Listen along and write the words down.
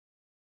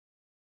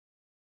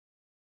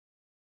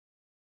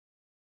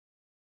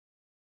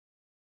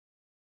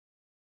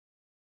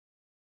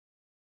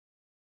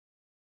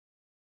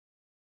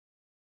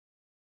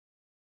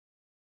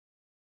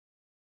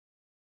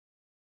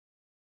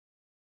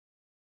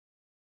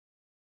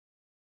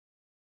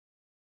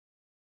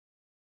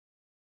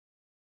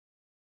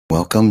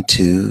Welcome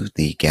to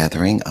the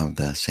gathering of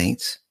the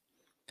saints.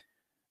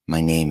 My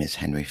name is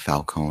Henry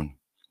Falcone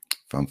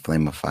from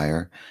Flame of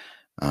Fire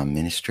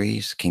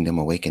Ministries, Kingdom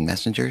Awakened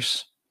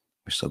Messengers.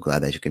 We're so glad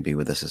that you can be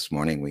with us this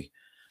morning. We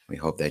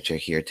hope that you're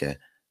here to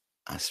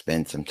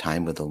spend some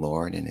time with the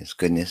Lord and His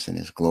goodness and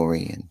His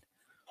glory,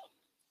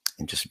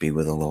 and just be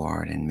with the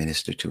Lord and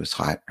minister to His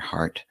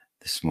heart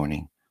this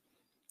morning.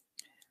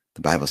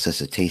 The Bible says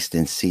to taste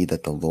and see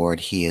that the Lord,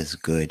 He is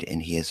good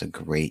and He is a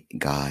great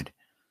God.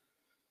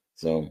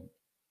 So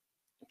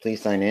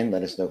please sign in.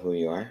 Let us know who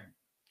you are,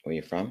 where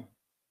you're from.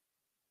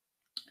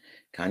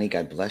 Connie,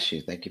 God bless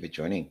you. Thank you for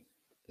joining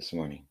this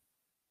morning.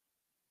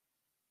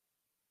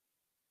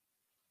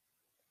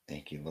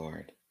 Thank you,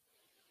 Lord.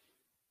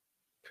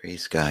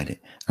 Praise God. I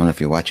don't know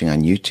if you're watching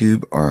on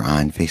YouTube or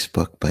on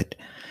Facebook, but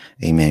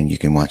amen. You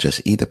can watch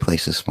us either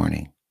place this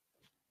morning.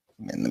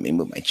 Amen. Let me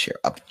move my chair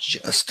up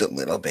just a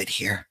little bit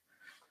here.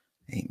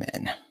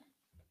 Amen.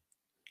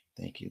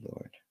 Thank you,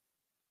 Lord.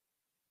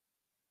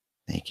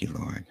 Thank you,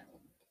 Lord.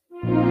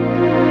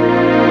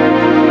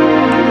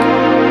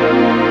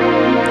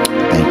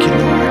 Thank you,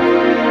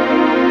 Lord.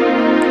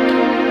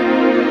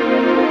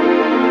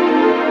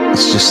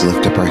 Let's just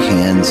lift up our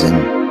hands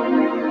and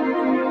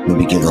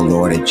maybe give the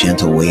Lord a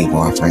gentle wave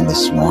offering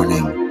this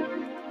morning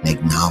and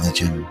acknowledge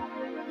Him.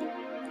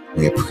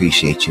 We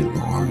appreciate you,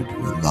 Lord.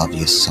 We love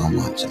you so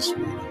much this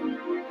morning.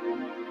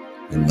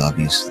 We love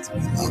you,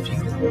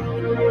 Lord.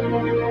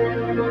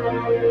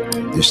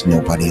 There's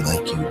nobody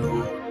like you,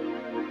 Lord.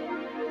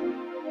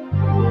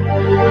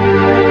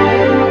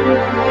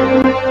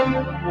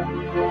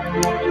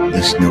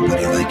 There's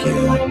nobody like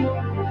you.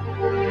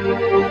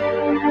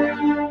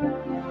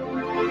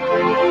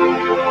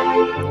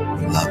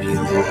 We love you,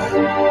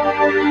 Lord.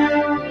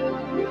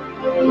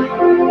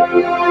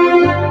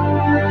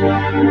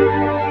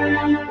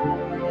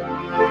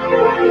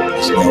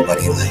 There's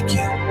nobody like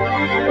you.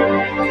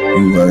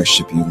 We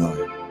worship you,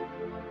 Lord.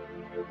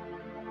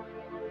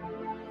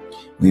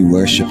 We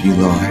worship you,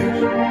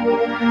 Lord,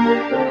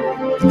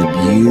 in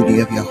the beauty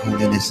of your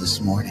holiness this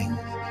morning.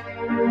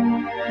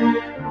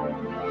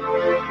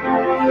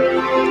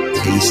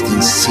 Taste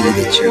and see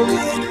that you're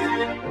good,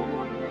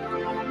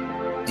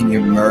 and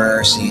your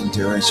mercy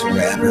endures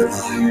forever,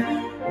 Lord.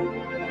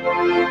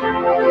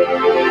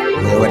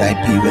 Where would I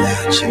be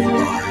without you,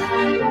 Lord?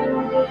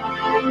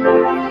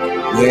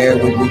 Where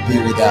would we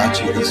be without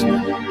you this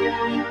morning?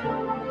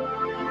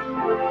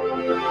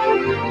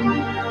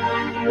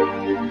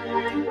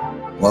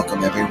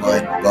 Welcome,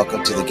 everyone.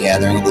 Welcome to the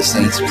gathering of the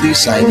saints. Please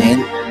sign in.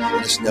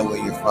 Let us know where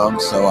you're from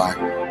so our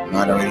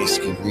moderators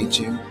can reach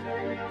you.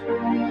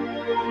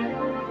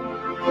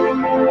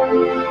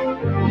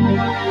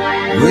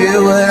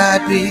 Where would I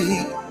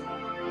be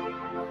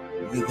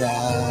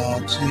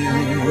without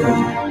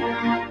you?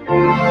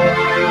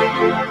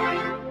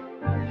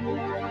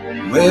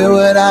 Where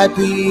would I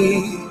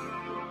be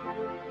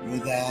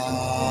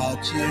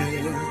without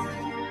you?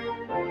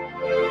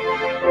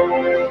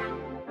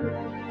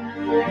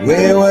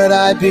 Where would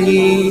I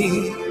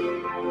be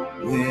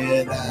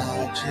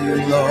without you,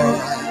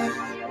 Lord?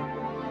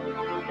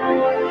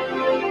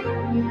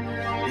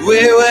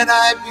 Where would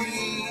I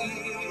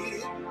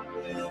be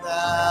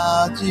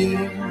without you?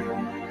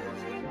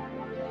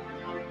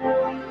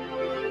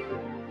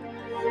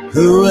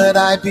 Who would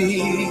I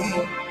be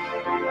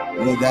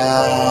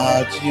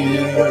without you?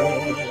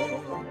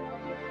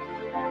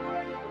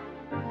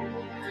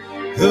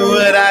 Who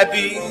would I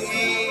be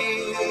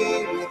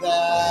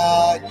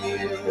without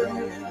you?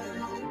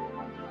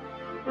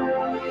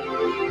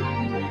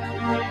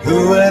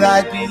 Who would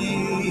I be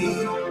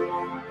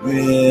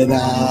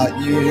without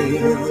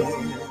you?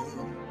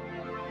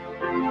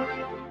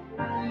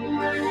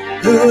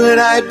 Who would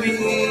I be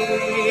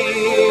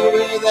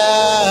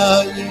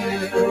without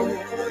you?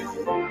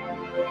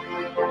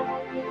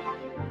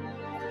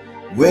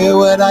 Where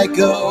would I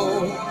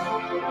go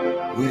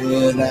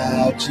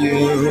without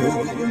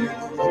you?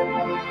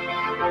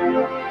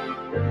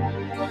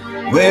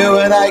 Where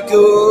would I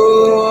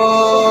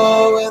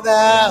go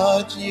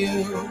without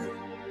you?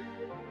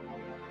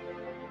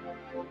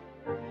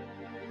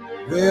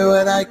 Where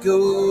would I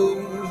go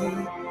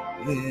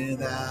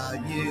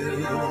without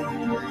you?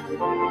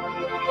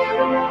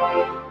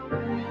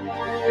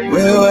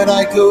 Where would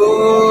I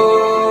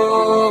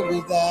go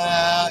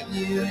without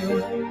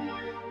you?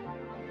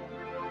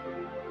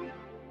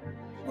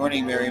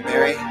 Morning, Mary from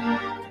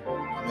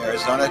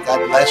Arizona.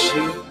 God bless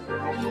you.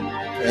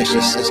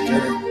 Precious sister,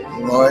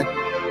 Lord,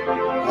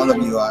 all of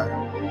you are.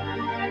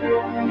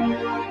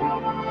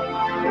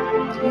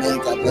 Amen.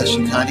 God bless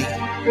you, Connie.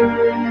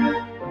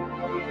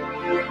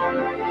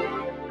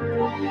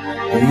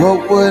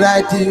 What would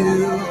I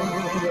do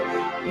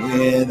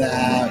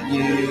without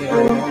you?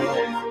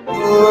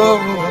 Oh,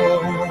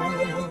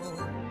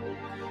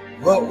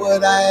 what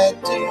would I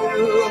do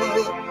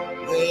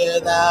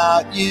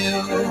without you?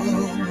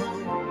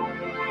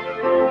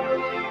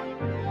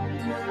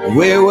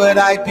 Where would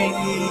I be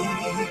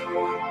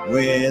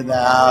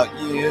without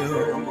you?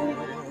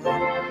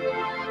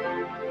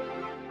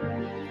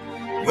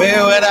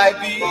 Where would I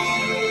be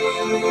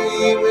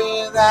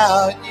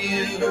without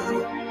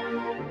you?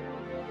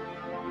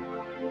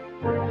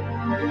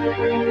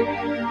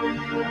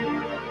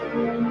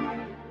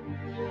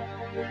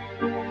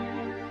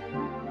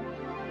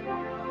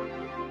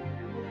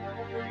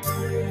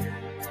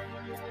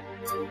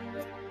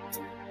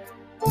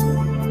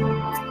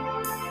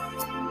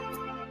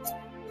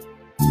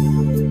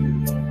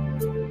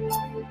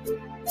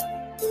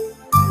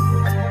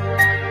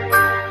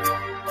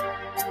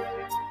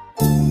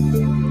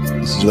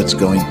 This is what's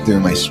going through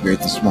my spirit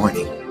this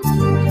morning.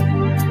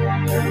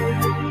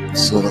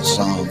 This little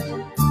song.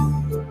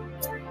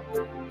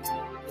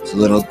 It's a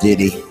little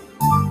ditty.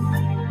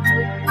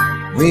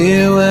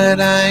 Where would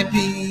I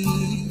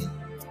be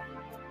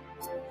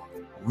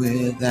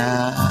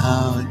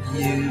without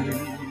you?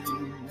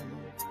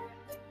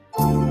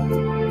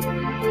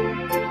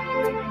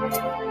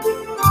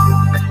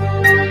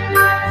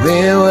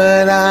 Where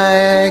would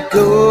I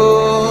go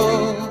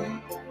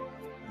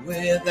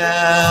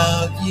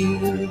without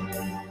you?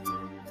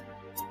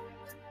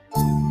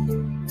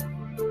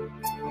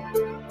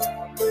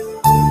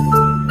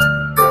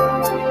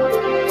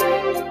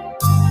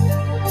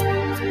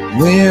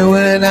 Where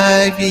would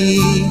I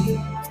be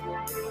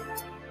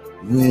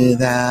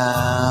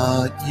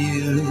without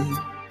you?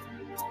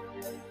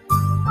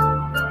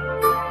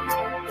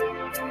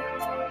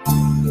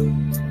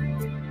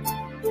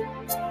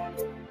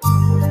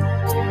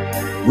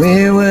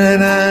 Where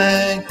would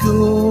I go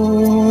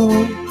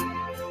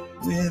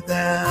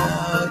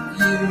without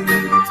you?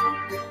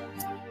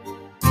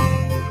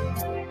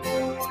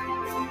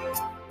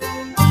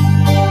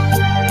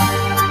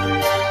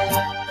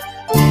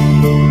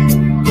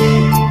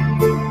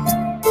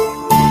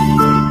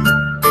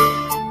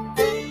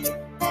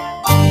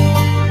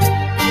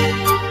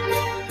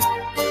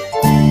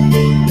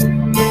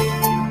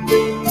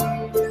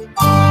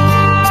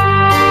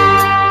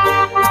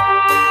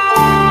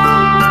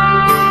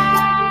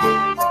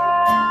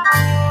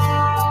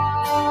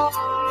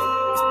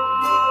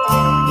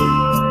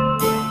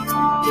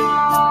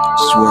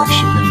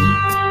 Worship him.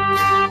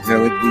 Where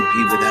would we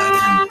be without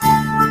him?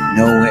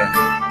 Nowhere.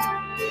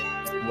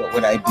 What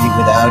would I be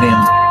without him?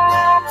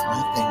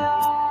 Nothing.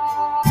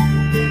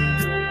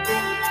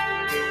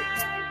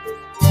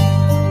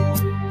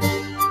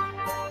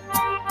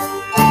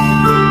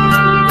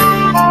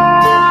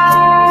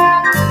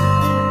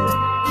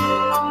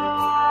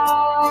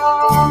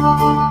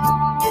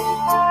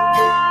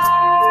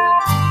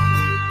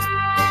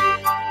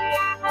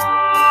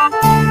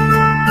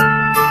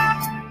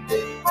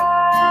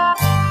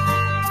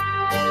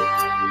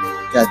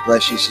 God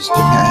bless you, Sister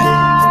Pat.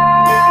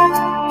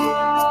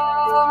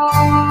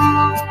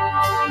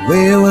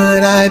 Where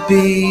would I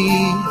be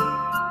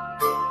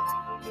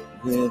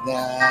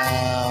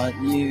without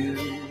you?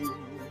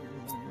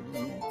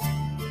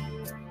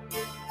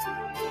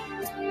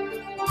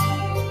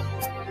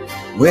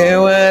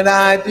 Where would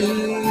I be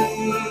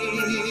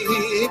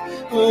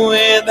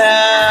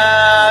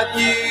without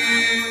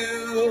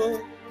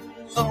you,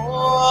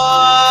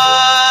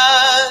 Lord?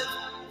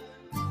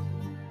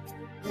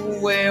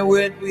 Where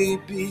would we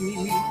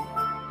be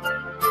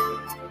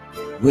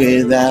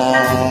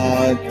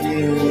without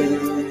you?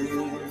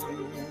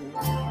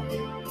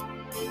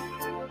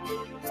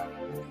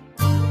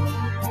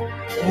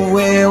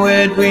 Where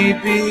would we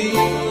be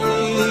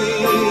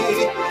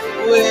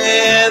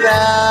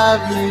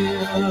without you?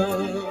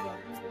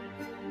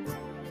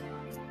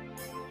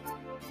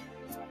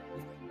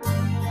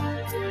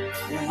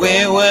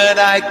 Where would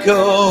I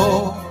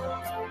go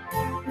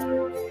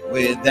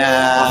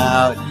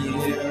without you?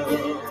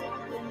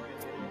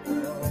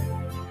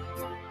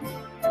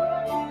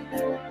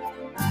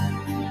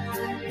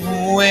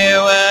 Where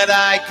would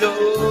I go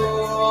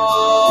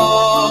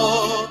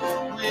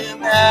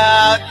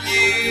without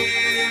you,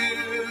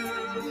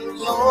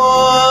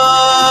 Lord?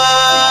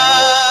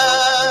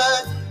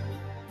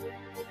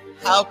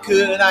 How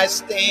could I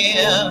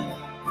stand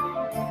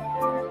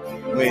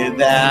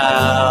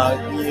without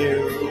you?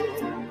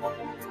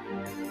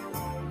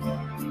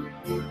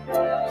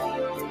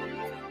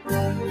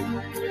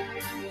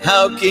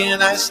 How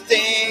can I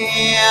stand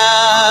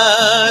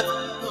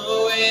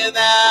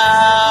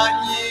without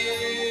you?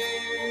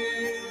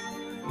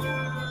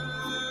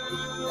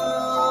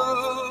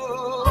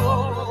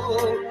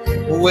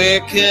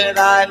 Where could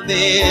I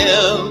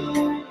live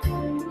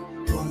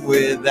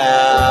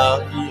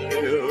without you?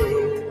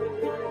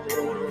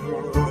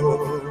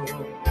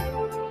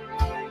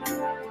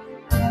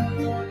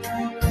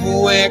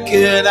 Where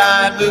could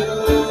I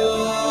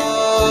move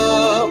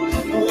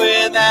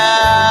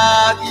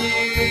without you?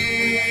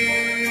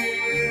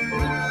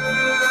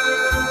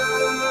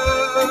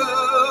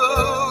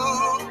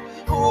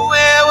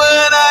 Where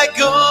would I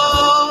go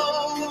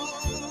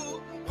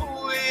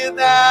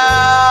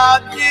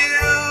without you?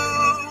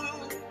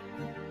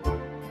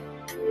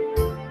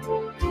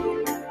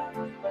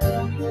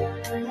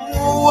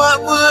 What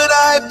would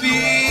I be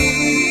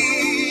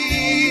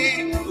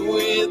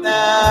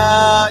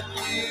without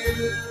you?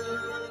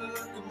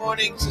 Good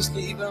morning, Sister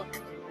Eva.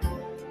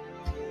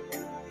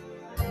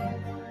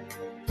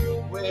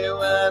 Where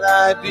would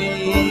I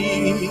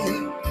be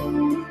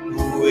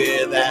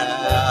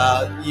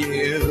without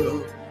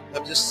you?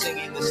 I'm just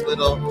singing this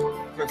little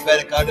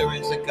prophetic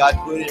utterance that God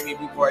put in me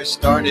before I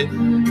started.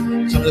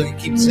 Some of you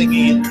keep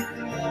singing it.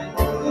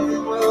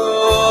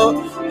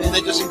 And I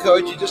just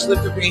encourage you, just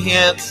lift up your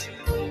hands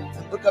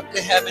and look up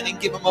to heaven and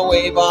give him a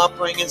wave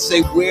offering and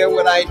say, where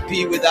would I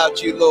be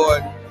without you,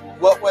 Lord?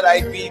 What would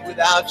I be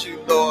without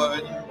you,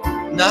 Lord?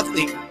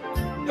 Nothing.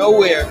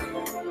 Nowhere.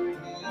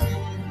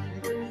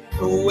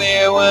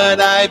 Where would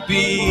I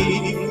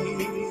be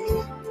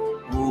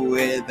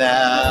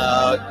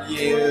without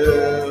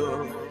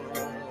you?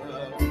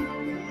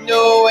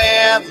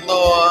 Nowhere,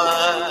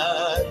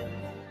 Lord.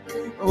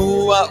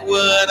 What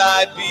would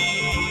I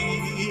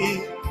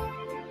be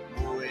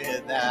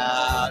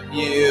without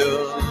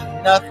you?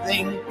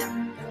 Nothing.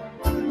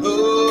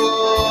 Oh,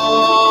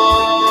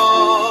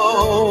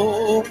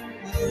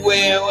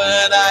 where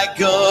would I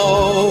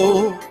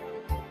go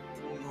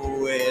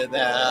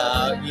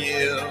without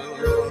you?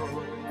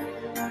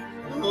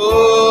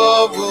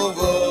 Oh,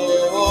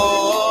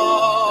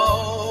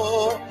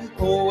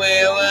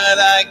 where would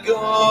I go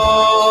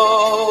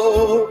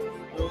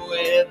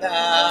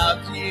without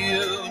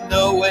you?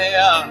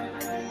 Nowhere.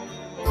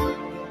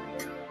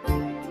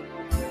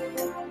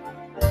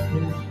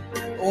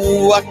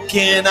 What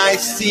can I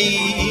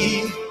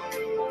see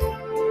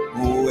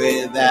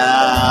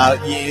without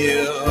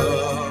you?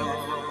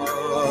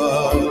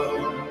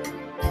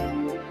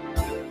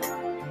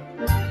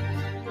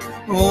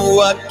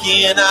 What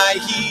can I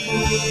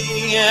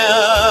hear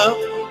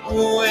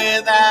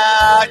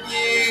without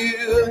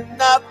you?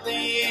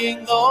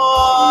 Nothing, Lord.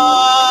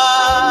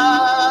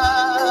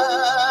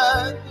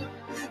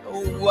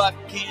 What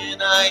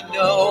can I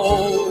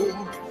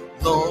know,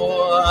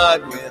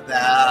 Lord,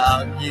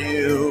 without you?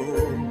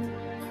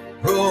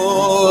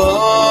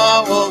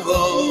 Oh,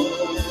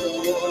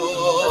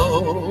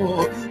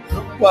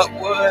 what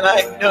would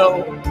I know?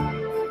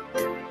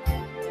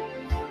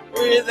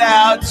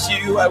 Without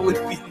you, I would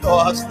be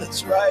lost.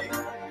 That's right.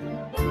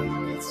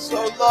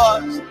 So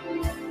lost.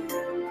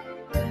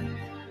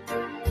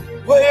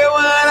 Where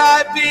would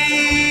I be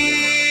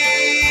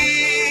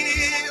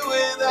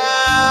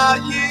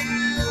without you?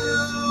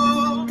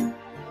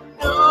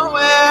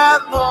 Nowhere,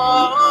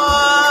 Lord.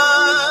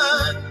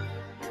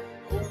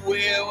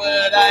 Where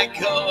would I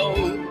go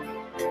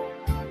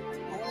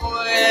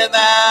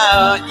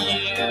without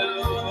you,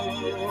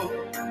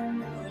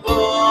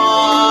 Lord?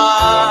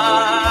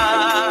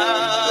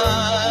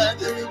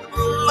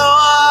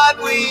 Lord,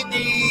 we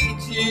need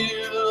you.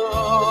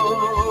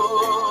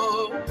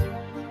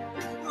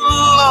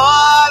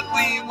 Lord,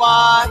 we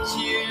want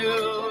you.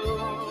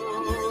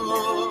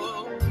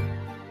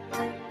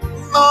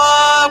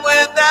 Lord,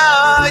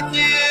 without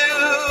you,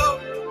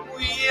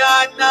 we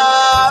are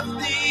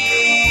nothing.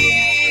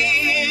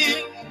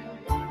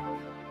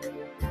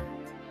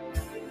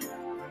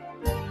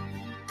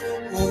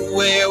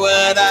 Where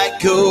would I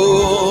go,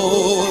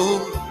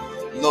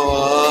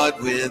 Lord,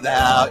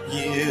 without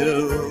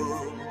you?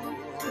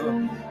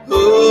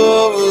 Oh,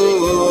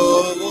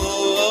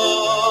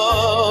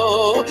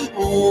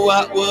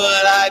 what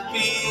would I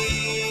be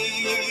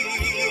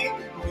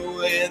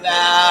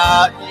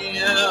without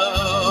you?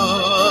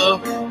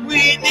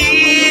 We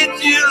need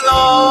you,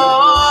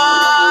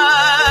 Lord.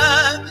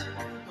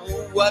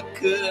 What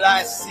could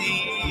I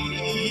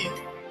see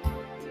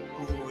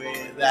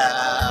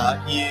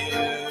without you?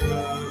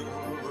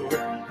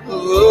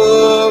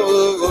 Oh,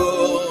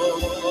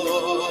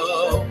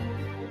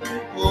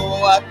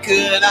 what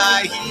could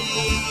I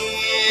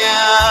hear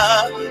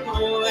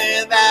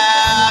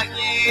without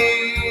you?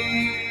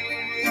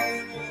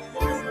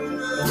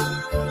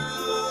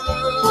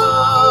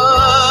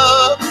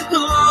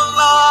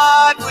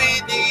 Lord, we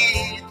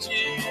need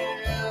you.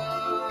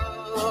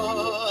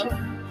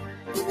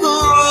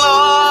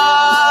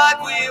 Lord,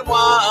 we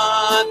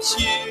want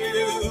you.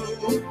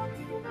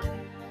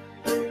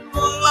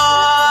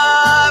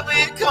 Lord,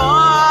 we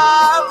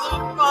call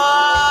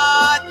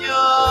upon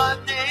your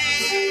name.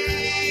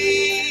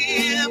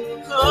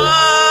 Oh,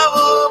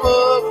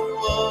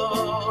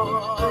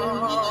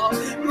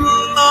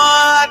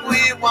 Lord,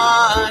 we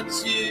want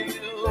you.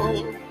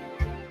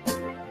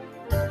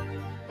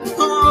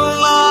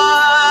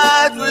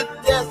 Lord, we're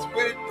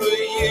desperate for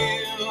you.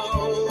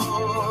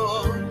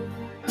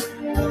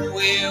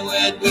 Where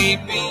would we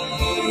be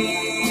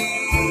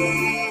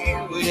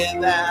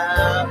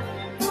without you?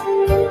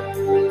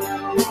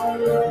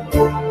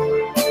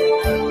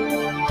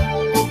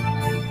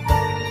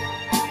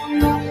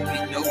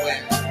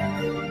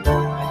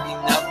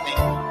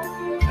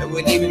 I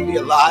wouldn't even be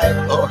alive,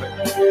 Lord. I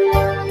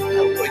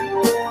wouldn't.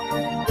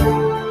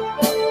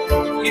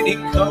 If you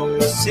didn't come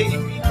to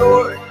save me,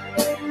 Lord,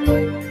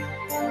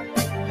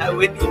 I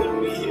wouldn't even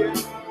be here.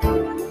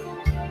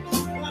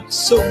 I'm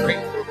so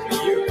grateful for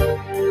you.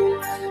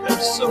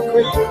 I'm so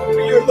grateful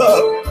for your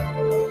love.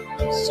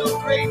 I'm so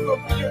grateful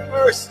for your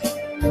mercy.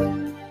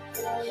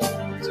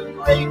 I'm so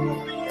grateful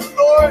for you,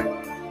 Lord.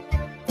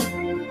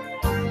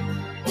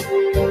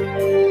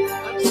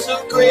 I'm so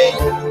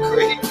grateful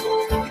for you,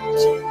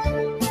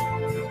 Jesus.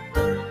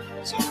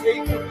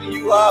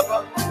 you, Abba.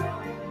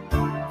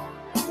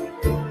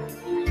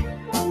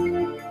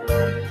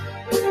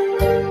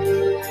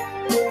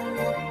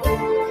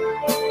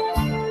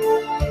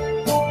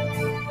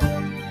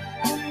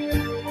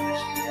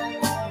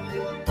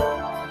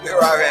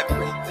 You're our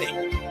everything.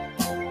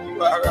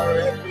 You are our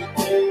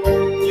everything.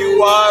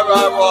 You are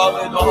our all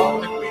in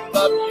all, and we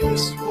love you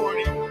this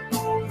morning.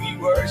 We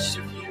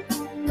worship you.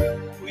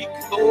 We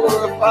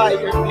glorify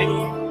your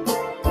name.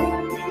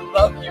 We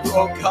love you,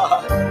 oh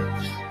God.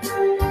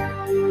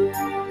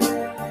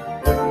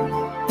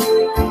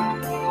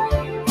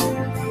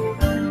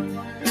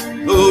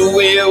 Oh,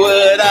 where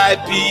would I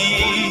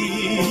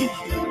be,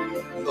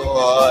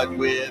 Lord,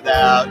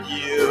 without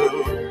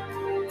you?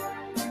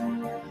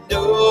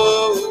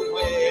 Nowhere.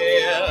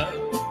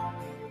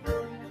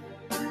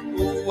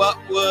 What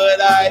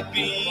would I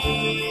be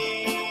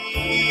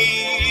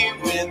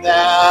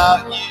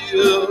without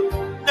you?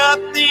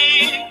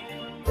 Nothing,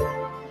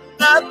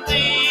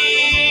 nothing.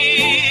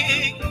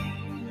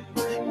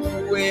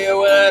 Where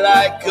would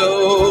I go,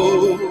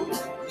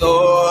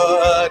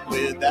 Lord,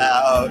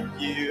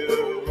 without you?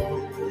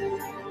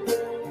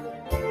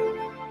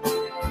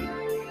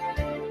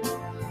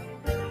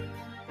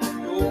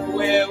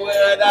 Where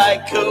would I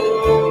go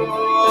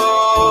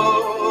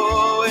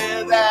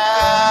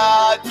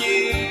without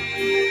you?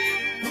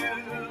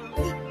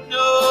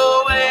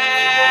 Nowhere,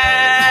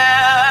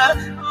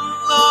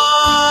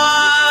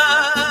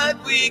 Lord,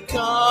 we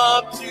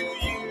come to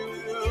you.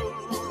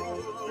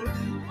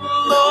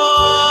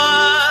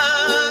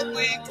 Lord,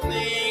 we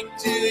cling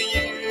to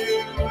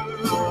you.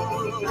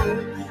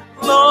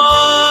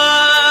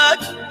 Lord,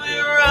 we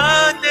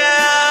run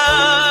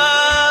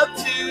out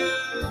to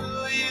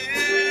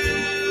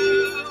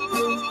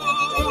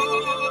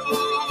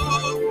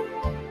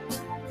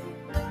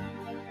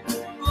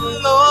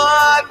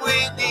Lord, we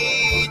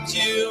need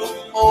you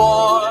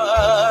more.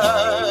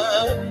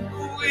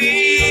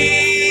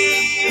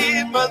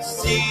 We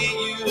must see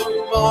you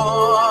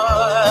more.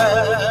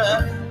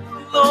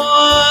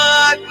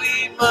 Lord, we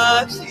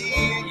must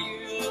hear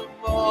you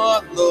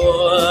more.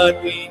 Lord,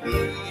 we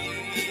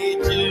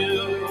need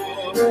you.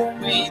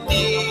 We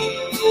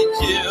need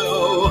you.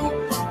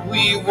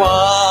 We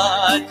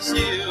want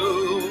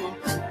you.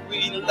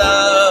 We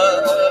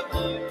love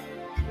you.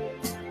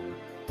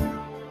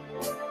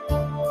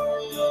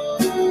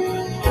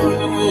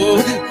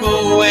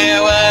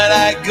 Where would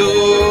I go,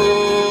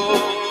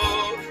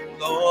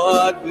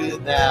 Lord,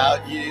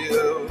 without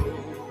you?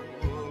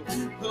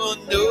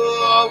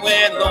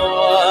 Nowhere,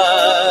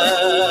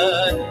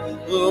 Lord.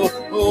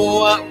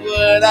 What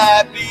would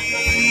I be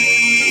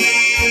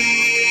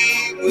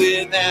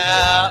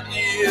without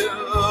you?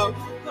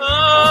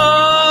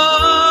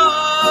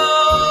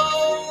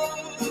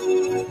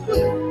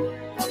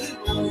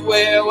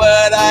 Where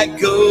would I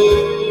go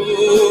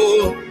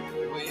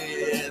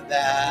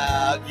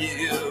without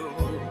you?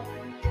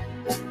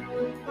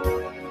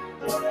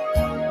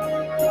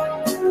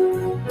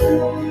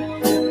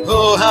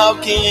 Oh, how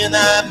can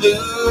I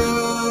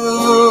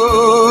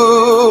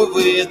move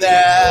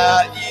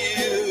without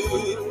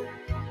you?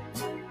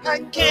 I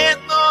can't,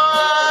 Lord.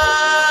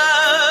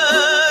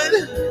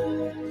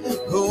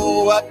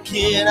 Oh, what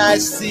can I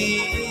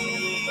see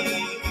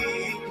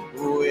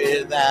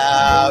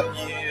without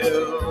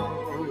you?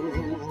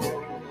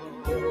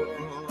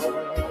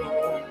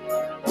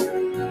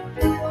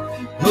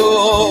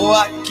 Oh,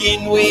 what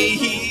can we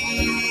hear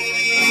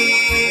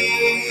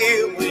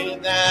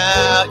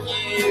without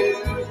you?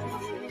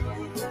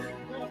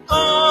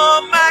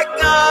 Oh my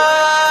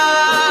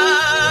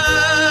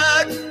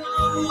God,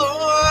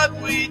 Lord,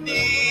 we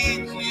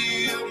need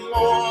you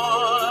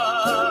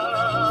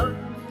more.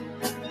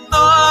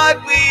 Lord,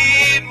 we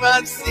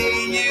must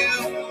see you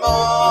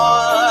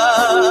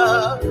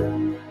more.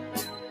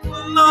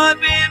 Lord,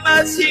 we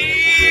must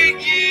hear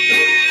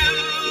you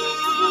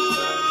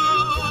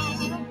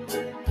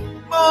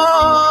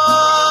more.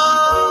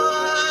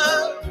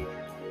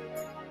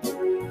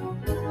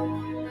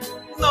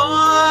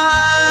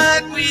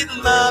 Lord, we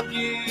love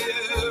you.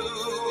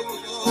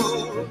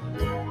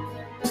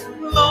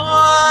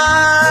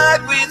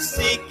 Lord, we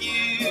seek you.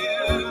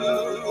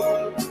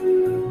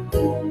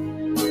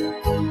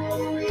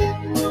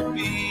 We'll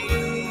be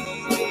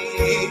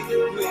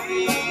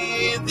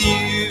with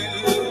you.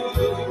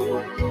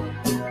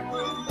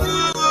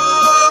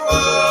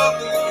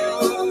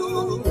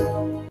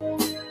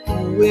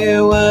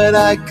 Where would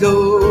I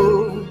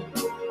go,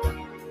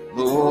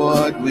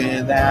 Lord,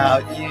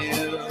 without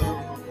you?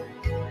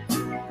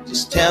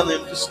 Just tell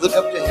him, just look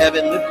up to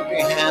heaven, lift up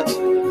your hands,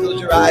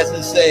 close your eyes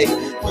and say,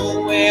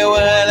 oh, where would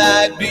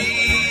I be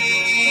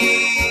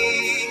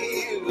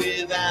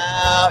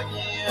without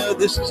you?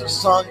 This is a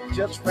song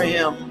just for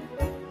him.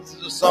 This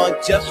is a song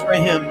just for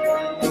him.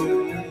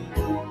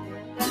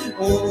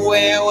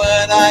 Where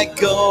would I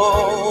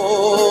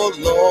go,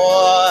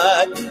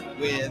 Lord,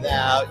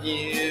 without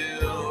you?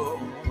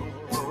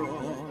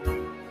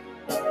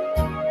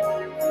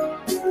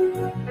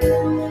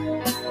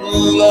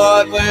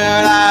 Lord,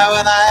 where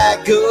would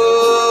I go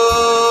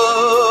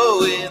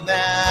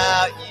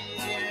without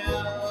you?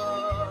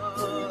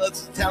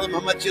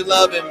 much you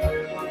love him.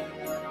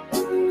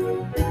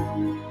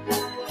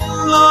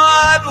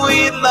 Lord,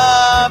 we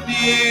love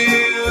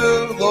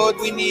you. Lord,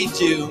 we need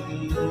you.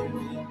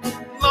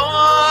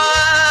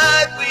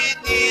 Lord, we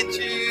need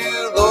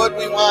you. Lord,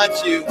 we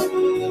want you.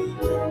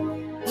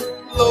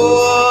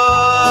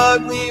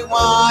 Lord, we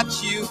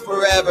want you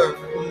forever,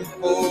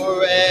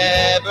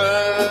 forever.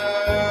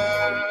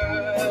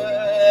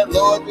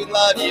 Lord, we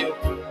love you.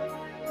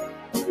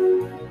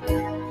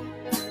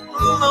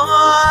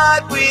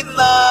 Lord, we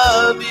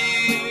love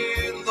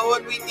you.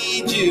 Lord, we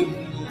need you.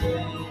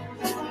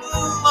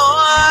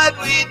 Lord,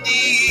 we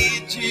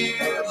need you.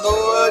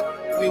 Lord,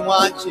 we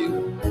want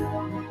you.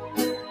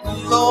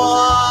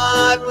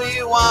 Lord,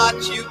 we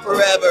want you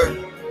forever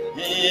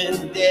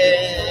and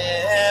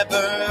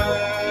ever.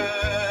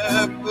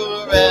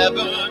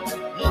 Forever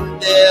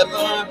and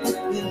ever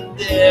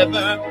and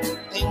ever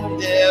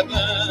and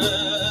ever.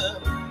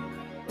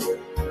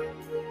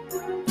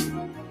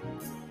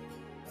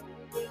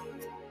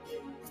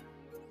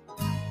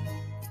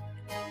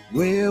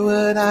 Where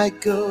would I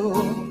go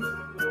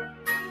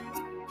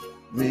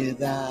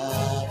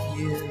without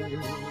you?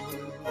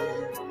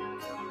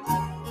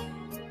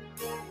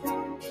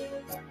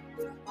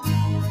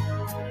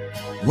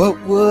 What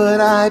would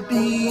I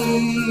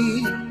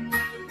be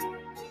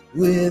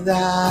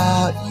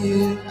without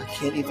you? I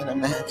can't even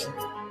imagine.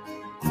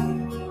 I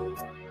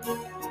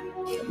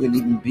wouldn't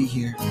even be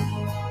here.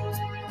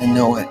 I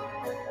know it.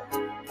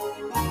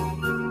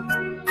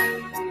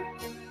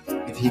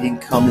 If he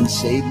didn't come and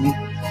save me,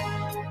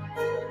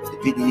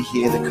 if he didn't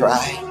hear the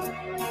cry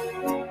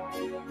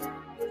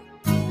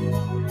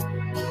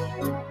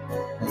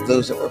of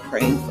those that were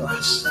praying for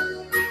us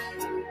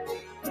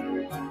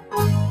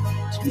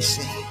to be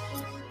saved,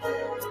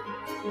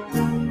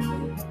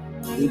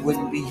 we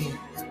wouldn't be here.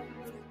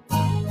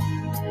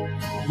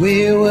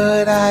 Where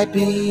would I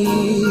be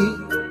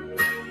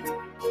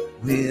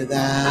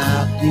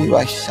without you?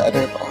 I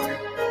shudder, Lord.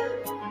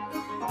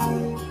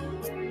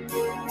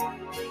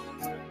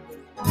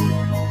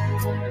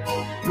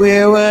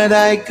 Where would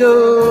I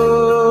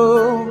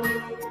go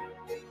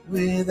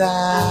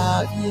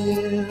without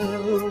you?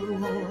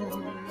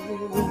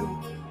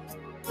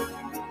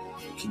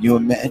 Can you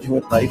imagine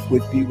what life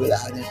would be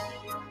without him?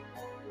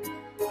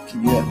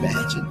 Can you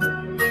imagine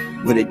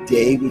what a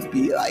day would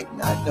be like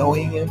not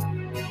knowing him?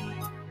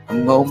 A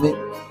moment,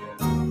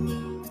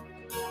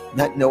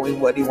 not knowing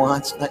what he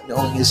wants, not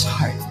knowing his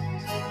heart,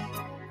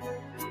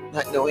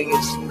 not knowing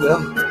his will.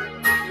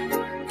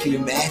 Can you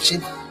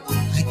imagine?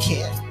 I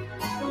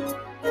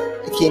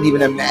can't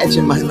even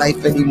imagine my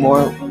life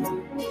anymore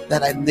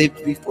that I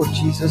lived before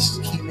Jesus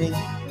came in.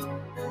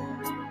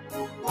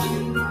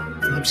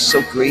 I'm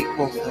so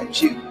grateful,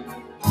 aren't you?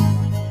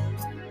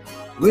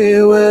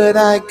 Where would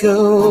I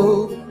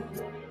go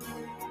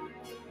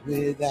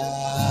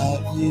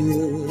without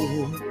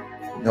you?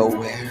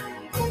 Nowhere.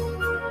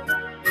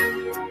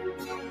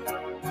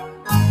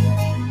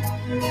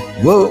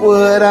 What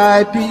would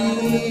I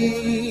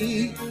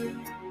be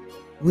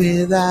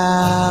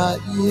without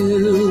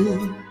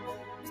you?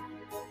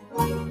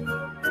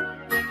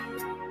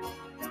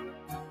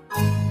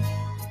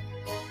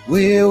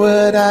 Where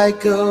would I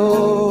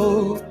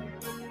go?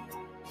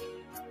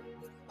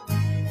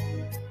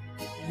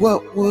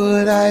 What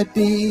would I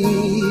be?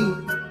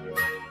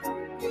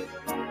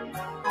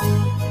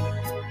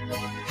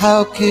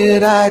 How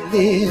could I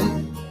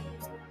live?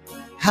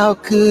 How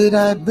could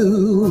I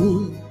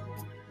move?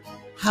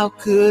 How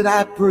could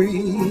I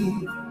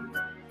breathe?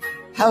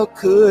 How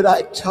could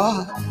I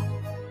talk?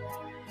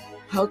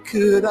 How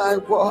could I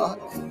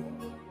walk?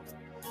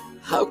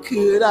 How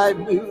could I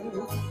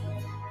move?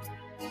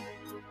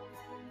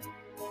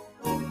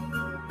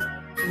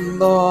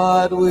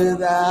 Lord,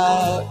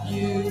 without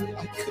you,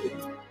 I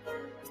couldn't.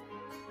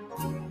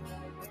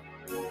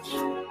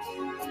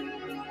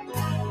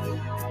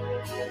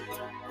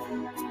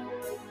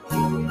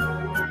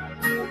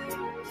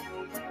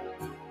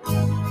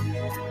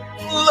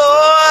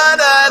 Lord,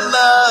 I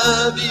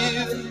love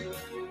you.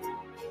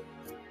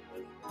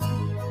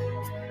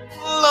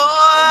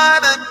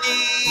 Lord, I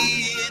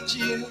need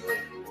you.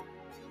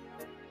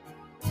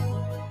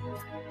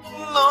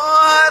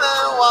 Lord,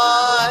 I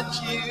want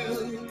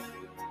you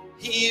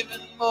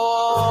even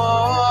more.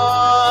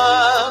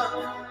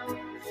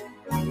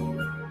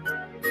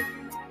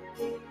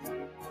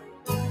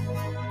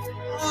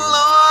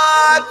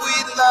 Lord, we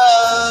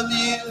love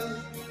you.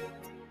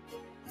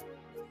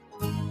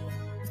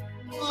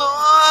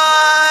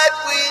 Lord,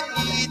 we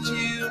need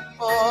you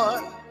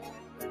more.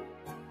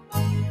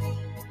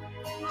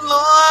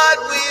 Lord,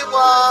 we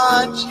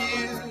want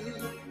you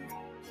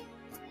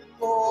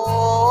more.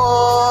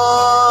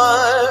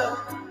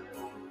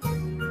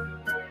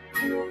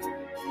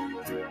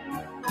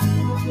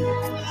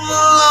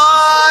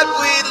 Lord,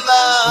 we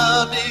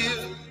love you.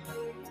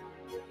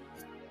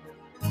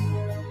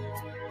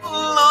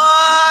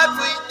 Lord,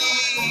 we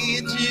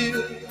need you.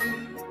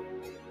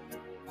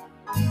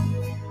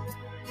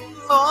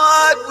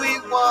 Lord, we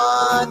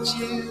want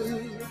you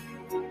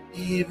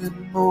even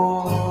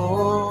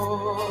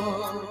more.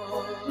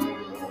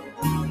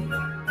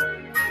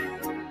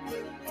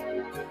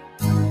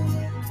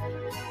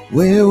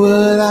 Where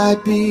would I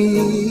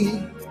be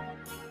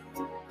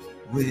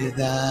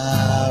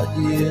without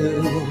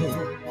you?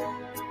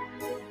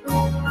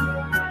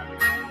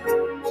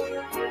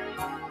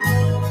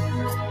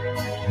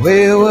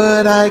 Where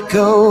would I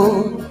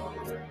go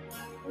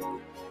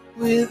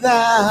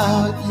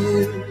without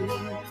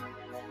you?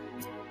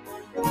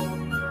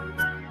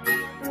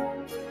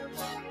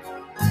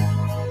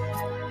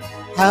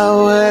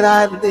 How would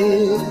I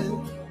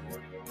live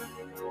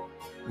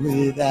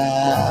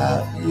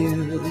without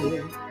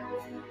you?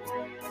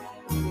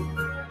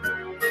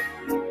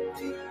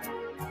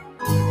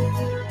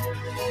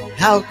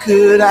 How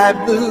could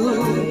I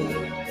move?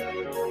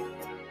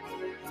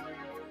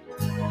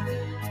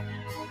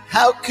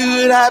 How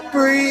could I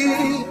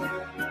breathe?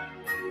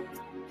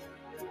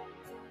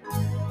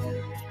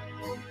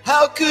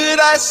 How could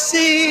I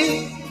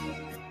see?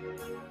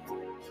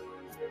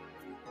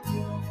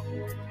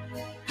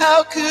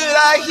 How could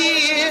I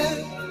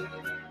hear?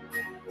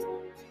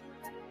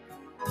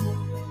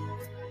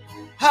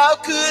 How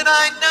could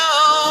I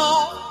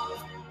know?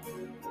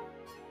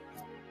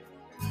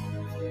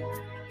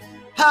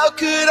 How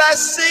could I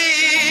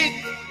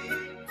see?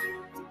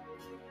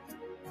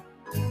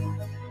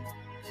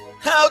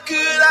 How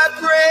could I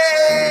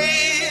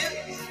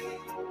pray?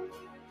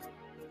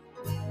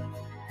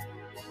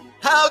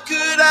 How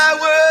could I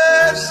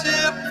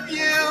worship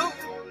you?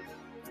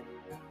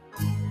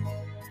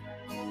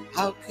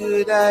 How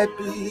could I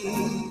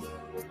be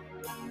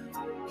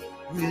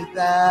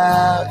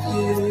without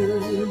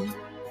you?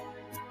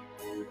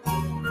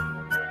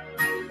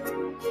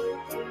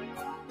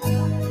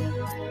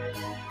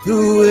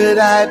 Who would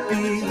I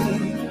be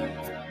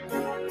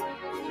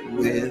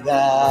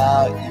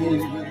without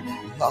you?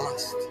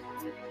 Lost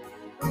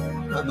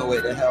on the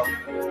way to hell.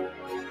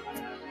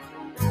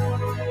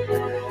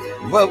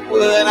 What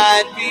would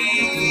I be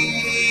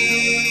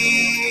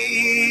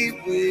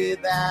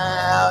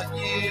without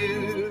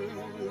you?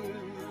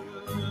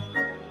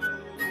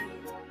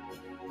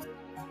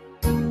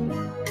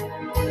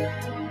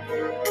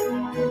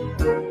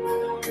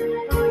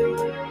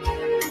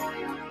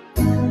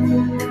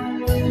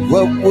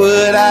 What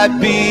would I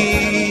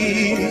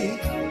be,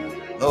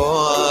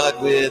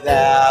 Lord,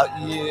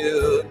 without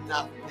you?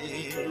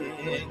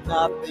 Nothing,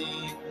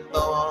 nothing,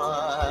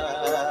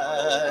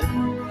 Lord.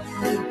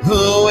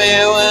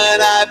 Where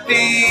would I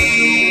be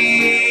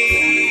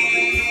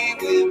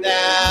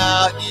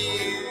without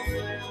you?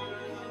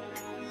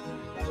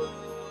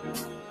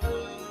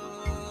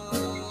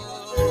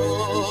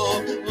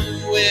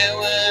 Where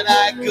would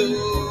I go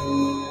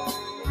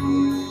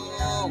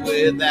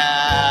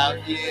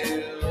without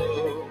you?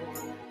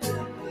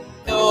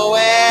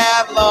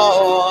 Nowhere,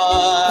 Lord.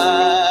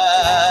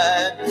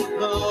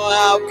 Oh,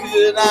 how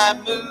could I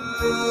move?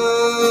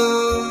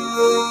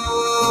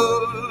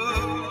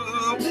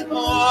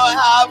 Oh,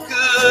 how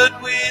could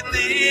we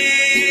live?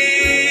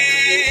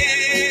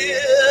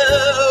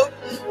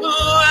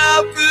 Oh,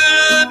 how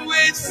could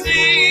we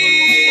see?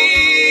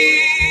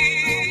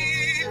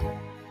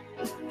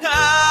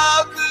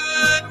 How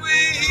could we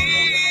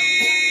hear?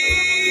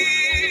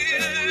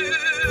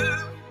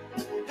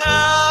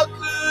 How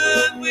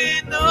could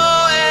we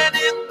know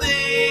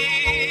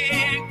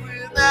anything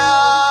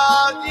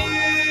without you?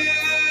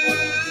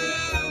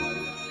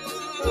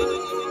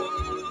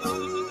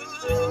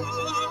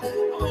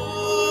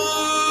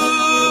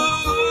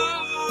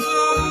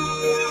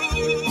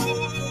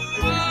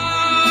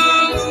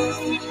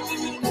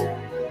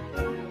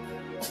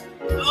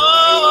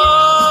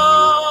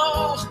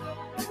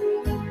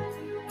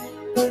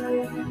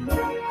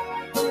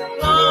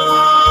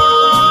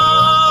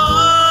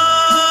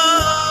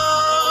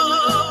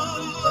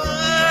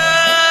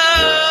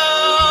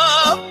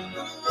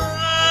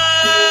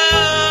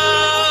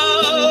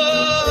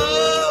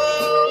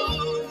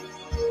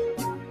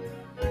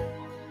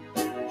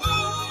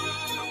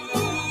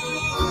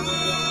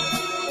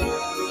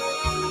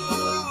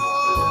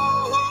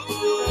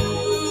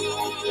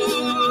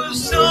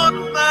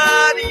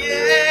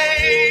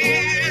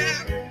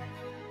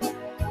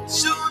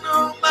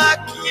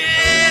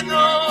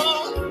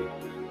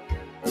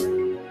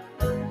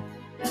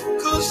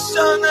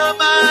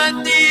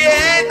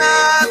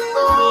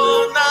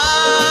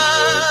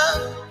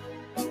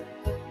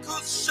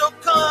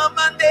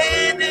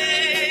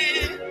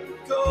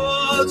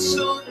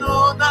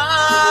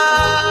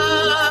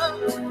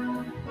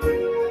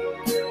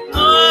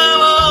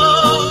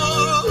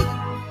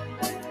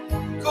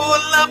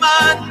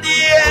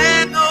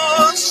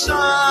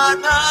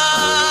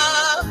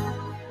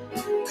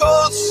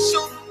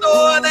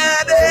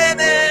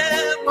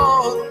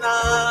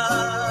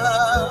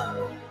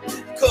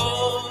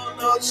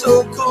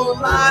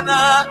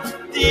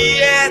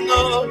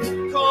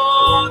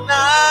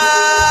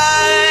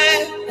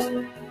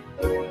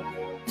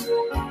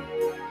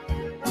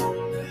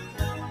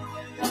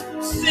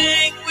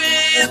 Sing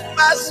with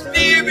my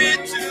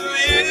spirit to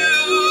you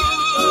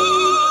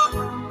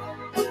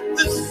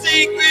the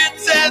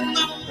secrets and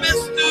the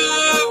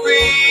mysteries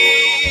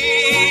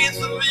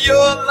of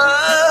your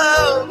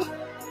love.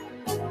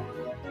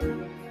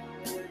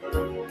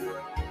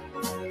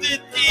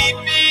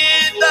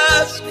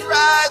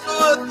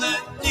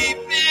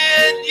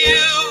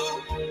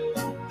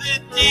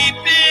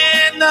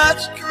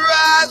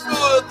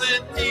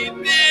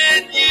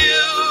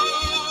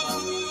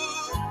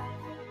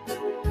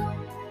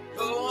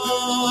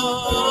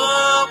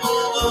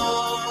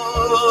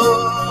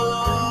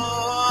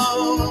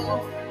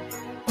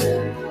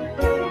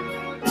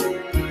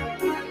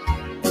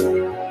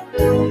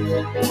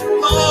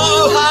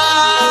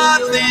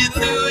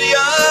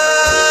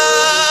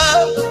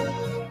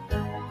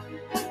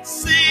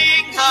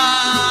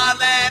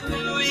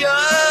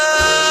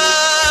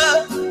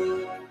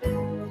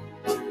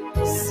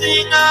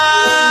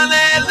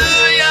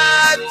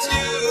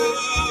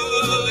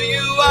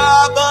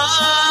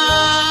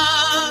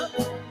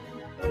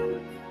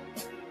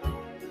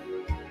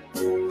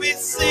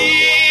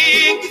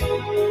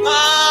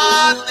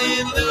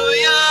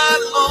 hallelujah,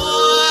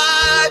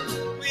 Lord.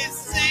 We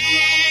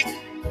sing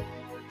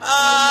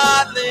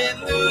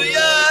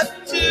hallelujah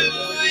to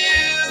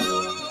you.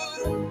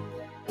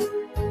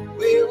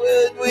 Where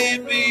would we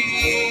be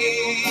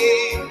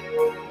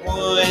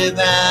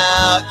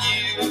without you?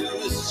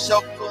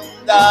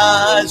 Shokunda,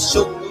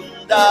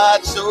 Shokunda,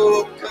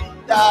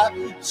 Shokunda,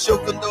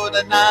 Shokundo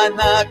da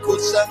Nana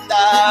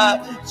Kusanda,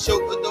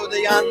 Shokundo da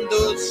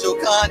Yando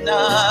Shokana,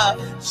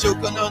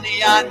 Shokuno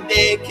ni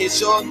Ande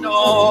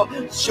Kishono,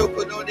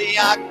 Shokuno ni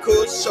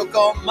Aku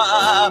Shokoma,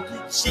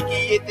 Shiki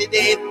ete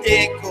dete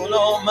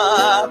Konoma,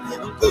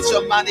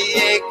 Kushomani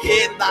eke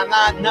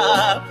Nanana,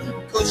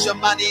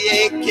 Kushomani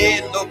eke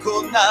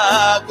Lokuna,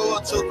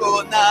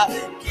 Gochokona,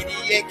 Kiri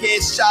eke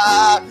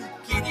Sha.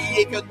 Kiri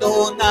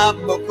Ekadona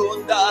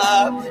Mokunda,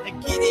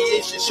 Kiri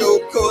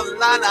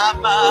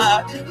Shokolanama,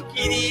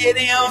 Kiri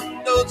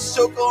Eneando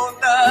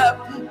Sokonda,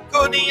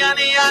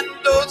 Koniani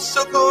Ando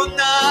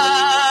Sokona,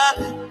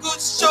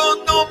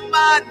 Kushono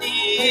Mani,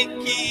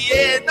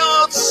 Kieno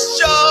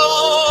Sho,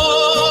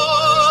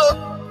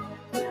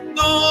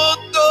 no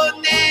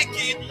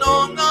Doneki no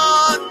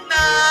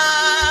Nona,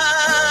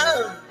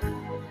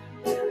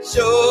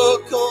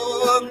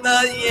 Shokonda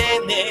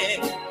Yene.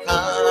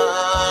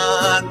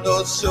 Kando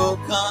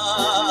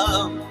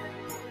Shokam,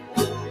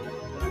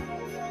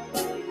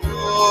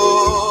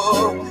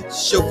 oh,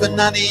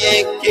 Shokanani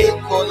eke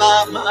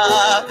kolama,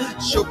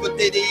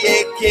 Shokoteri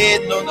eke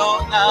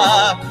nonona,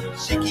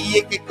 Shiki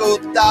eke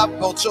kota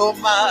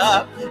pochoma,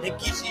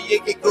 Kishi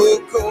eke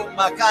koko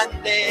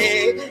makande,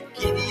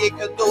 Kiri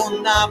eke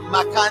dona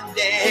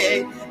makande,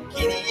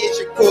 Kiri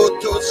eke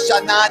koto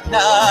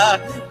shanana,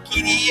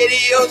 Kiri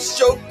eke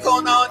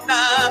shokonona.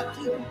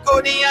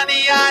 Koniani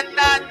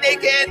ana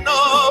negeno,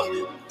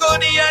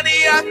 Koniani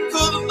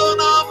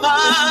akulonoma,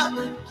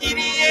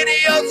 Kiriene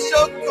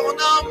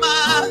osokonoma,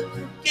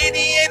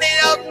 Kiriene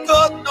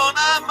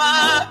okononama,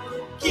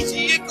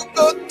 Kishieko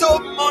koto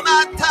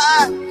monata,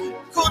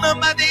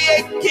 Konamade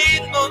eke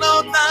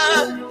nonona,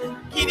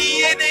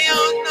 Kiriene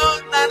ono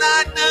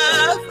nanana,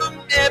 from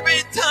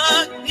every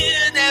tongue,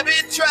 in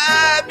every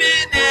tribe,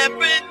 in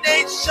every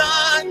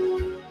nation.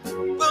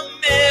 From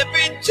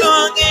every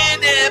tongue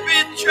and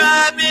every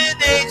tribe and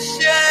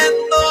nation,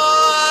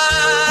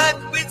 Lord,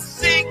 we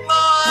sing,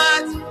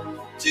 Lord,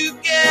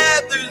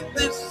 together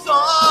this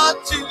song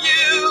to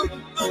you.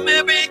 From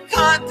every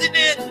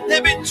continent,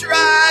 every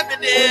tribe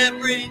and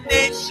every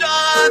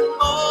nation,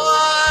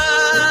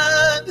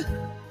 Lord,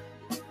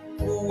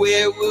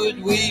 where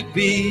would we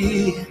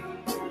be,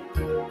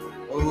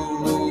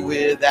 oh,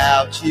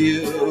 without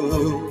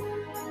you?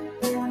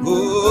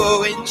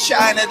 Oh, in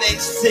China they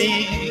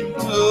sing,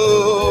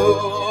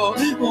 oh,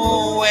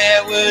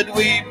 where would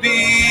we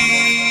be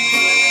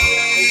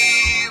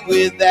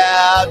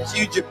without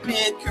you?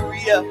 Japan,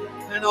 Korea,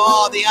 and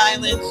all the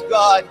islands,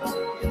 God,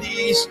 in the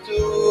East,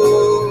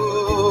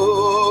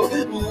 oh,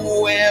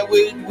 where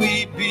would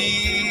we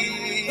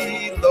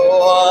be,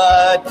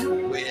 Lord,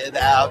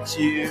 without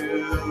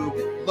you?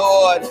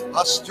 Lord,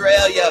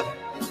 Australia,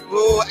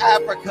 oh,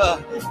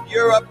 Africa,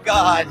 Europe,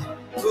 God.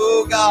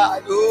 Oh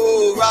God,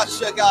 oh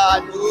Russia,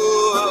 God,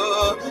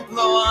 oh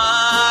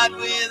Lord,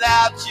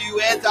 without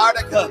you,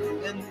 Antarctica,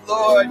 and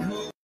Lord,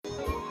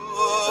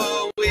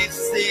 oh, we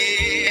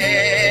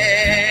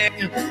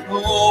sing,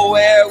 oh,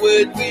 where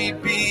would we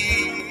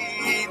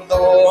be,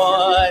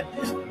 Lord,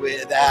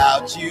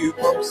 without you?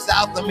 From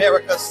South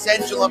America,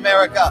 Central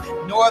America,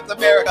 North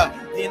America,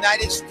 the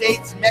United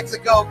States,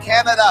 Mexico,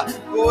 Canada,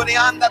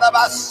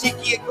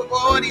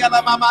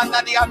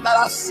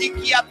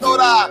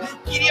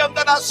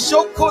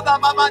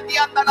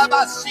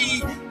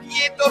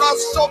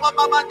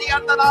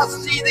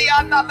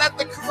 let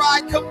the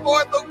cry come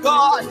forth, oh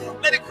God.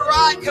 Let it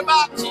cry come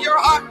out to your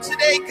heart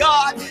today,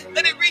 God.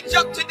 Let it reach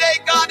up today,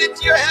 God,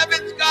 into your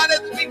heavens, God,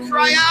 as we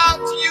cry out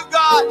to you,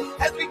 God,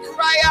 as we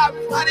cry out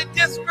out of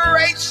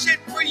desperation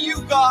for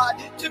you,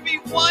 God, to be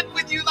one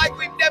with you like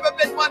we've never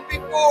been one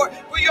before,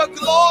 for your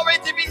glory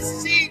to be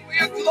seen, for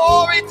your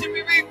glory to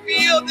be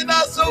revealed in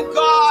us, oh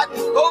God.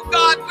 Oh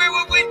God, where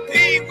would we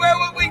be? Where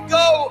would we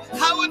go?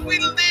 How would we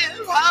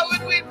live? How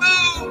would we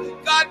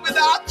move? God,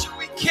 without you,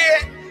 we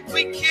can't.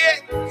 We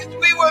can't, because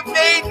we were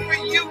made for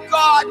you,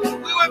 God.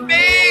 We were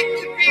made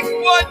to be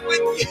one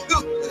with you.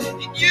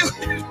 And you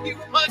to be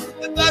one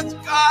with us,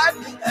 God.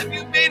 Have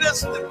you made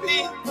us to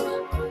be?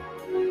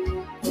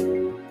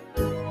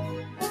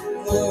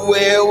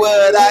 Where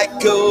would I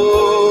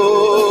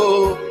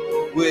go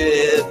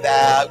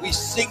without? We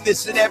sing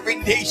this in every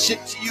nation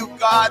to you,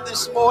 God,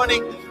 this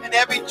morning, in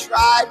every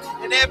tribe,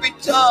 in every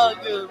tongue.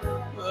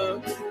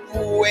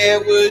 Where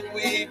would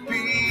we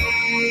be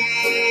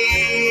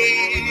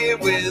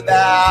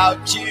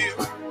without you?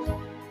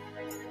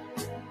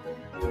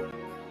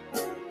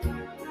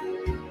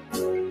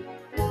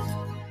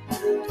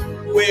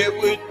 Where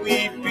would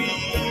we be,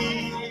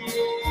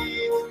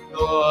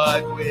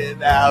 Lord,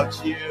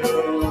 without you?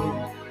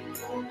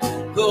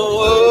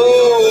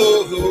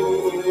 Oh,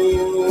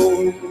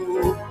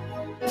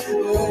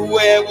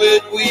 where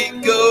would we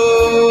go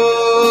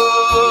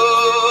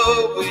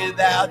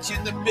without without you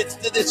in the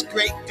midst of this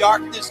great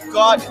darkness,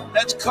 God,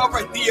 that's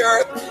covering the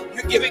earth.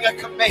 You're giving a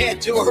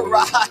command to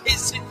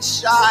arise and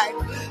shine,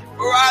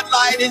 for our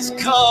light has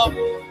come,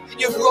 and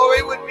your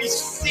glory would be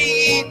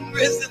seen,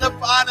 risen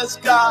upon us,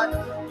 God.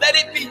 Let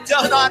it be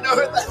done on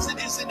earth as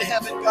it is in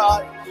heaven,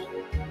 God.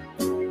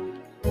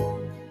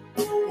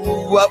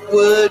 What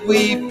would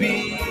we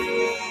be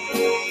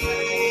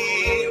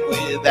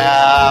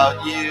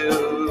without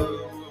you?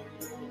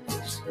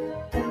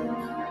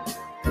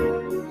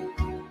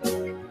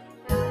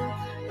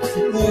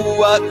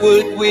 What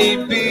would we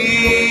be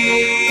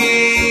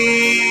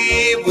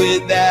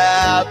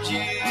without you?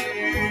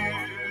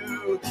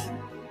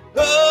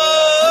 Oh,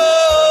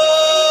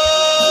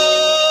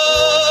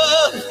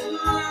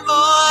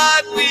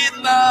 Lord, we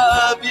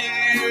love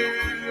you.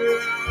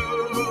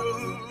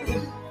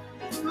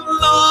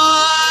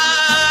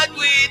 Lord,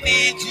 we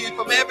need you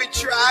from every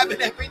tribe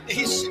and every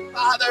nation,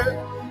 Father.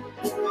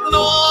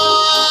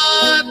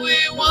 Lord, we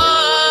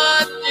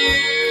want you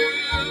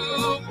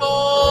more,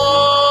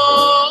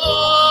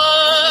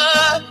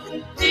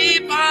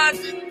 deeper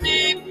and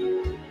deep.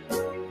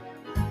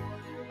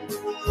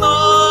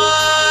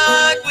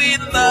 Lord, we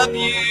love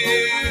you.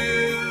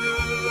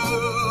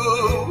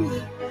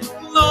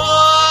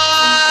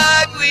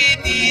 Lord, we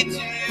need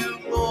you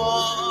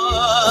more.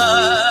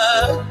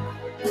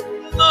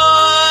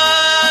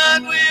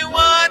 Lord, we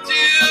want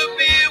to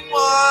be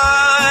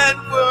one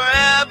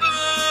forever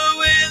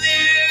with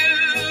you.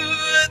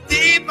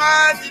 Deeper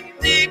and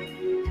deep,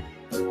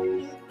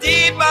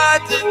 deeper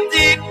and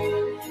deep,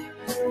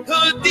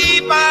 oh,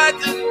 deeper and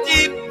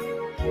deep,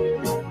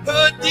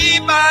 oh,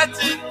 deeper and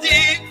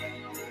deep,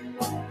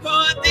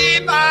 oh,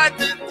 deeper and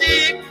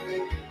deep,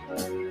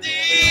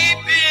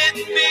 deep in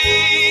me,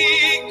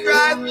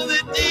 cry for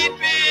the deep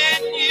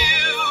in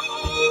you.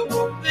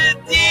 The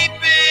deep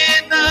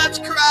in us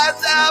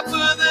cries out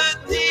for the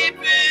deep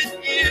in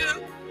you.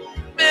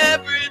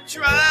 Every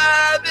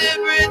tribe,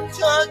 every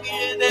tongue,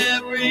 and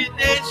every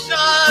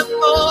nation,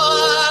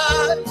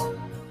 Lord.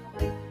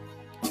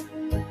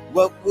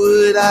 What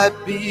would I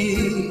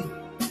be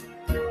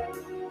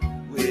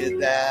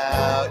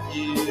without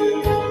you?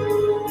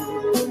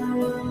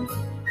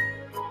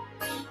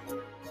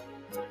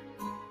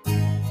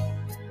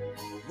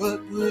 What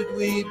would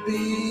we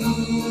be?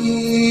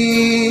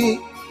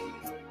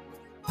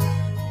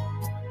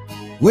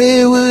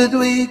 Where would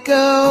we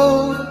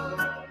go?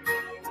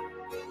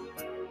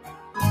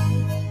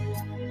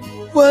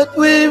 What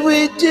would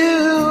we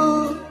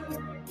do?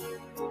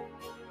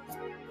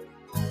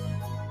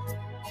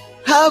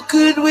 How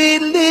could we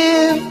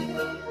live?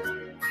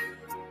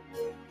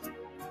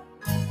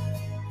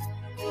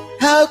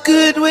 How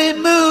could we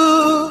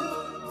move?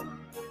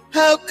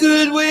 How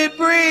could we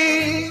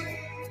breathe?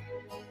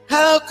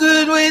 How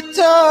could we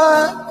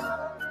talk?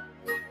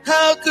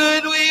 How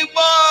could we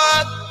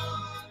walk?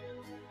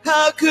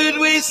 How could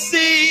we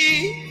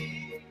see?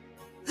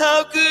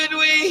 How could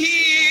we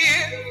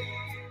hear?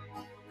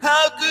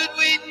 How could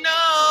we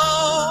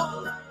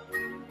know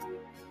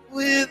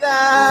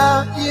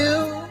without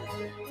you?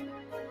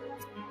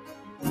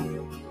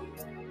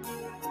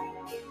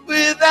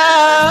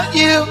 Without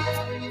you,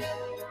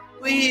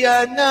 we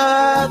are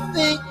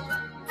nothing.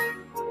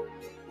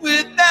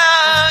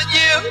 Without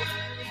you,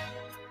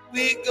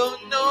 we go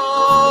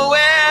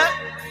nowhere.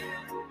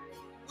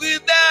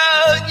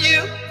 Without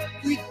you,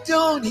 we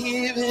don't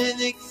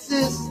even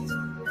exist.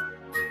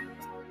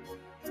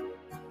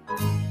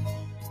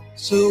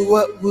 So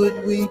what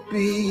would we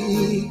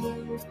be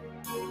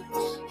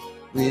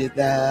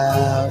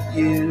without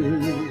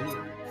you?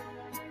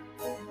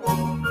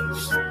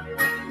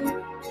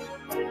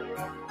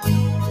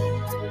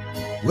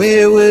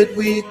 Where would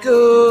we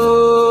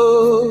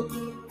go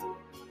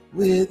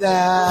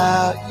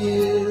without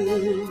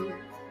you?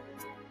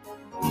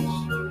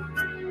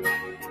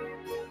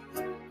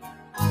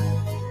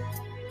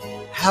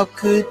 How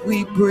could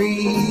we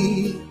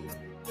breathe?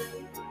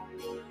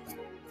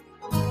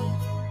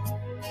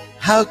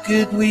 How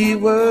could we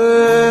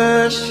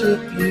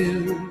worship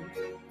you?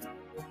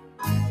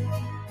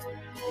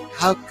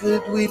 How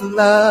could we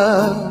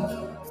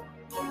love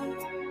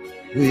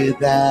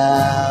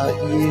without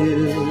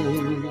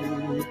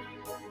you?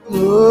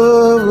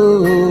 Oh.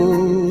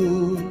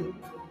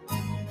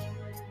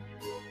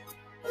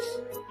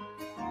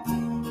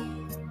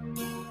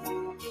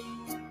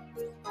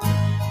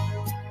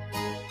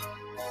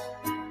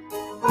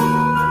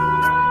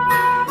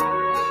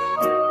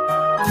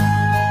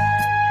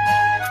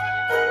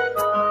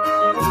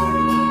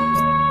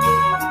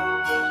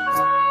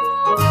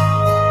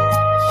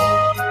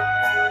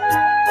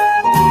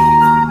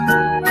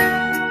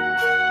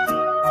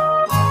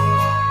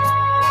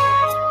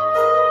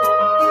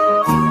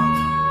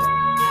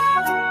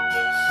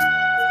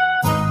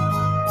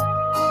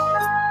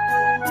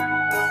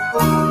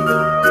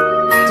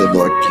 The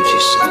Lord gives you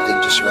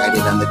something, just write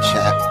it on the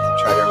chat and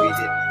try to read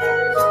it.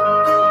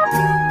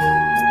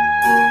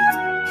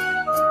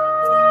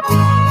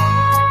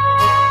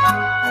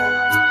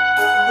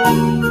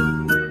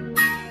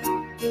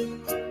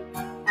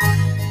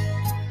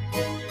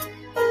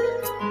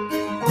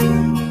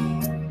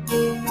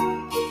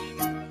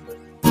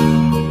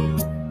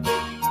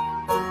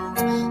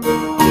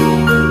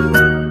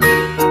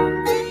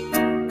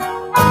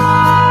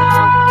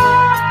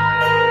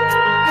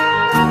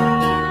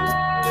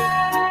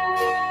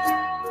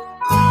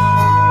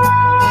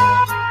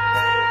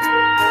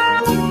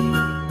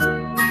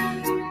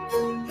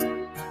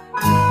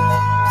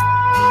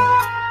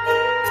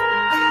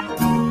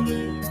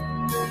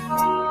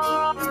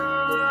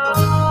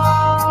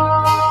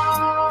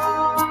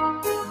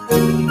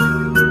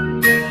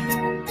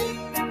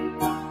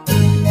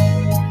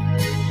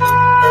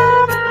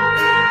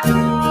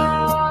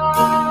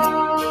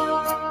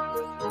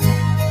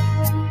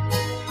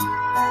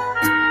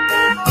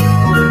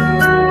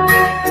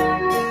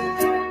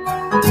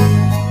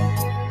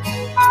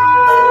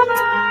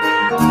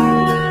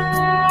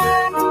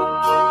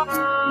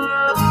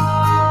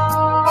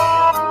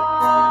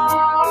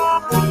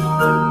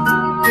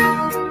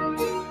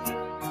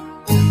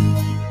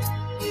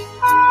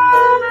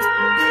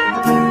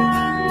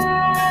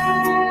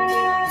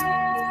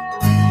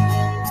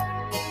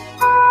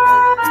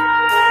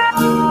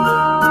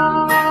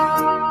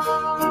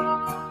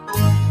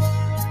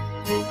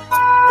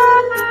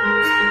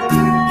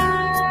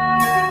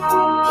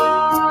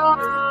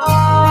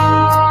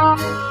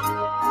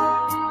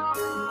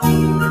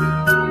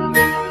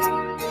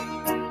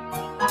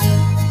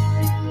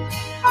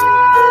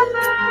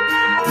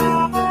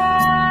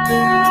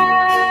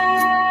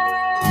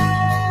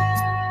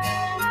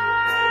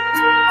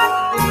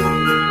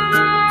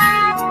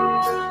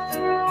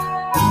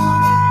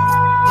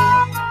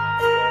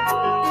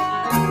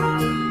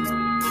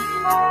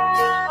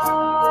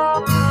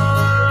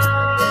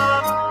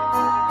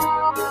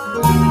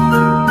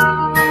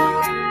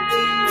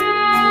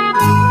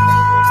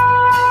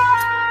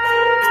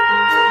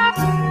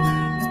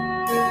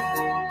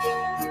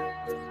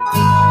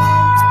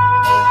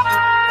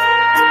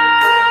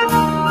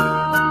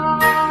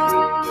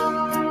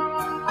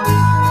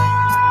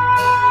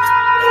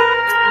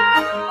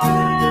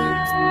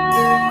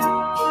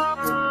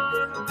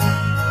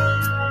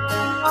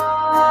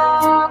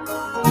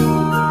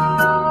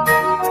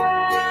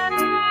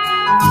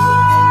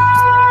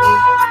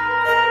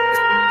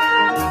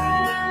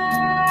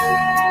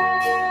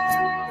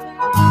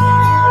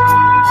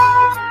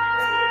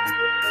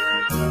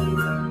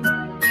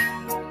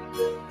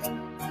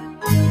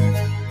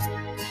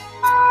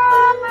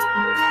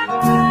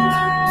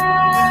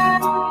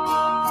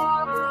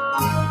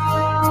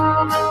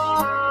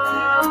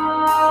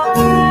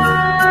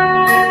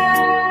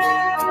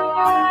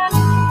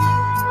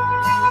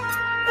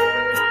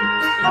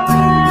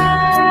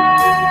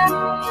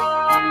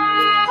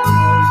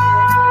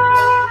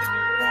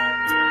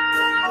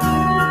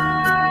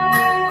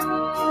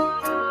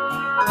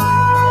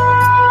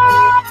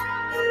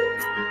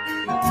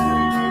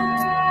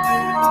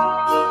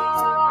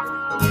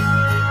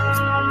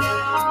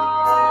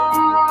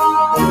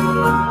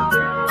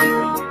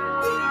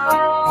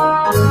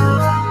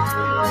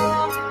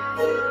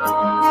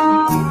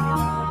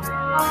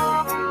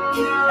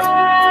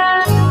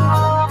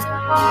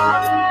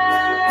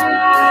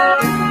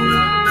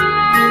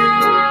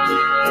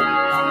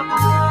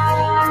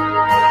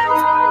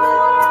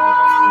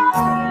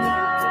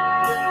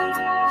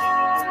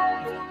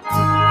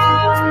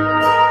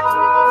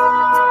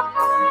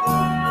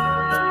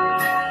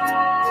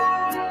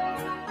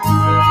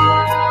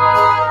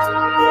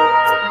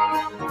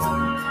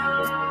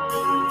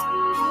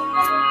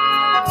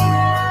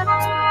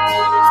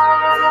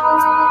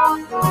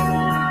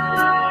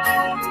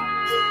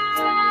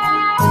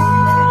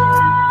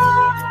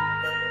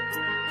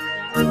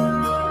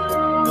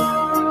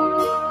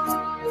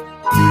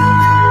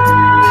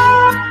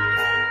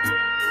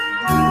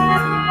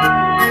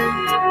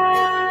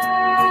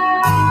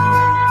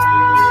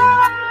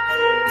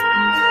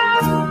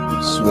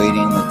 Just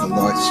waiting, let the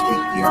Lord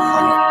speak to your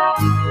heart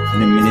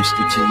and to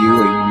minister to you,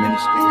 or you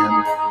minister to him.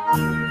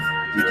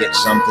 If you get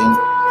something,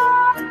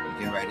 you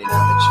can write it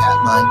on the chat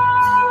line.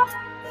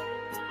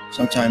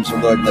 Sometimes the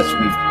Lord lets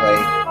me play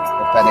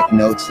prophetic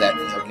notes that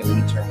he'll give an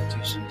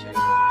interpretation to.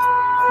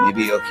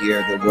 Maybe you'll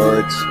hear the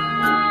words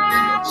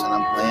that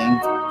I'm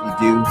playing.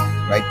 If you do,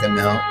 write them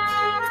out.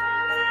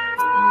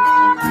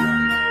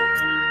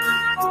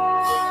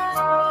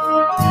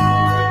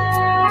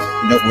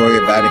 Don't worry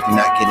about if you're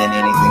not getting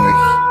anything or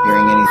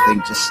hearing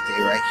anything. Just stay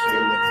right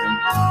here with him.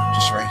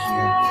 Just right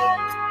here.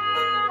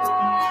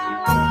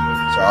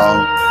 It's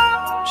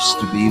all just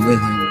to be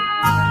with him.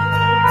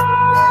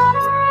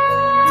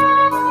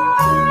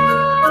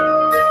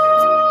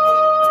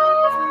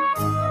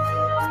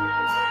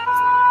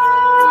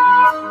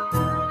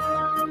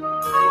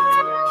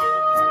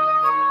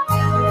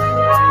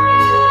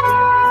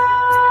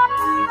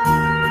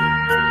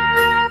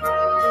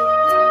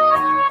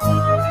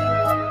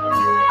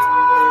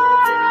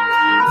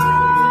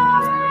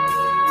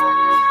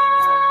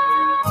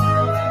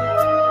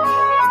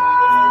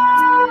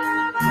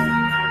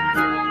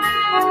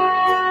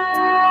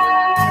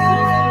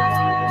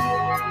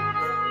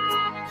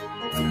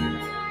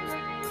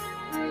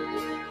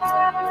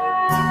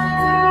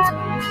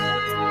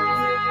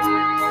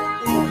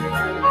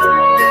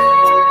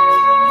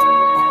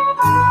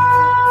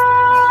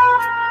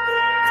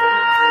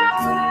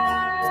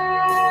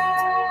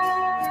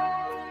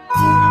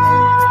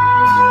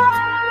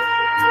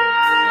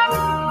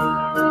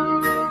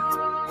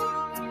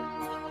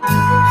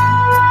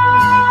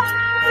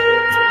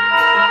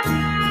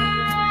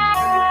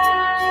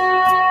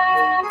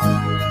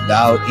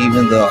 Thou,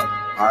 even the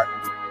art,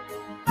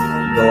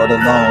 Lord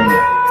alone,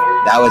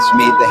 thou hast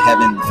made the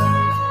heavens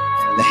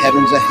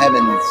of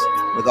heavens,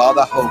 with all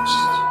the hosts,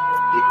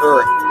 the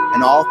earth,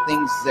 and all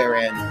things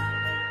therein.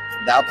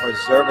 Thou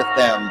preservest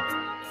them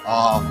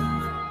all,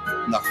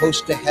 and the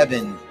host of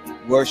heaven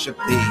worship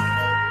thee.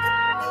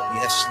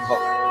 Yes,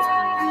 Lord.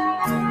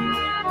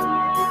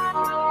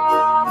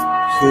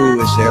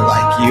 Who is there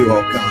like you,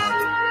 O God?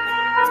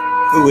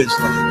 Who is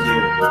like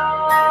you?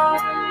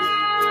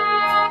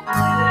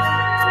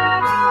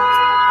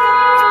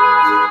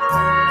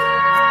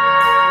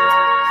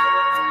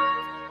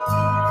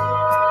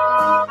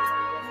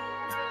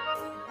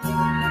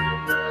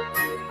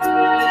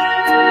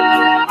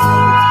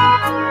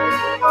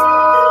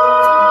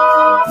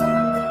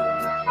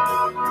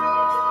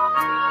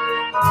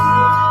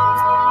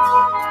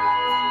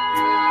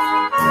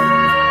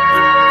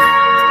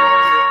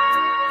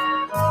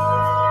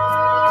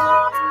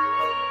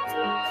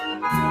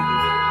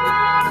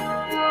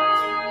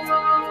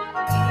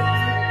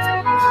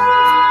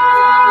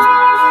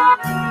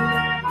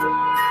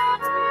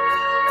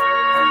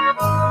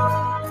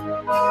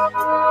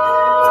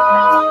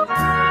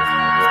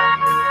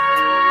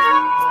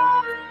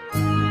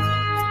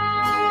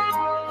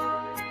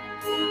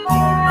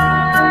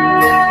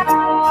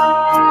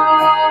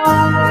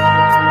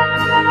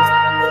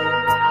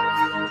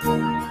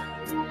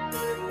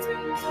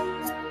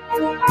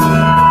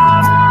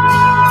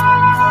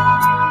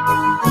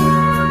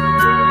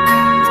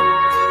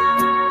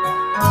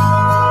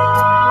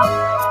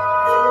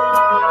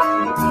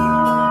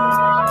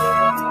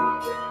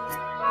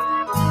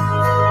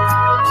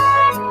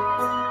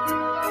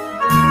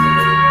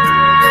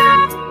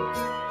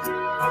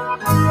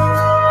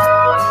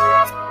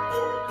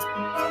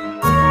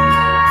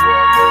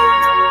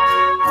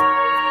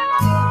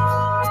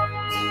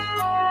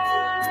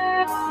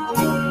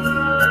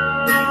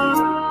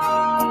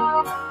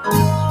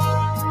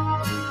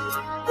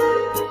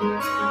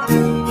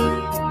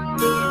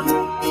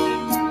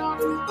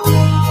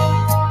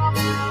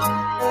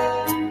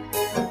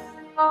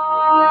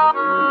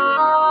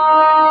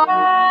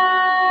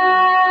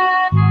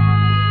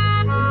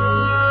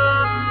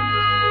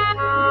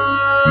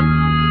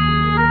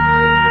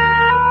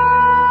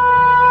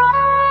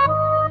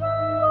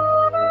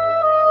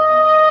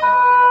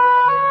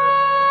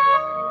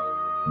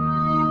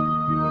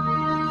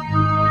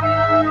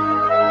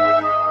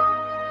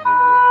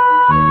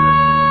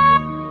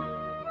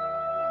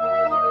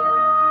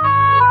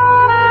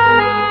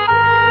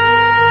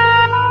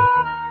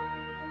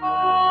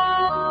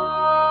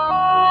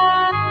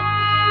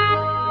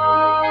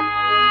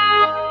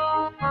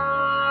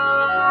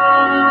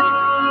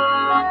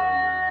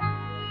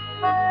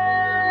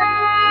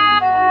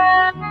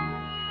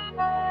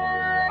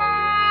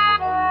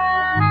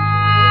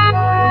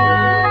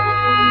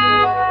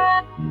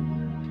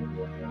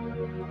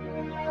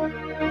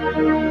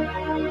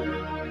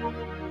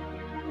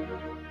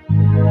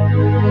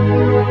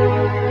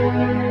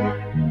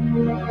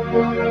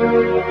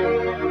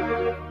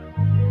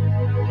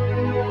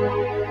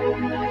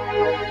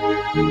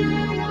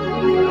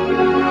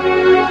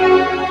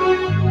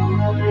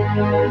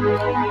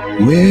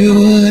 Where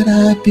would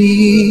I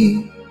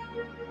be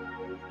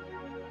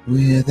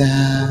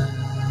without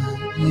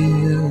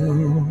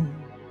you?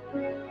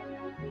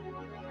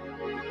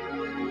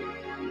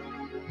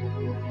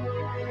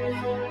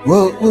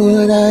 What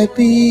would I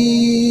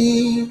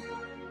be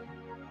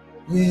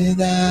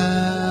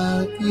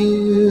without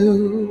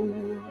you?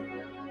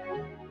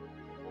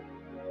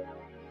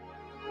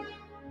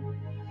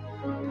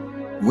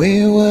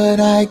 Where would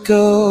I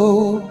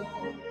go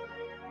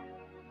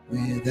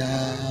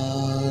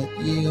without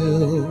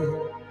you?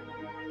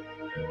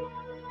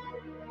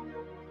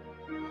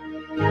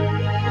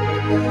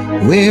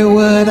 Where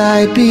would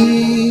I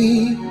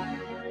be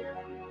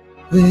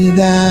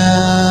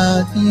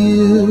without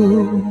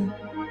you?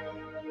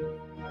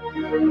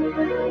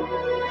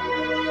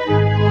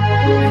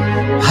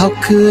 How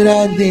could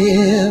I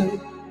live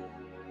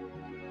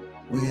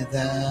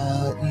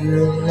without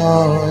you,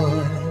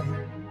 Lord?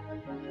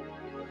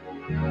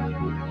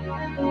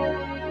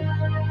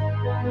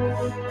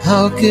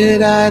 How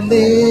could I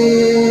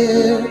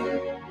live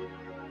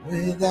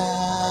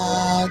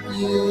without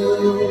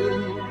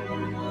you?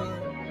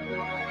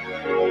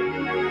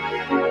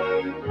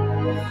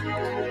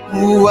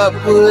 What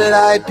would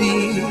I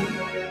be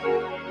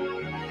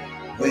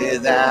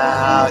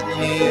without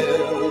you?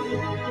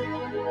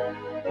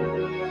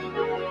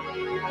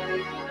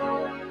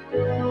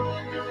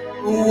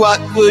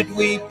 What would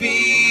we be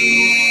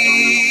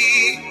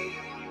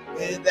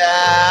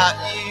without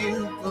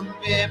you? From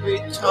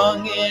every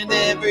tongue and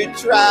every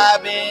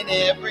tribe and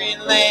every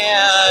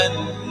land,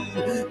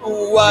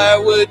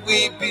 where would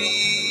we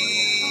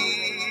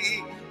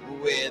be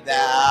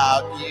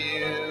without you?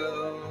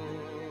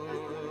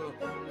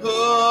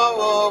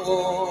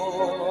 Oh,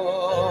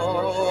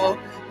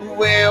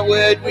 where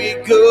would we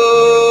go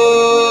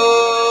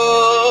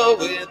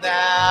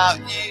without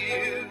you?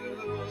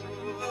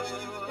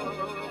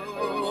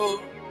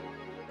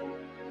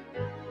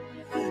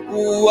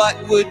 What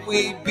would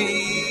we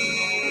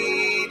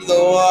be,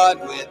 Lord,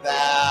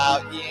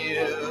 without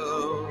you?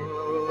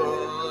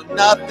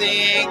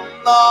 Nothing,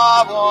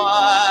 Lord.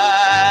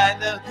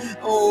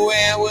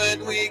 Where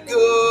would we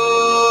go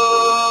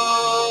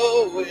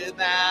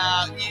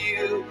without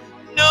you?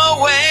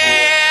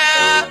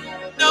 Nowhere,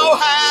 no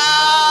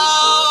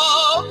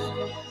how,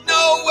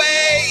 no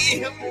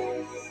way,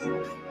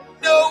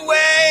 no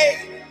way,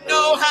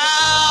 no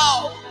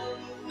how,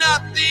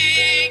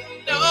 nothing,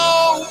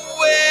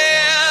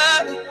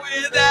 nowhere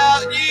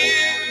without you.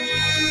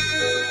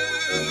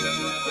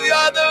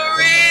 You're the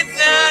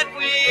reason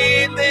we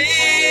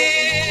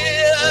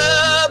live.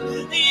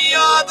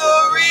 You're the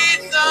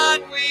reason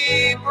we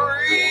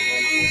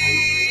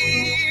breathe.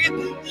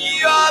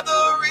 You're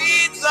the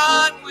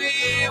reason we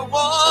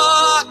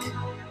walk.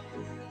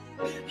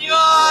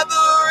 You're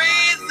the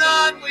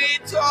reason we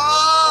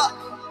talk.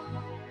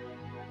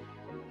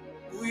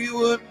 We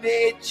were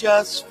made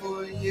just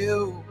for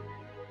you.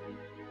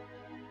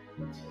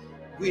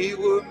 We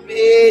were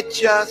made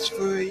just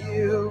for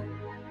you.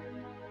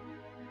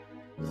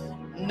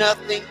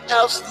 Nothing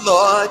else,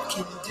 Lord,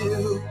 can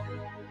do.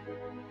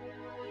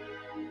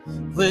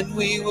 When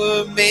we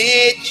were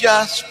made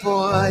just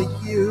for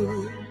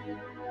you.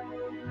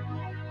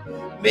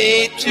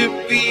 Made to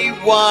be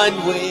one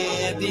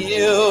with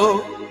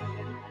you.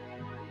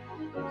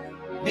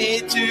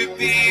 Made to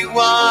be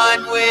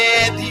one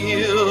with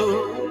you.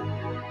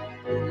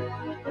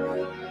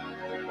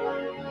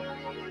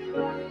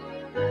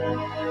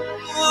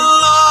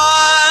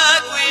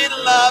 Lord, we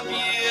love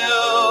you.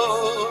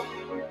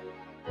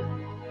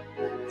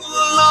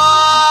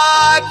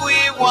 Lord, we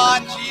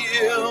want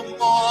you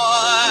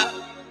more.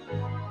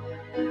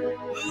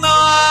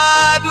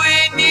 Lord, we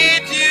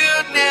need you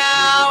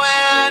now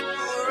and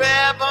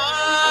forever.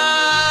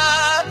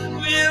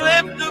 We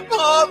lift up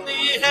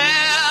holy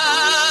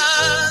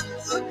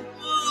hands.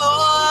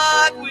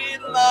 Lord, we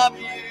love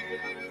you.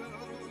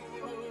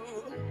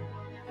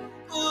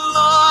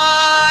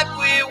 Lord,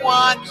 we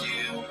want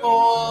you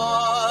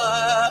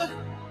more.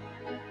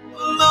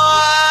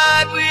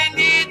 Lord, we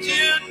need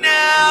you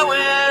now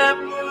and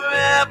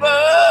forever.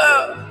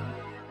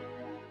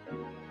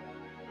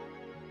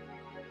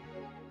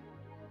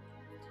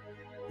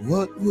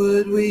 What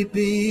would we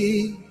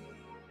be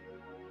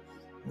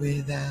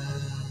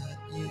without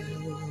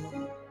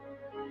you?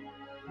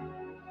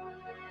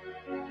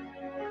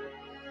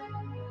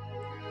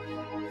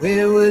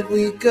 Where would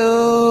we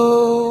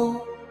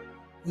go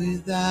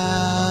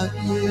without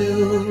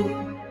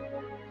you?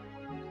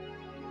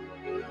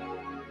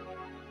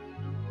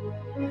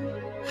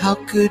 How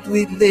could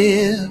we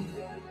live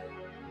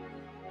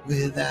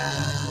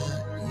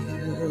without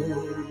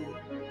you?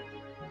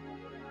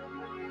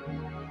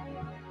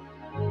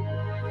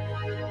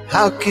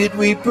 How could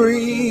we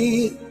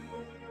breathe?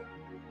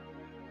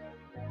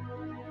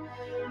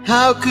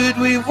 How could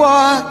we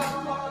walk?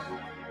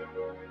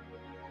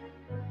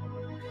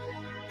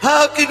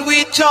 How could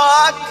we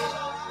talk?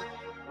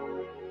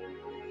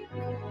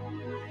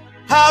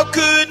 How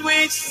could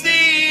we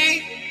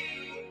see?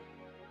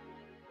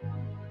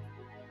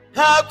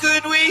 How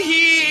could we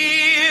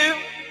hear?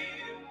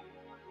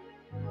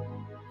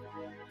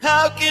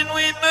 How can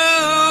we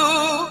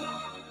move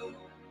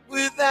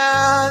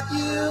without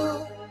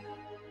you?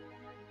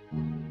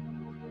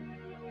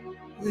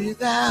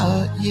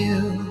 Without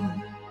you.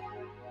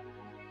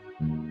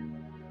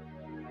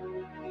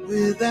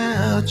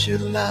 Without your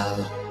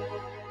love.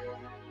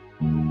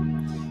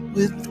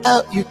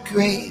 without your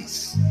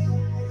grace,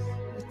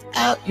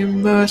 without your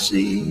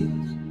mercy,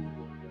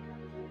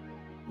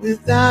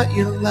 without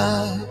your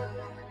love,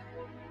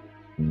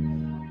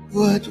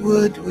 what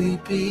would we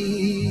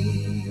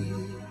be?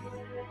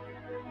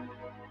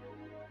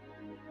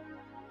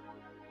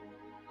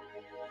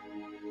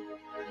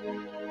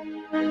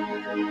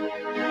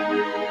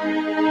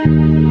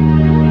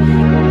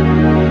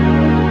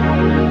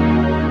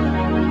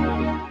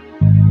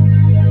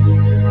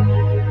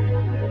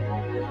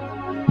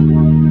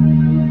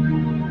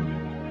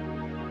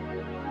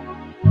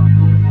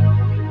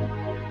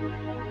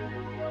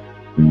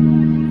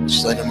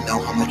 Just let him know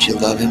how much you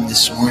love him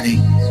this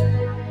morning.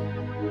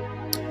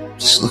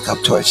 Just look up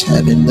towards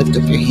heaven, lift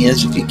up your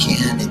hands if you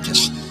can, and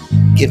just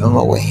give him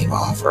a wave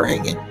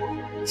offering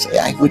and say,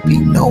 I would be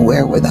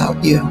nowhere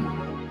without you.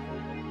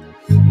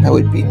 I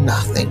would be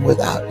nothing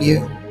without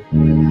you.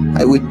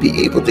 I wouldn't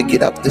be able to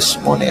get up this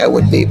morning. I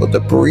wouldn't be able to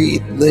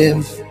breathe,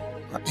 live,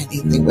 or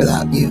anything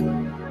without you.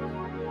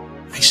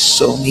 I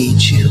so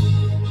need you.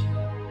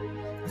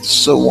 I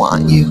so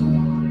want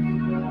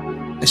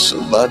you. I so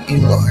love you,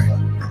 Lord.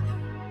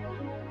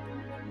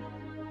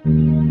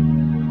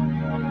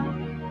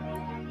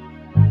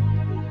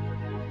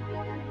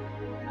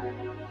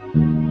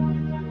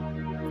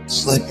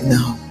 Just let me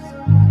know.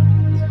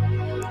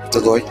 If the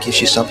Lord gives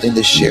you something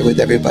to share with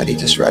everybody,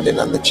 just write it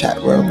on the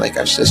chat room like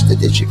our sister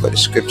did. She put a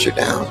scripture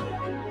down.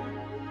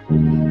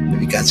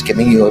 Maybe God's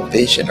giving you a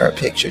vision or a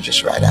picture.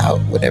 Just write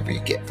out whatever you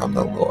get from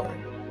the Lord.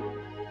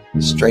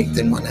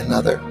 Strengthen one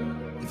another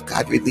if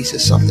God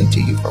releases something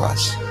to you for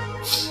us.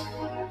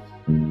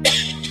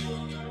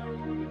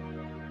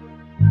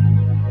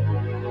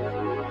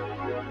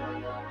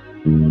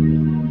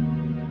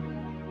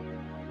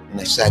 When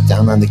I sat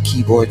down on the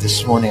keyboard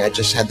this morning, I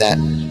just had that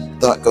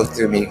thought go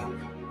through me.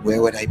 Where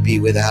would I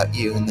be without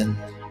you? And then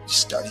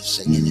just started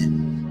singing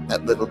it,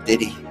 that little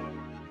ditty.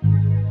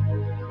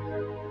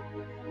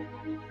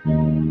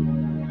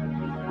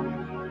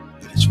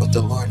 But it's what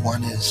the Lord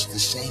wanted us to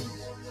sing.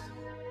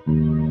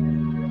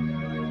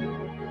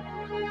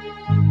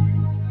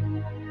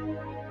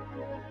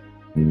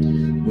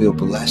 We'll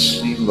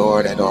bless you,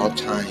 Lord, at all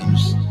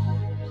times.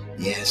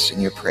 Yes, and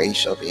your praise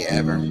shall be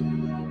ever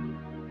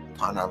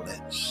upon our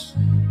lips.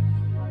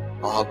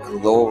 All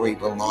glory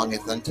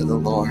belongeth unto the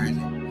Lord.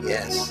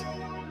 Yes.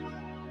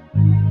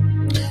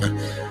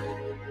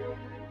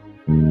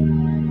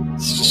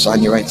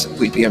 Sonia writes,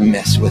 we'd be a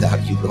mess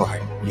without you,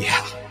 Lord.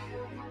 Yeah.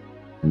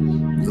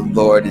 The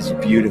Lord is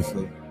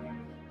beautiful,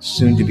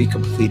 soon to be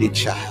completed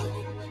child.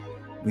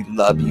 We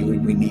love you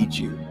and we need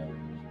you.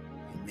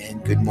 Amen.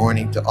 Good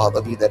morning to all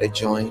of you that are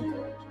joined.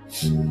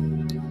 If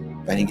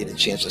I didn't get a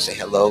chance to say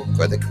hello,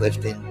 Brother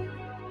Clifton.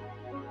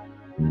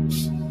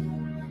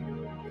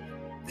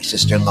 My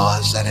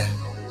sister-in-laws that are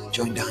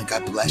joined on,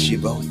 God bless you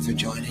both for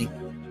joining.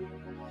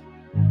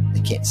 I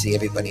can't see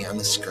everybody on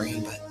the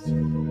screen, but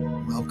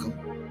welcome.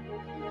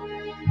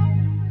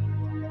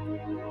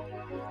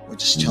 We're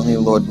just telling the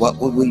Lord, what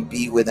would we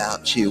be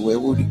without you? Where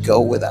would we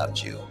go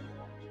without you?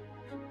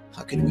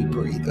 How could we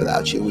breathe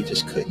without you? We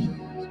just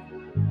couldn't.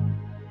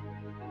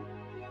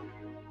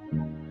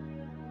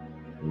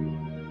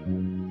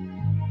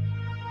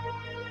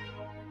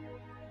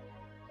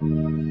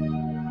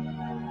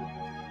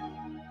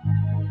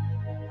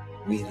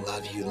 We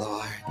love you,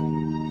 Lord.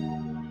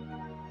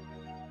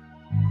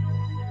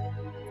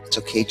 It's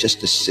okay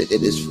just to sit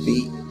at his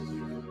feet.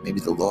 Maybe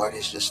the Lord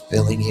is just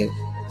filling you,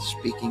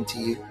 speaking to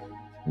you.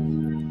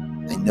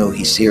 I know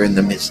he's here in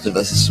the midst of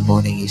us this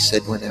morning. He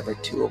said, whenever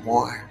two or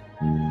more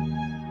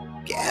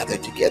gather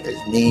together,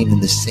 his name in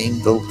the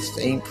same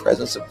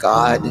presence of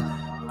God,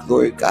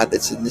 glory of God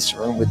that's in this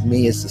room with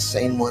me is the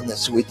same one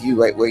that's with you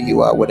right where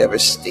you are, whatever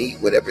state,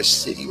 whatever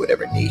city,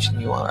 whatever nation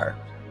you are.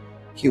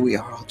 Here we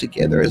are all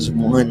together as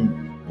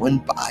one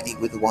body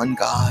with one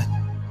God.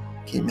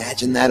 Can you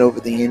imagine that over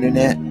the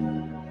internet?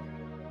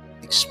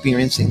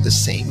 Experiencing the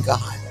same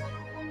God,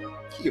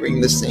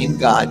 hearing the same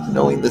God,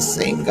 knowing the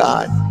same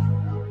God,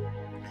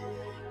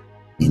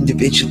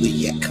 individually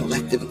yet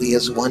collectively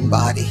as one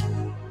body.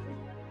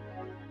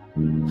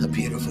 How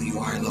beautiful you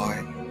are,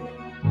 Lord.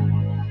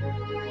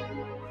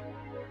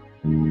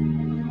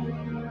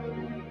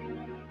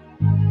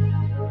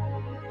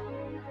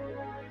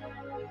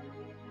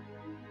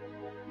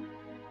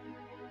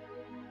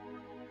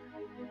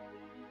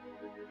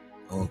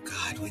 Oh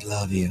God, we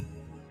love you.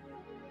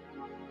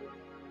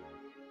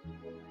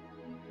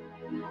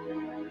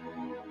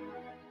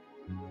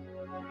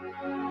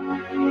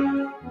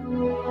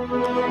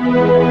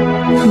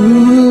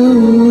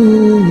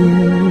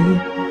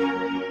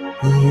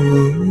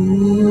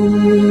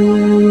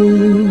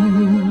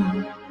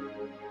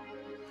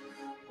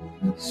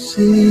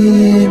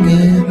 Sing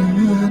in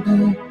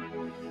honor,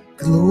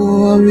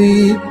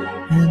 glory,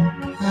 and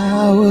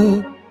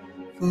power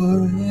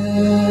forever.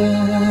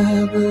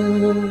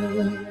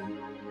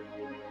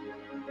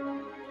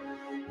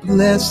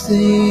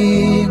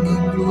 Blessing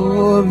and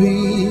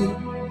glory,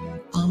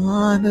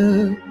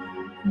 honor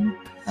and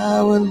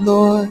power,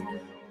 Lord,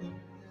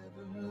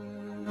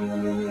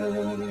 forever.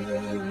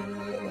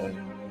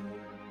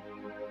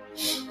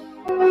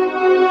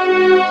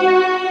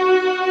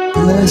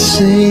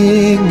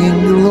 Blessing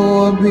and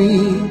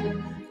glory,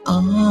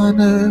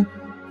 honor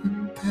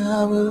and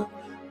power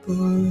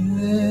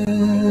forever.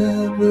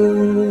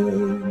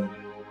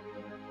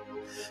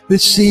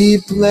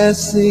 Receive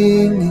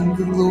blessing and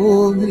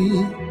glory,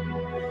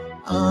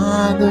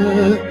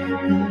 honor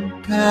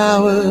and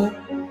power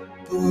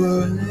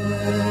forever.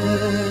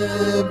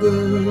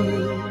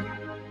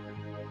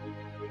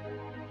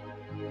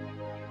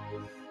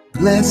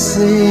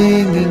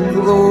 Blessing and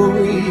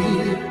glory,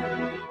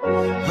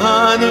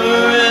 honor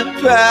and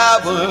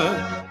power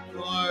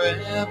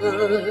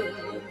forever.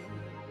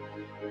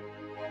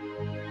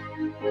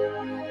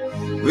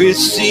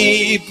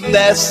 Receive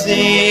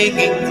blessing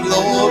and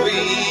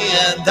glory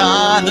and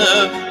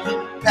honor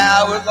and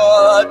power,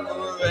 Lord,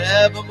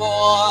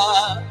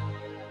 forevermore.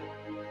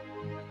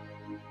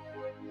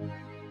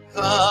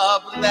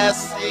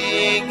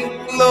 Blessing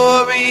and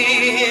glory,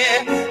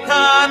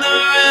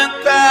 honor and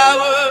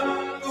power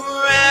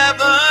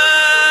forever.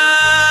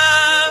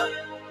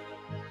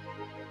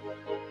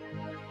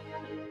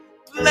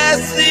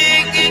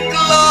 Blessing and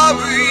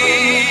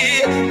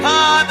glory,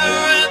 honor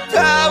and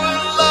power,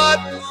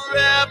 Lord,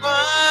 forever.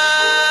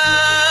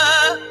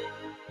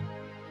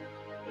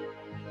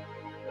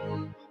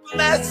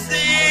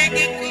 Blessing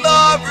and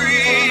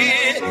glory,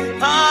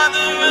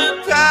 honor and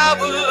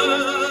power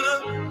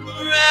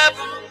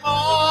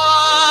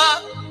forevermore.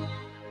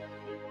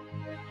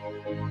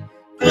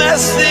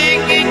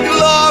 Blessing and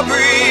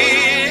glory,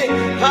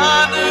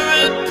 honor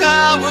and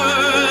power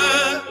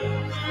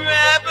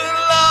forever,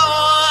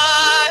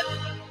 Lord.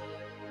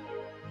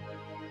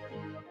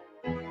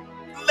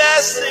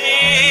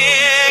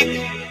 Blessing,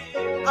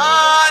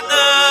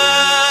 honor,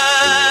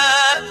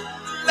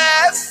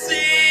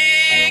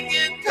 blessing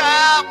and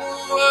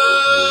power,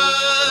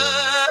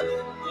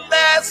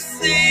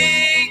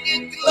 blessing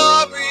and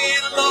glory,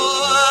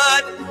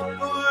 Lord,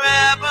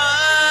 forever.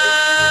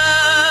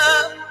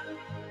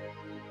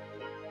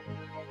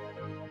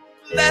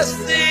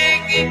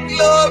 Blessing and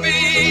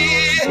glory,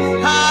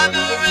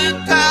 honor and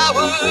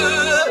power,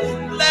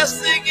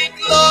 blessing and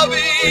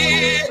glory,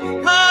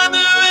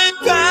 honor and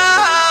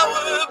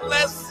power,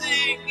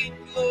 blessing and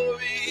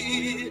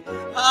glory,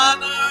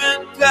 honor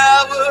and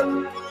power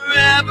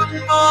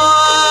forevermore.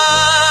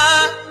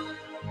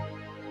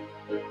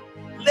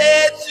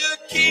 Let your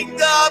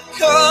kingdom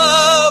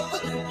come,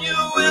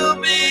 your will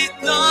be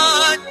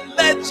done.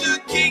 Let your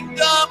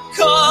kingdom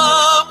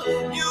come,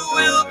 your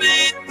will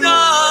be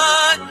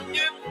done.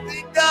 Your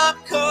kingdom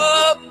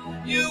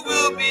come, your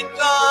will be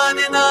done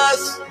in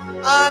us,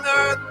 on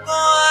earth,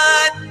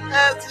 Lord,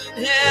 as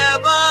in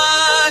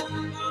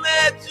heaven.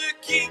 Let your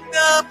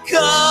kingdom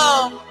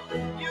come,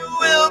 your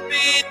will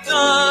be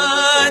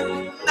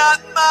done.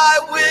 Not my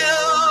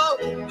will,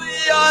 but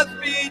yours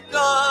be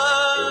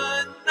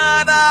done.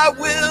 Not our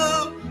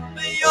will,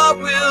 but your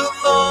will,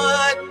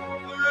 Lord,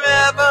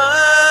 forever.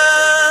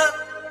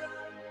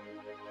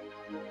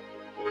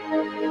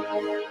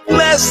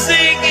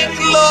 Blessing and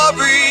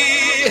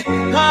glory,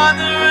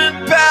 honor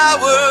and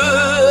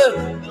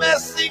power.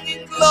 Blessing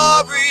and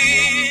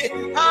glory,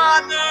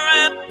 honor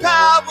and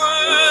power.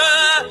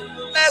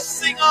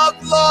 Blessing, all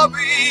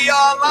glory,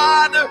 all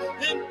honor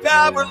and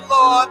power,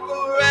 Lord,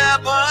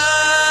 forever.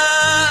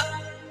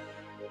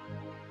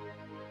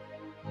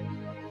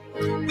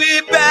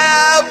 We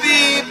bow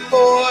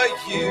before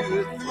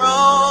your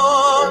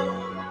throne.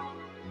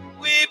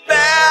 We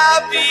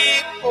bow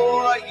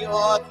before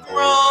your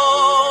throne.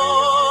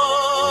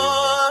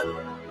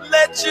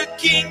 Let your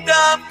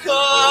kingdom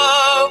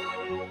come.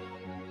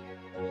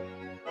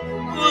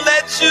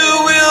 Let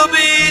your will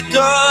be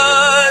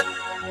done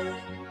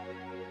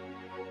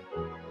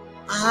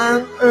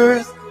on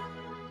earth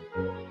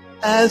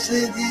as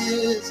it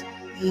is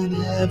in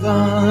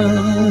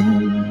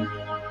heaven.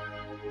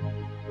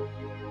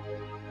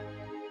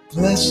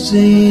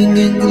 Blessing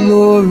and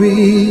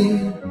glory,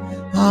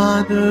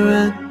 honor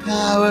and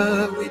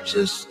power. We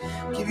just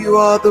give you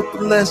all the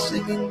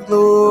blessing and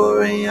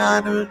glory,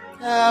 honor and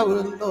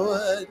power,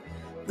 Lord.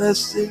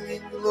 Blessing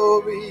and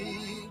glory,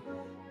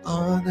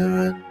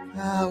 honor and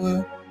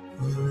power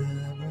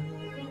forever.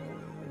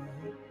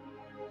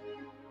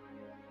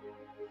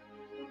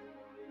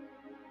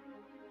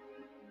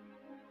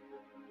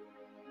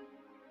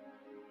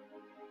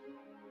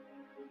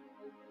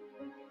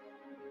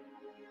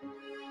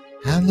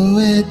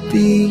 Hallowed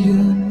be your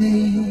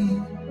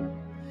name.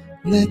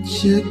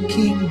 Let your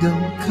kingdom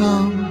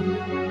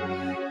come.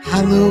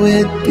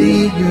 Hallowed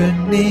be your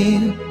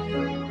name.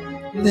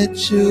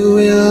 Let your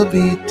will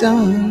be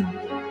done.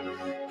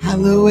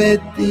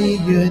 Hallowed be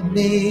your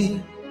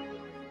name.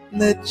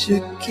 Let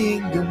your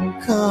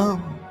kingdom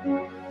come.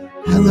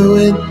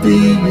 Hallowed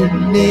be your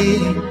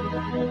name.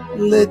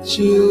 Let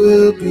your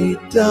will be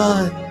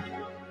done.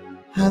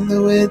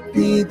 Hallowed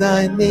be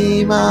thy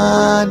name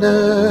on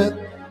earth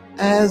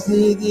as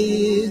it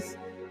is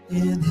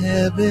in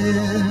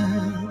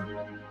heaven.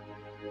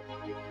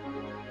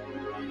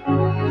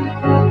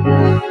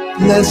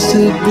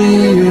 Blessed be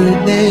your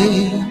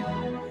name.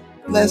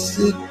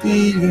 Blessed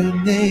be your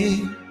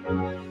name.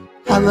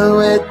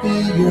 Hallowed be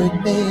your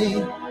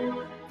name.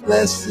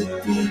 Blessed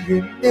be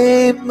your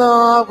name,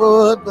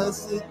 Lord.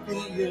 Blessed be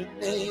your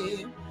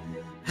name.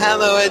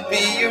 Hallowed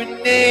be your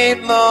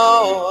name,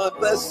 Lord.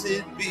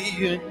 Blessed be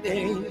your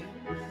name.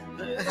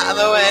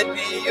 Hallowed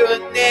be your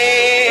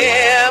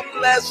name.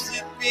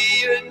 Blessed be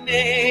your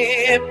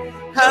name.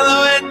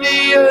 Hallowed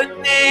be your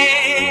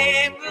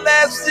name.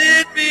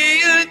 Blessed be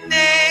your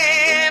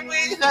name.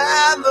 We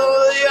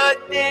hallow your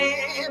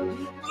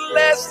name.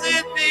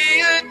 Blessed be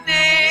your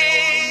name.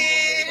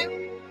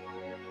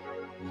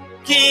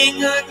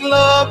 King of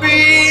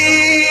glory.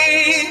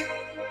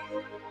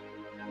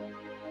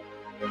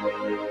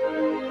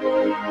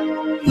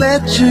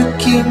 Let your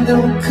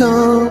kingdom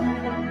come.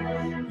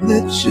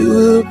 Let your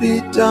will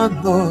be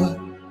done, Lord,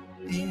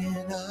 in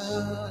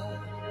us.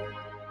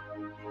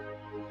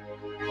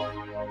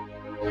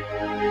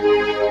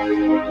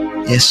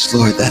 Yes,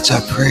 Lord, that's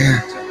our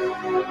prayer.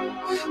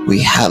 We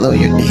hallow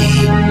your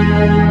name.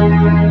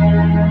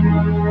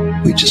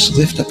 We just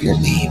lift up your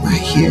name right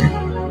here.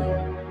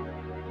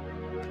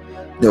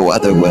 No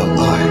other will,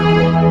 Lord.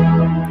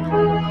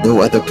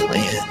 No other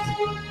plan.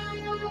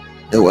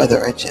 No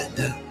other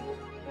agenda.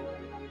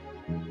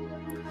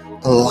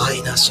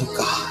 Align us, oh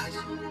God.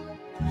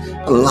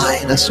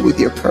 Align us with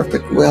your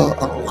perfect will.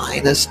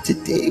 Align us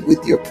today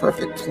with your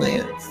perfect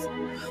plans,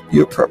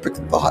 your perfect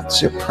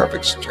thoughts, your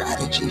perfect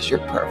strategies, your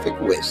perfect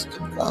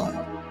wisdom,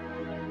 God.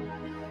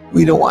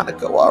 We don't want to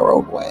go our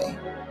own way.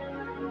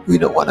 We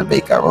don't want to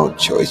make our own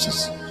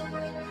choices.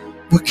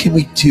 What can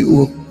we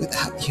do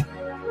without you?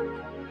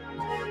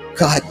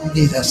 God,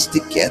 knit us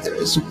together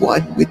as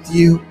one with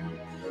you,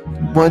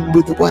 one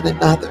with one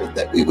another,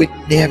 that we would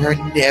never,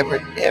 never,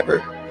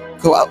 never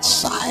go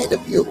outside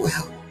of your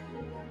will.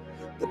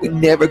 That we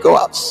never go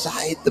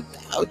outside the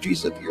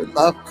boundaries of your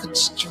love.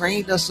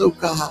 Constrain us, oh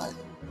God.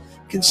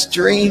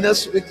 Constrain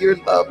us with your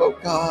love, oh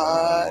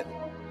God.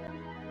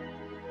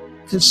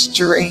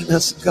 Constrain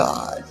us,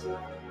 God.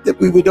 That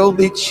we would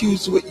only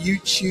choose what you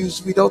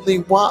choose. We'd only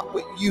want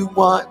what you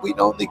want. We'd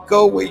only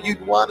go where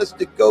you'd want us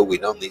to go.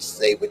 We'd only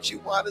say what you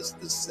want us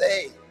to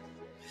say.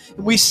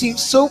 And we seem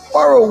so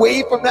far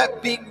away from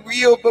that being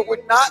real, but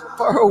we're not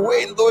far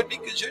away, Lord,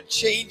 because you're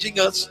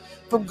changing us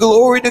from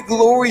glory to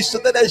glory, so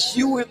that as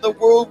you are in the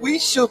world, we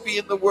shall be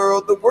in the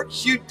world. The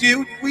works you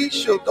do, we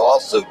shall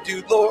also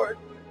do, Lord.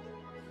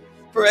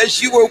 For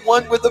as you are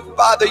one with the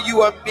Father,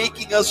 you are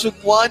making us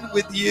one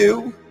with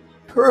you,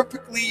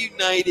 perfectly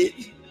united.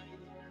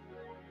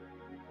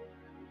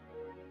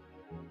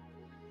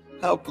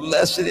 How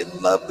blessed and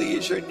lovely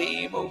is your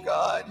name, O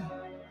God,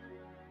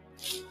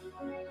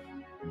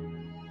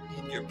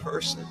 in your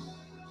person.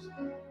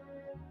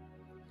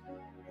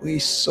 We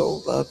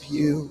so love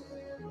you.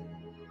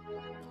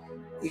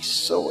 We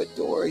so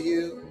adore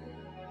you.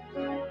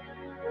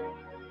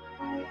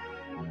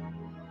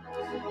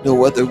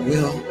 No other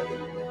will,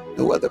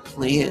 no other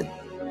plan.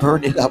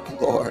 Burn it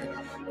up, Lord.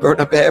 Burn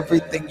up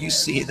everything you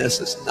see in us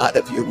that's not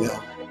of your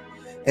will.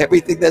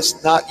 Everything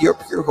that's not your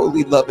pure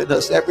holy love in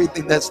us,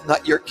 everything that's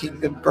not your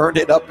kingdom, burn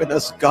it up in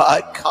us,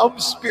 God. Come,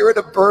 Spirit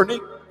of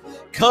burning.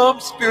 Come,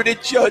 Spirit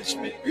of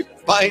judgment.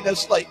 Refine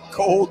us like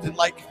gold and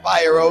like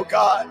fire, oh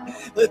God.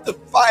 Let the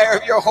fire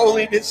of your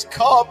holiness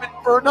come and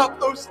burn up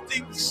those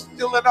things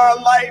still in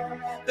our life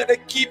that are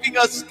keeping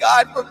us,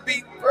 God, from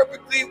being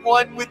perfectly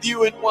one with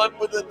you and one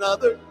with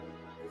another.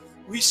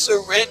 We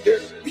surrender.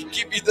 We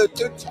give you the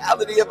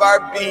totality of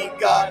our being,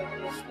 God,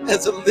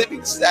 as a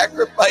living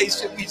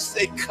sacrifice. And we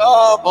say,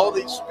 come,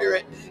 Holy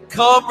Spirit.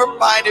 Come,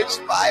 refiner's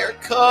fire.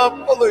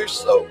 Come, fuller's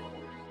soap.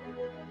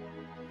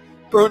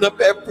 Burn up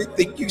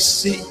everything you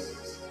see.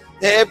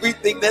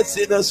 Everything that's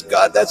in us,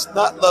 God, that's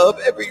not love.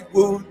 Every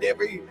wound,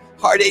 every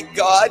heartache,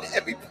 God.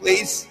 Every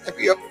place,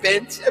 every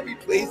offense, every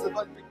place of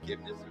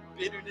unforgiveness and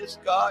bitterness,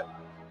 God.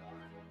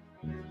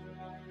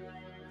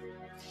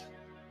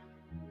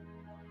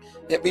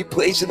 Every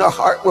place in our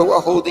heart where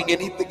we're holding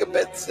anything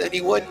against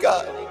anyone,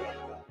 God.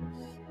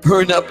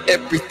 Burn up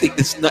everything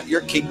that's not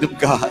your kingdom,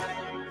 God.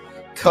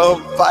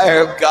 Come,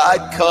 fire of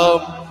God,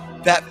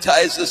 come.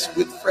 Baptize us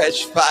with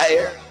fresh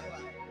fire.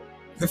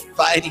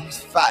 Refining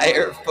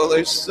fire,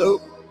 fuller's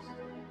soap,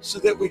 so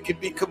that we can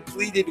be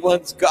completed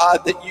ones,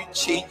 God, that you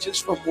change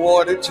us from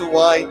water to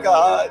wine,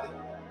 God.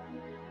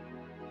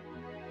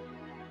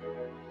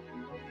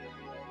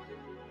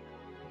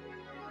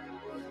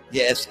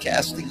 Yes,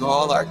 casting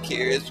all our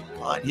cares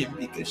upon him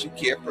because you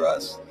care for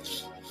us.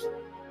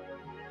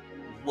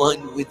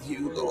 One with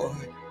you, Lord.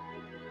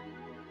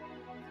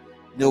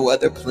 No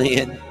other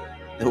plan,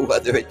 no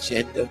other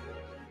agenda,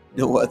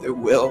 no other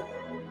will,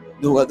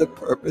 no other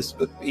purpose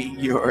but being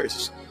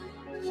yours,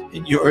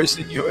 and yours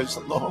and yours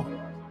alone.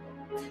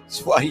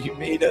 It's why you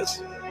made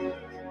us.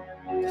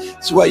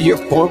 It's why you're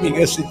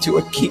forming us into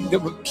a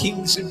kingdom of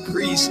kings and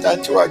priests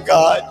unto our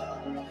God,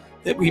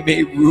 that we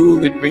may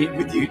rule and reign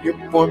with you.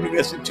 You're forming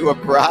us into a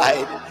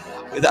bride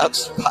without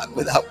spot,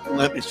 without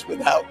blemish,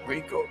 without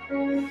wrinkle.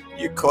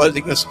 You're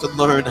causing us to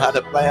learn how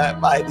to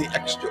buy the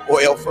extra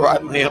oil for our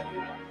lamp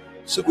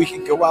so we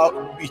can go out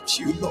and meet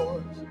you,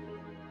 Lord.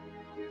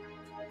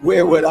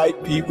 Where would I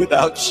be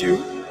without you?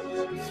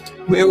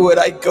 Where would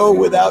I go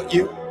without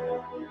you?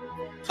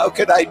 How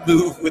could I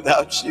move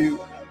without you?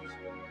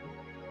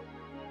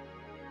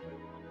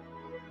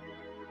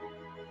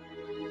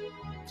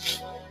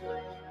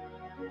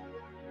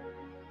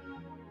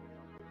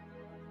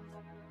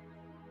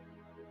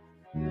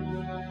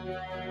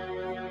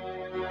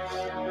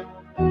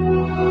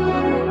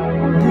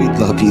 We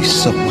love you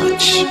so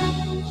much.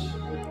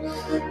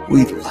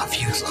 We love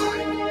you, Lord.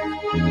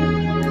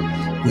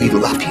 We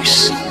love you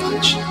so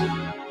much.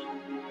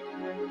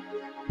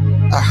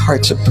 Our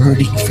hearts are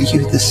burning for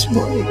you this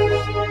morning.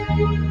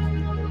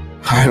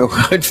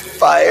 Heart on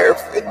fire,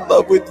 in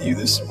love with you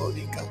this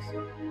morning, God.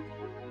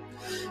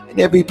 In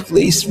every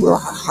place where our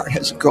heart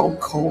has grown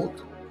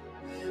cold,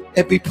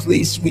 every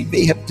place we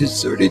may have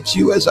deserted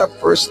you as our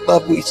first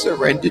love, we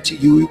surrender to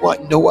you. We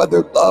want no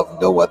other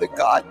love, no other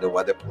God, no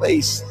other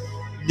place,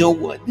 no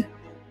one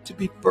to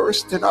be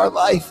first in our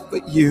life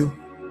but you.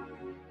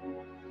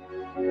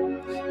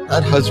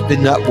 Not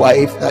husband, not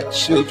wife, not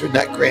children,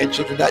 not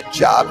grandchildren, not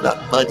job,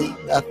 not money,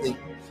 nothing.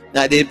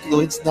 Not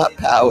influence, not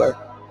power.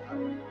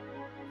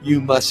 You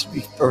must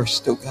be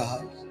first, oh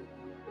God.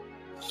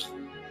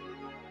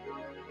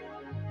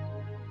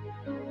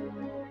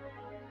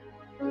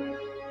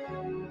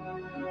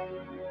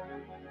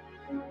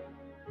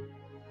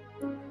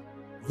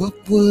 What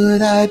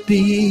would I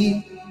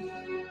be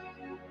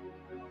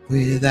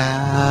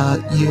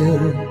without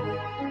you?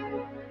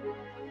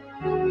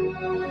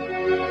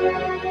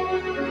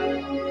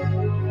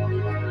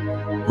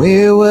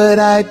 Where would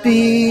I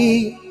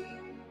be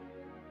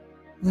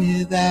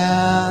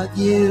without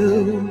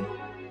you?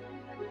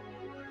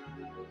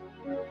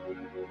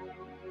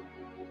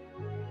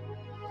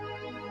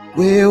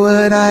 Where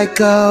would I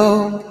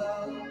go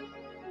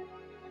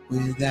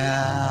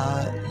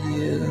without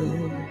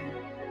you?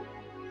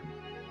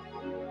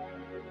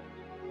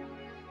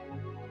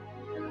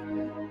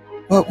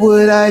 What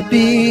would I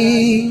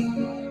be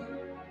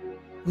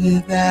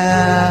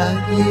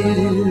without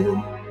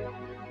you?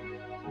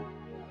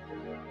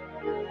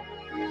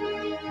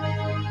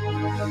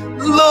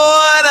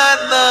 Lord, I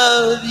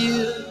love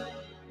you.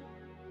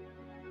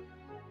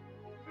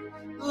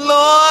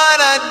 Lord,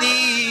 I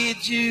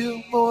need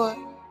you more.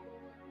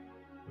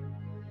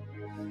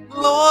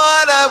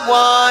 Lord, I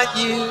want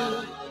you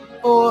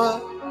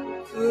more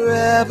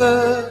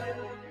forever.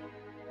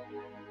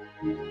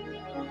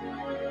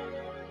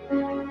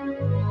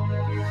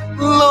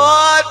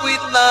 Lord, we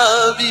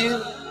love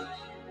you.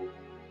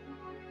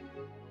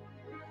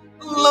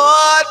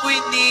 Lord, we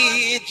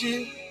need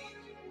you.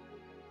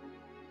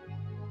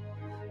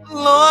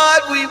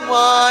 Lord, we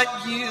want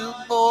you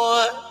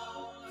more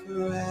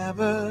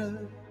forever.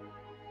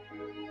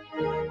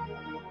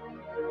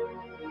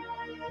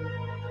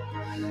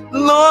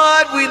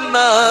 Lord, we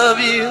love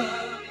you.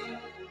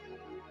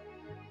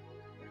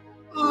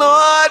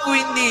 Lord,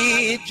 we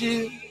need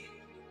you.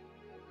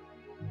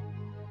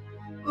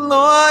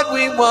 Lord,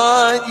 we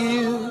want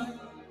you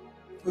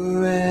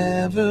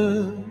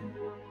forever.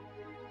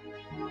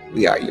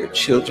 We are your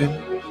children.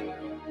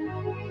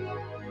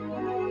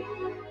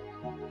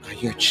 Are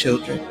your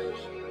children.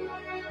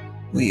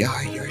 We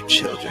are your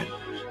children.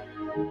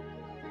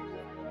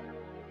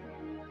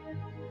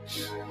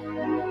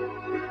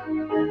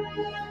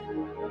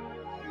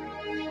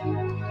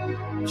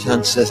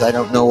 John says, I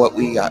don't know what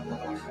we are.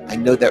 I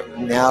know that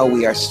now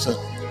we are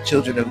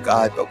children of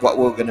God, but what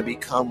we're going to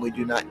become, we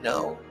do not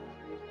know.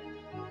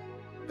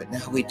 But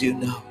now we do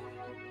know.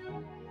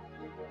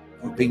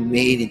 We're being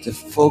made into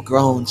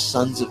full-grown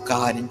sons of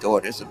God and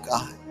daughters of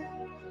God.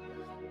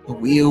 A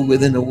wheel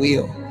within a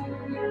wheel.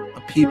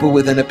 A people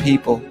within a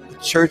people. A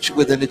church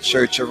within a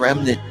church. A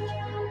remnant.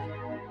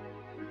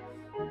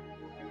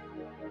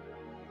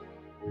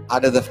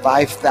 Out of the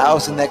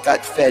 5,000 that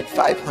got fed,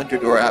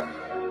 500 were up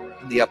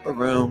in the upper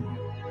room.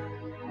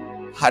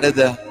 Out of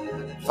the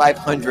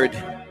 500,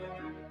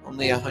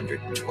 only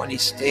 120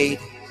 stayed.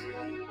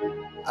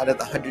 Out of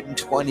the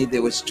 120,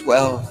 there was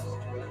 12.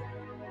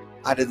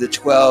 Out of the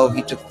 12,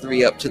 he took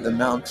 3 up to the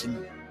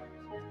mountain,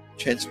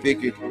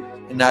 transfigured.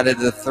 And out of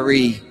the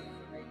 3,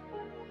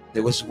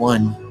 there was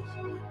 1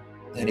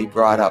 that he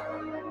brought up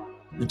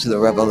into the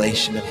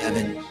revelation of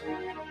heaven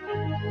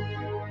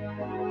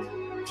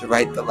to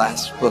write the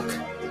last book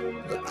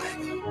of the Bible.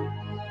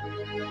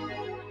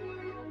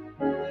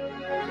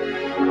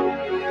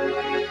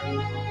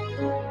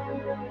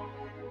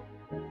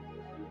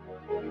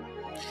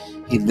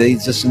 He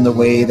leads us in the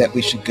way that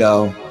we should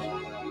go,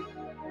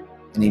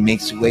 and he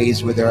makes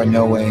ways where there are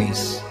no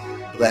ways.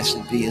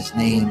 Blessed be his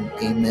name.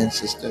 Amen,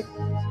 Sister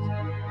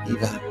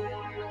Eva.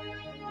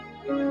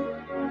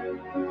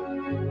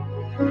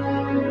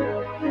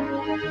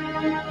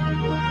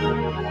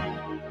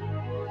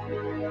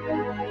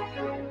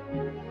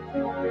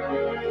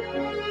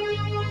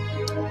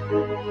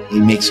 He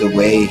makes a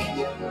way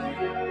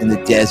in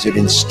the desert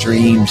and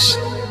streams.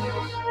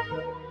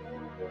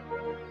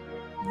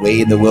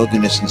 Way in the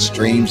wilderness and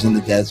streams in the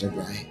desert,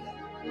 right?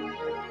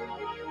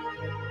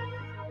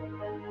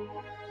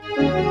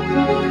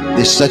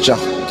 There's such a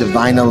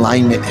divine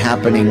alignment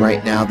happening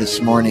right now this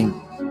morning.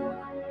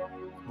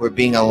 We're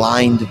being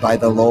aligned by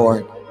the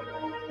Lord.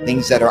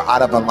 Things that are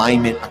out of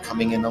alignment are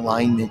coming in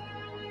alignment.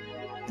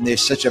 And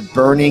there's such a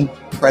burning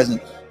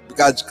presence of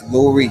God's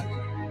glory.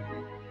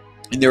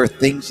 And there are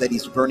things that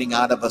he's burning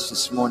out of us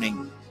this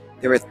morning.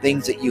 There are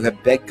things that you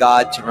have begged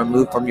God to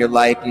remove from your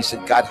life. You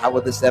said, God, how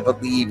will this ever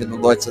leave? And the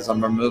Lord says,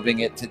 I'm removing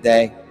it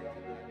today.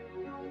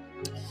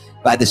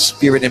 By the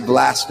spirit and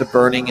blast of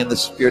burning and the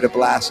spirit of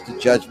blast of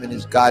judgment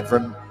is God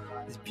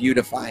is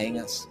beautifying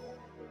us.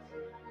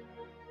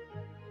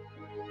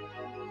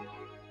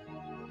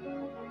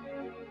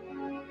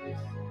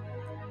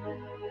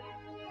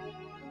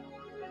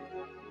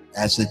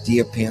 As the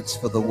deer pants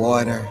for the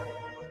water,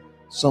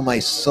 so my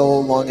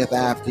soul longeth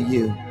after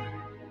you.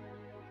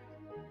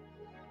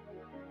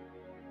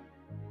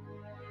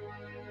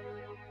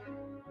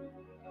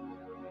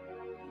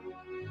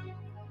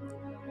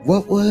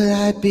 What would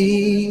I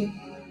be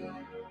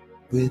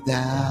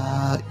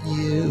without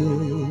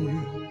you?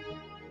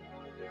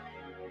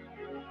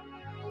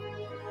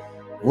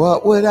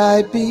 What would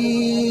I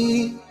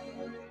be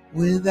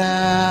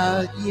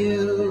without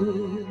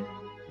you?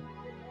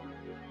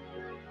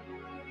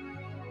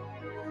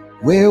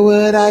 Where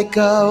would I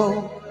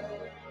go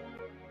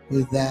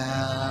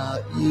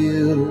without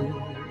you?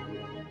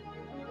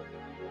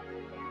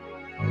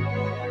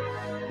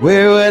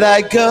 Where would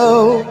I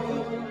go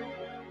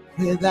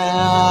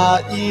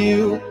without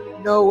you?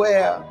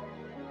 Nowhere.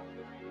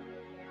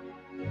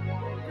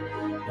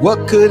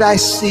 What could I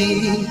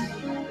see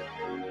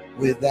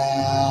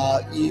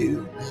without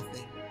you?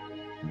 Nothing.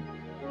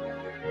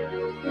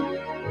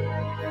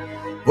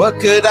 What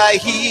could I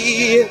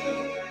hear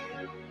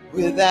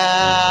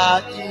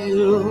without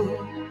you?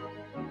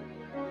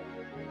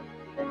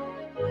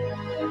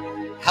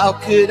 How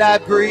could I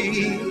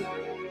breathe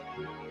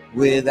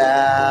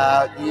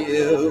without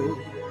you?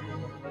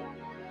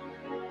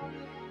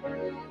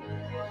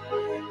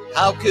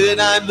 How could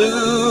I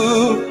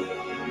move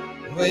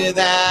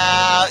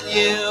without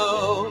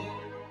you?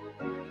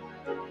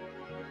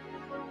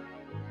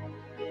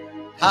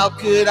 How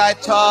could I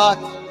talk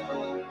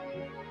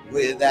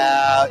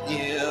without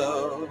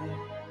you?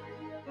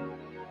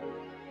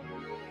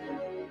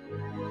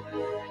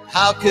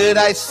 How could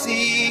I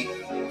see,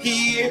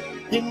 hear,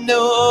 and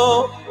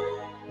know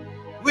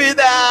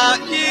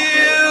without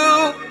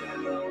you?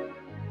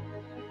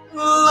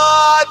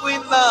 Lord, we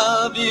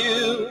love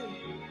you.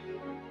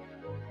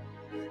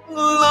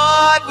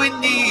 Lord, we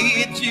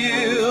need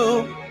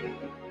you.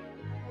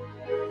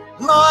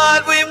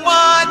 Lord, we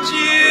want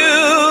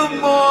you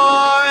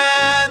more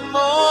and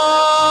more.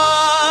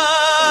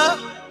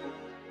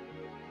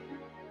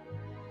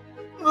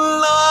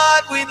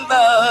 Lord, we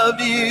love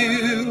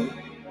you.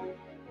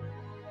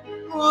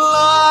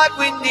 Lord,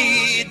 we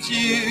need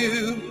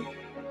you.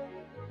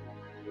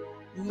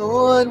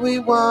 Lord, we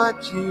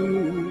want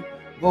you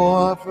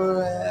more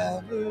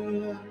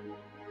forever.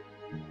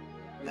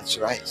 That's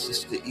right,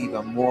 Sister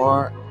Eva.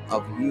 More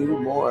of you,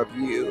 more of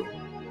you.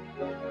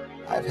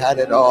 I've had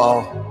it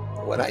all.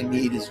 What I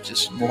need is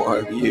just more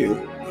of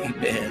you.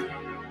 Amen.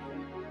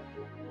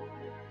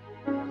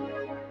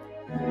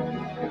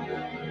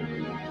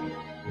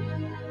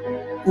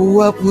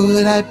 What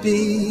would I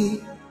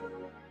be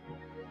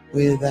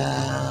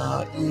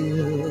without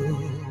you?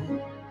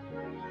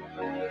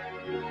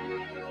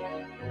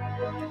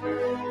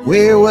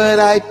 Where would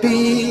I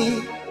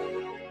be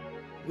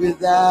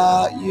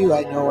without you?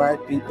 I know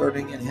I'd be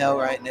burning in hell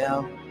right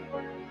now.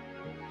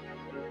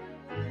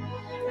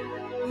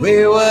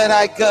 Where would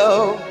I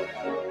go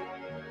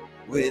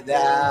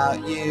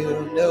without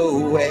you?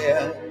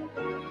 Nowhere.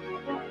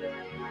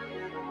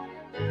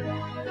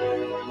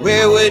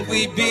 Where would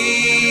we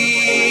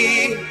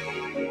be?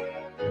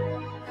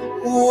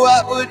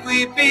 What would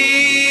we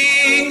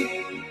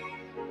be?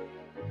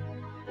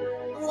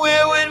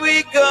 Where would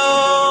we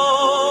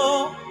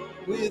go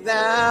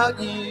without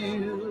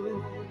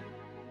you?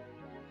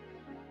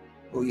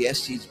 Oh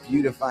yes, he's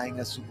beautifying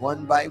us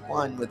one by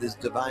one with his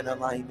divine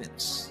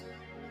alignments.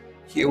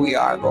 Here we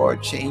are,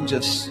 Lord, change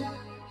us.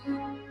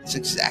 That's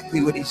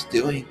exactly what he's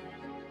doing.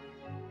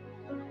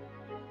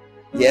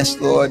 Yes,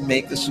 Lord,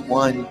 make us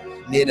one.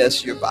 Knit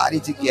us, your body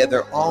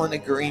together, all in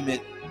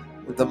agreement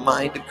with the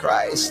mind of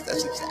Christ.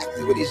 That's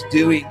exactly what he's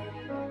doing.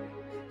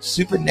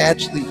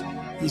 Supernaturally,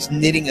 he's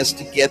knitting us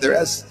together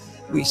as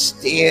we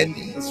stand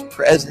in his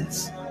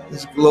presence,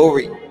 his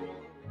glory.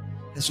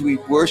 As we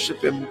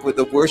worship him with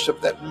a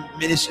worship that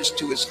ministers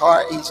to his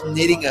heart, he's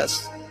knitting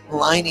us,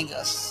 lining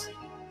us,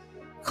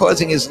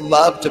 causing his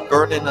love to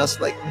burn in us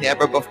like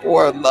never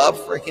before.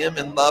 Love for him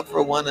and love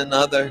for one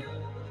another.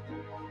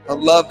 A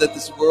love that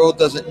this world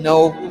doesn't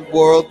know, the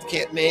world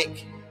can't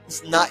make.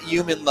 It's not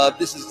human love.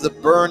 This is the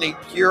burning,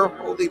 pure,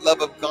 holy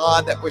love of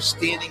God that we're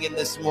standing in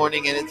this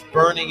morning, and it's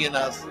burning in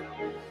us.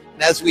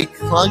 And as we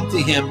clung to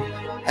him,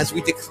 as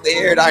we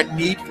declared our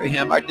need for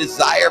him, our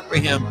desire for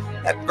him,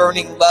 that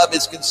burning love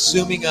is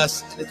consuming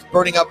us, and it's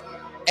burning up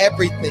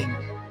everything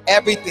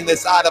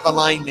that's out of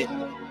alignment.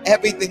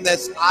 Everything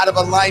that's out of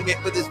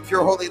alignment with his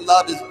pure, holy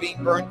love is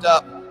being burnt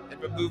up and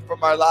removed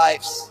from our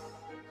lives.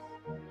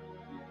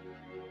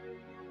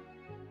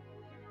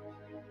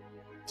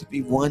 To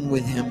be one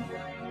with him,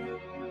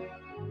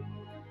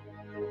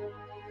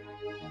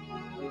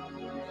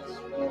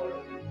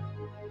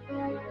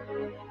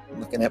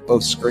 looking at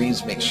both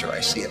screens, make sure I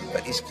see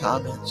everybody's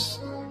comments.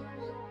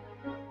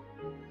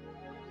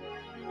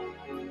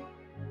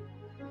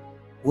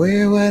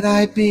 Where would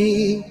I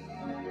be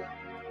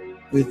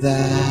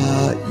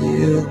without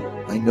you?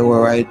 I know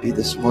where I'd be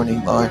this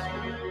morning, Lord.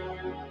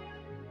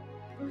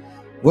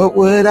 What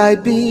would I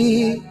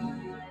be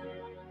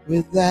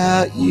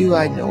without you?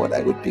 I know what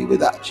I would be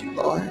without you,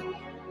 Lord.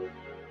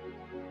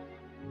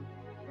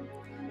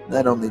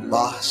 Not only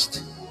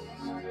lost,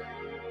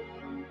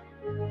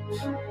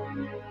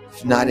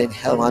 if not in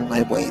hell, on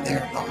my way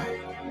there, Lord.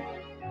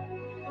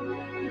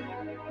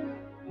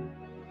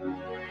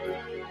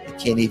 I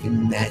can't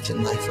even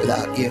imagine life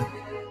without you.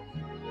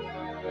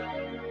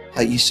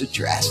 How you so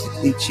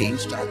drastically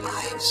changed our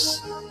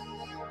lives.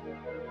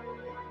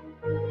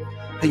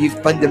 How you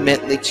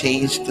fundamentally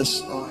changed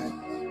us, Lord.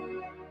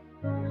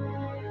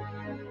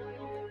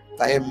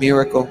 By a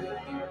miracle,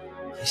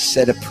 I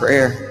said a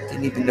prayer,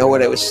 didn't even know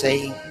what I was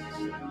saying.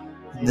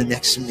 And the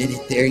next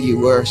minute, there you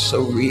were,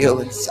 so real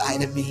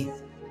inside of me.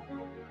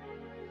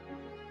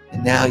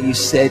 And now you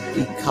said,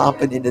 be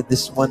confident of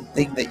this one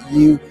thing, that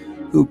you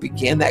who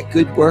began that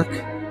good work,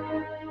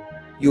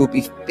 you will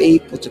be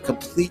faithful to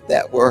complete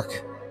that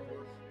work.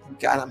 And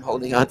God, I'm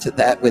holding on to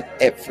that with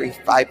every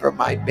fiber of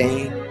my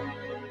being.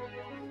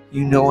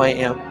 You know I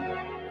am.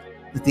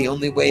 But the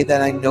only way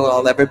that I know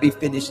I'll ever be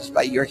finished is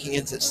by your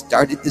hands that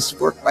started this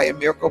work by a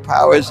miracle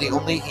power. Is the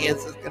only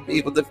hands that's going to be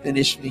able to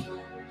finish me.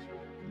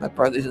 My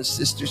brothers and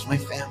sisters, my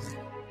family.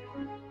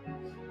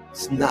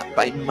 It's not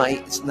by might,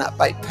 it's not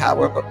by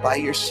power, but by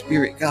your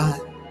Spirit, God.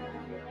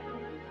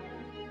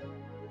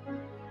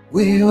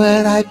 Where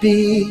would I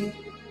be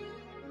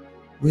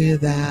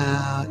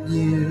without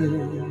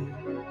you?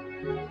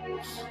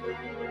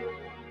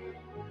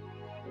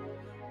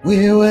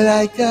 Where would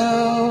I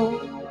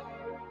go?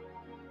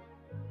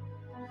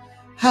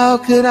 How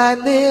could I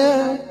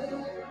live?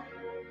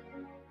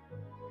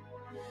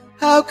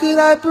 How could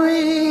I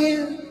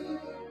breathe?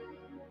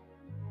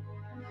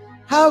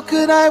 How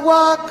could I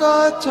walk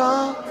or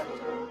talk?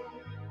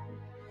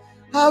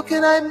 How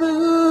can I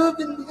move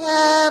and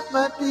have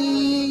my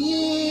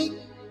being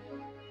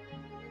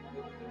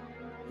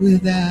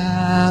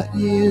without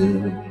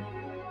you?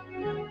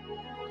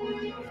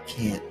 I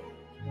can't.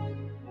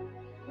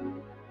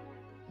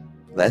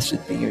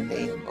 Blessed be your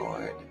name,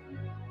 Lord.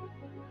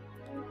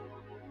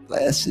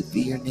 Blessed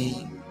be your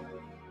name.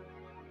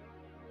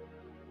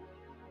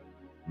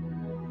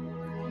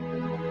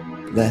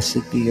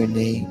 Blessed be your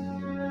name.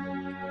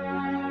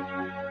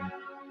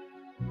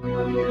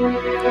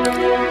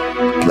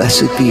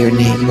 Blessed be your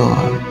name,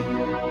 Lord.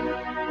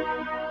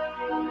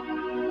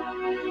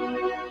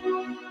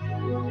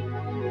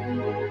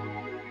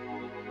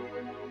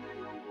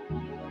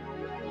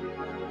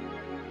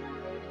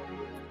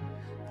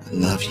 I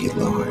love you,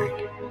 Lord.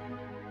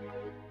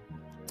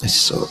 I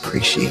so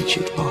appreciate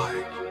you,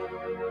 Lord.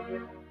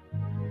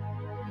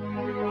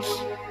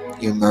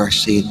 Your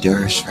mercy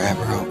endures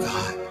forever, oh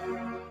God.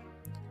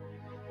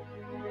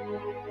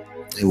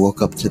 I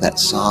woke up to that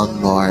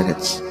song, Lord.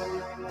 It's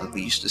what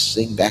we used to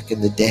sing back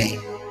in the day.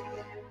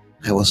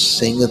 I will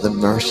sing of the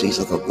mercies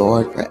of the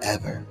Lord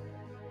forever.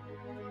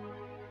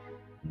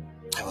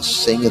 I will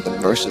sing of the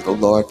mercy of the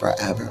Lord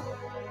forever.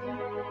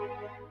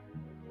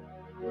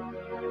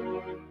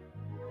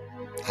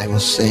 I will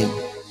sing.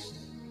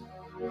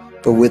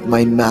 For with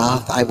my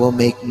mouth I will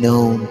make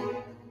known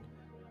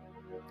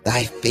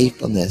thy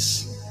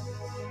faithfulness.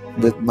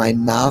 With my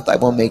mouth I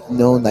will make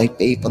known thy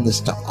faithfulness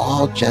to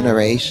all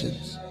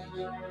generations.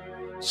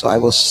 So I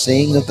will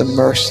sing of the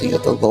mercy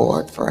of the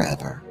Lord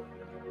forever.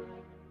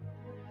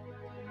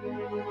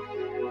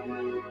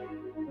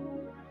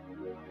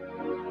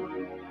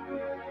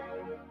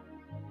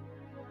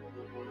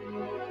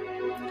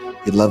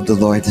 You love the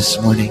Lord this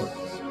morning?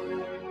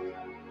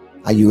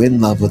 Are you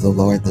in love with the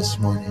Lord this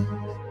morning?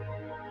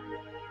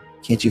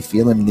 Can't you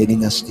feel him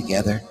knitting us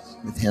together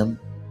with him?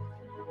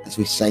 As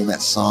we sang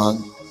that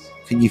song,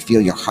 can you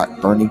feel your heart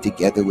burning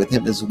together with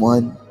him as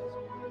one?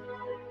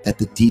 That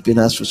the deep in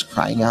us was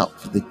crying out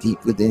for the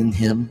deep within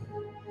him.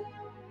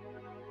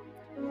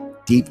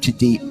 Deep to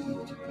deep.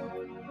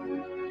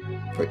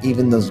 For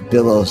even those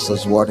billows,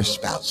 those water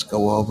spouts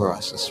go over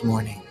us this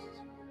morning.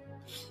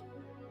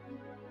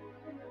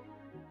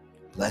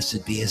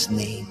 Blessed be his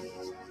name.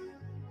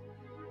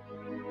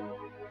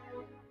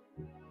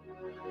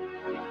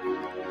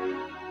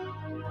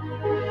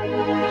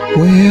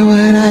 Where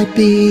would I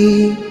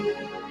be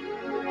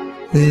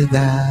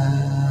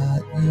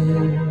without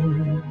you?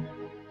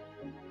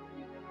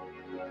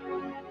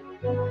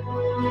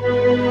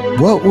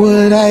 What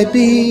would I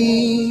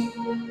be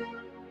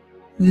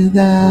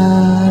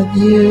without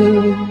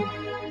you?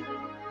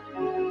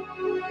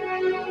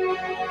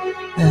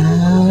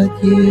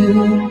 Without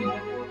you.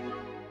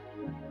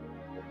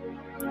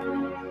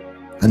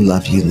 I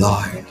love you,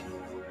 Lord.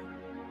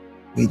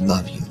 We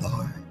love you,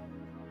 Lord.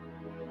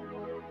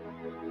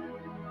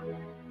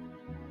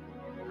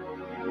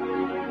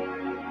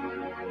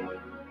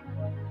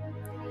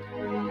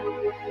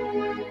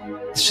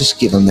 Let's just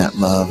give him that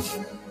love.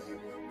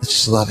 Let's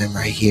just love him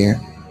right here.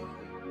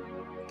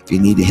 If If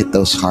you need to hit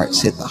those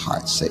hearts, hit the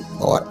hearts. Say,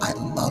 Lord, I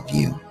love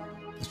you.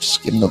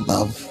 Just give him the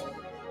love.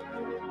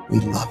 We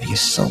love you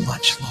so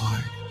much,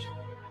 Lord,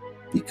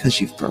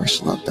 because you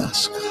first loved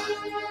us, God.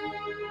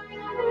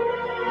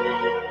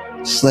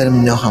 Just let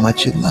him know how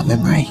much you love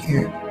him right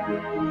here.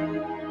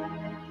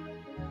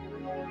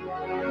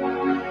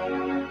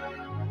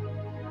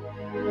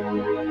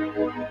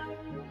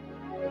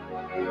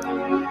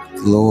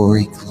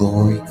 Glory,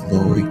 glory,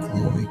 glory, glory,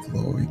 glory,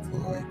 glory,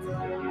 glory.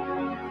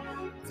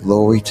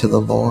 Glory to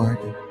the Lord.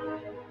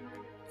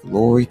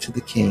 Glory to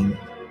the King.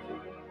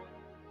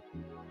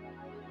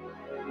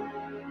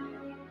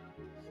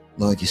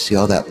 Lord, you see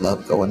all that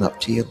love going up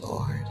to you,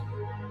 Lord.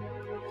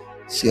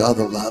 See all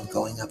the love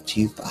going up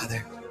to you,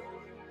 Father.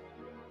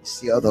 You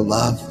see all the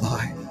love,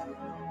 Lord,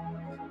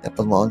 that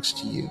belongs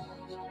to you.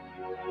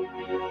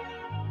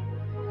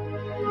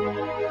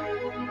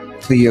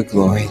 For your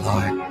glory,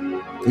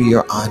 Lord, for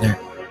your honor,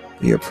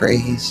 for your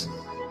praise.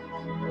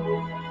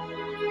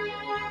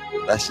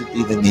 Blessed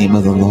be the name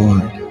of the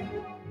Lord.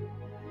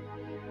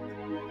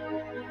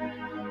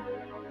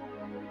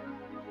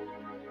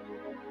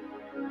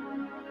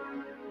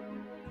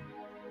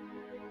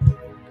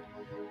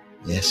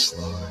 Yes,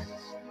 Lord.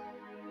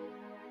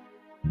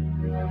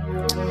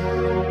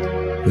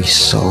 We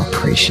so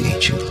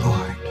appreciate you,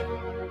 Lord.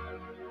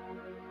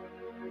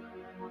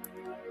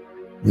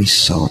 We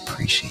so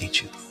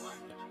appreciate you, Lord.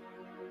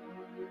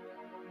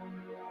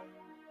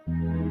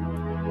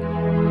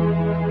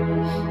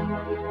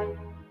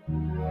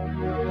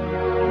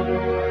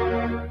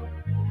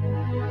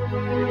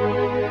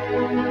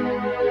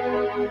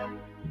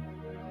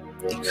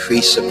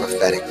 Increase the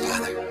prophetic,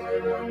 Father.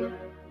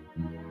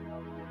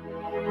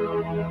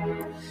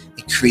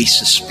 Increase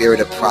the spirit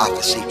of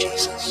prophecy,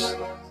 Jesus.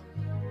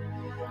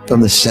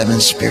 From the seven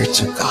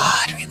spirits of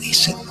God,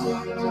 release it,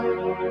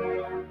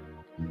 Lord.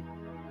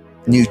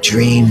 New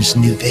dreams,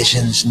 new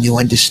visions, new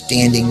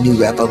understanding, new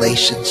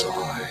revelations,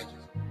 Lord,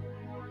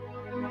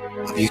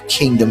 of your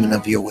kingdom and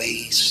of your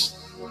ways.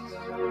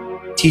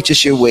 Teach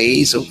us your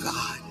ways, oh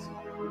God.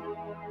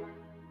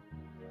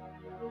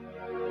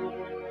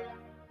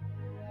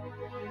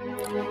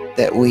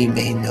 That we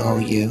may know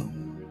you,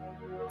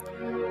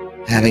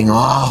 having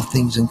all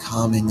things in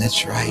common.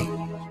 That's right.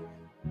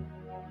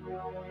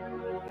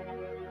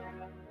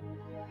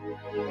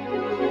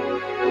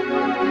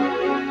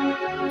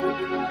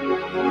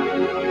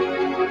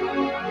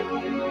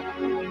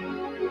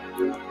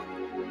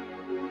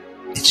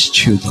 It's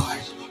true, Lord.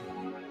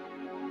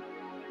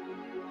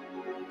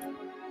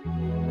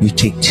 You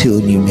take two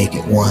and you make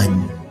it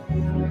one.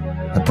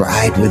 A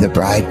bride with a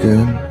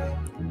bridegroom.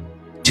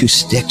 Two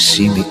sticks,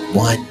 you make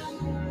one.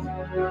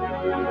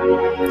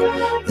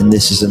 And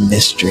this is a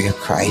mystery of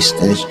Christ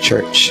and his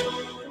church.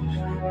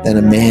 That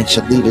a man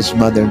shall leave his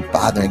mother and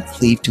father and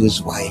cleave to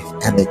his wife,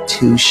 and the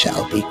two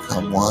shall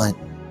become one.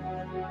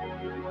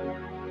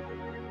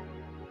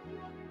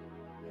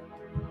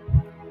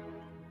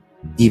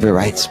 Eva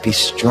writes, be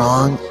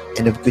strong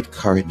and of good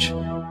courage.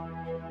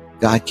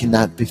 God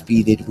cannot be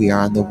defeated. We are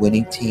on the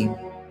winning team.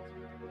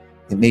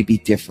 It may be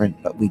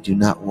different, but we do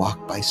not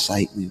walk by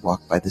sight. We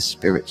walk by the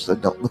Spirit. So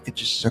don't look at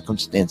your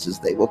circumstances.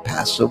 They will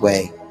pass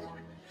away.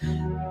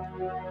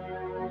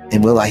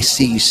 And will I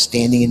see you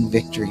standing in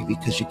victory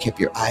because you kept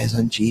your eyes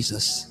on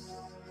Jesus?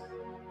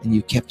 And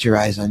you kept your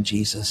eyes on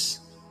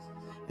Jesus.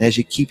 And as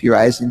you keep your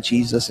eyes on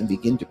Jesus and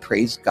begin to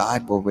praise,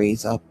 God will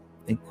raise up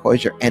and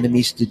cause your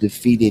enemies to be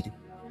defeated.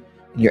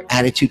 And your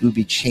attitude will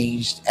be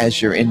changed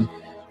as you're in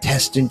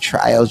tests and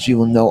trials. You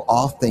will know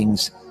all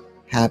things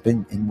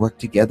happen and work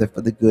together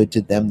for the good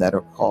to them that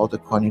are called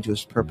according to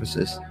his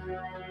purposes.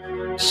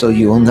 So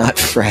you will not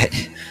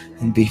fret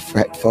and be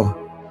fretful.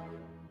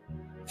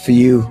 For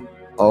you,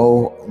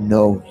 oh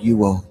no, you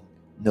will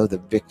know the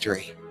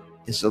victory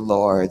is the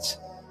Lord's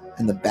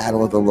and the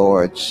battle of the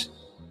Lord's.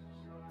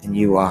 And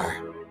you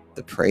are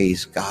to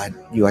praise God.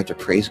 You are to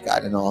praise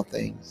God in all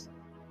things.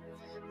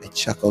 I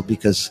chuckled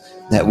because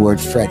that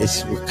word fret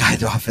is what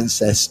God often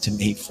says to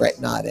me.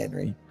 Fret not,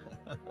 Henry.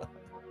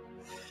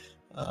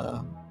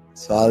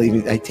 So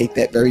I take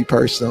that very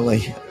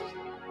personally.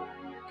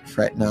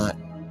 Fret not.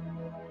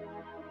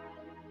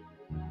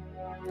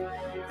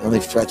 The only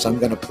frets I'm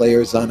going to play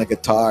is on a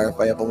guitar if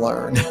I ever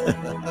learn.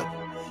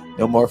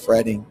 No more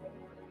fretting.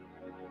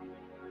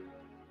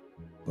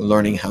 We're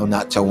learning how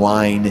not to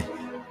whine,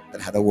 but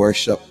how to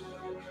worship.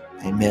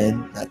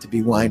 Amen. Not to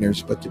be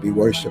whiners, but to be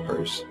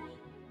worshipers.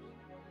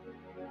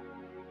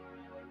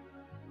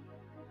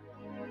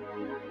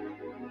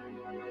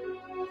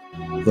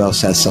 Who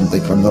else has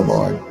something from the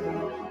Lord?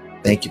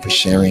 Thank you for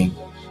sharing.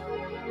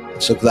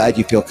 I'm so glad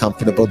you feel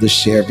comfortable to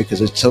share,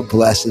 because it so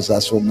blesses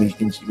us when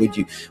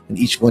when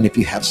each one of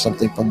you have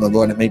something from the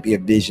Lord. It may be a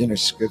vision or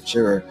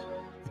scripture or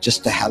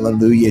just a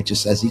hallelujah,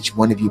 just as each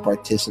one of you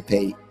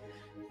participate.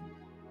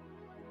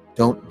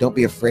 Don't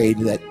be afraid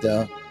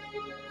that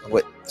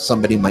what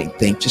somebody might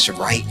think. Just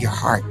write your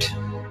heart.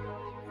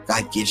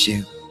 God gives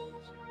you.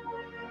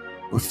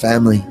 We're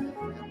family.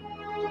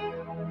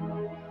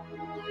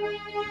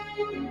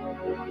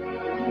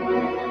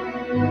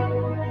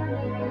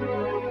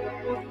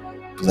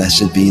 Blessed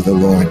Blessed be the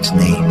Lord's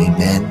name.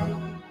 Amen.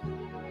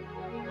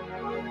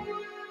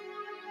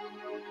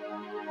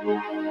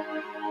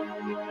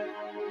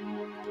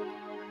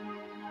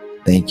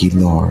 Thank you,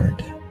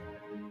 Lord.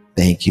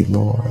 Thank you,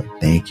 Lord.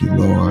 Thank you,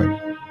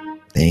 Lord.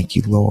 Thank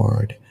you,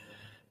 Lord.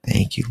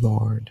 Thank you,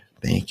 Lord.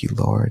 Thank you,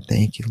 Lord.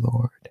 Thank you,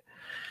 Lord.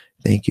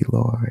 Thank you,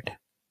 Lord.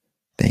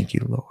 Thank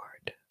you,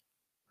 Lord.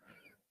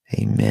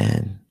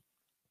 Amen.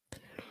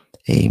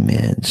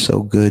 Amen.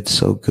 So good,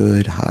 so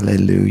good.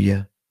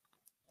 Hallelujah.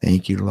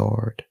 Thank you,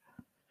 Lord.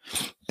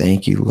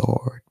 Thank you,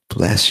 Lord.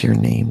 Bless your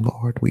name,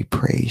 Lord. We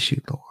praise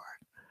you, Lord.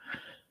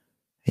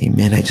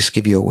 Amen. I just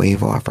give you a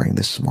wave offering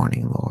this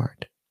morning,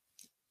 Lord.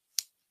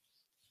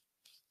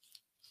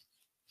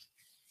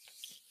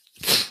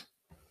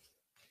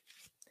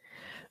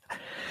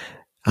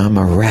 I'm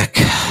a wreck.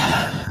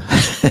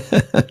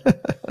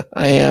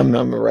 I'm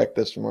a wreck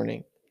this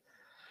morning.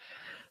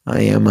 I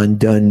am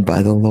undone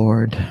by the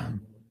Lord.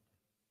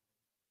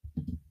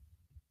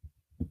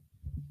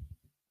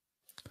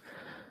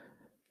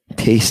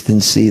 Taste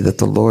and see that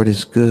the Lord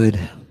is good.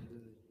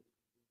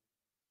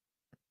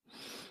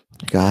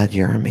 God,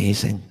 you're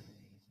amazing.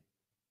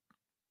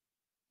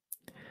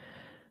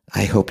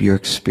 I hope you're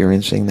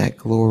experiencing that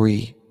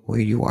glory where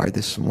you are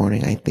this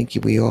morning. I think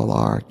we all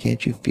are.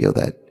 Can't you feel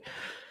that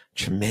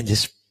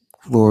tremendous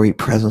glory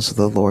presence of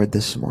the Lord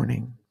this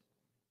morning?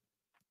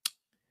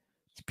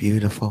 It's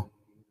beautiful.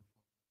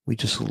 We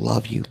just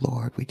love you,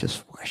 Lord. We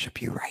just worship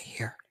you right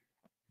here.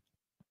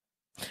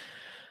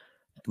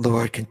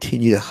 Lord,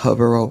 continue to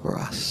hover over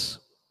us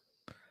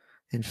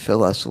and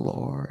fill us,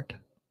 Lord.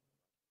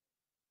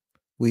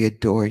 We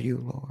adore you,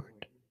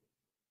 Lord.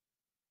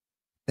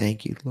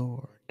 Thank you,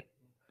 Lord.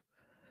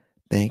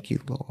 Thank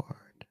you,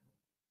 Lord.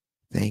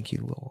 Thank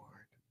you,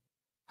 Lord.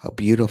 How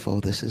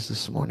beautiful this is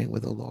this morning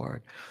with the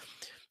Lord.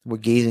 We're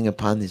gazing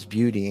upon this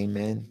beauty.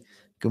 Amen.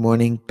 Good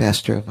morning,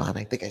 Pastor Yvonne.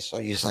 I think I saw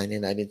you sign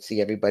in. I didn't see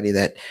everybody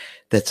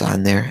that's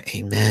on there.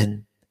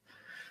 Amen.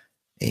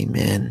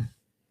 Amen.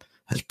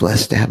 I was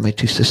blessed to have my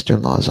two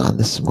sister-in-laws on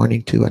this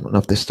morning too. I don't know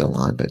if they're still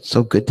on, but it's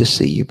so good to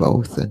see you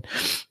both and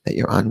that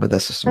you're on with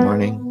us this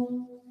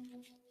morning.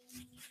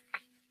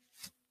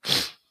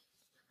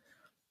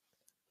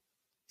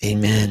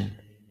 Amen.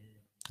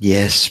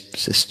 Yes,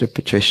 Sister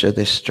Patricia,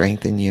 there's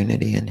strength and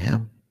unity in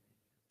him.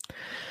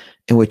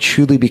 And we're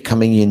truly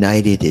becoming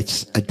united.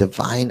 It's a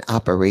divine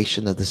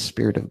operation of the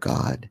Spirit of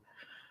God.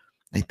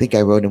 I think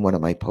I wrote in one of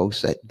my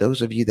posts that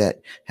those of you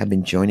that have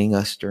been joining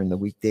us during the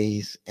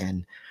weekdays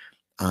and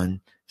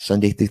on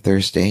Sunday through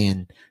Thursday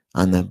and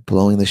on the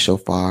blowing the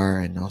shofar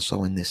and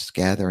also in this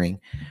gathering,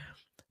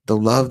 the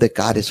love that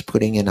God is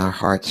putting in our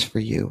hearts for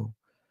you,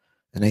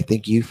 and I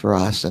think you for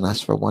us and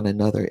us for one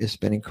another, has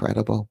been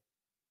incredible.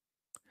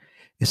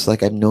 It's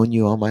like I've known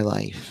you all my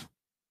life.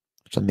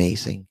 It's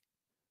amazing.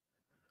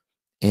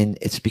 And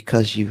it's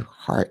because your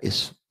heart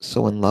is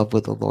so in love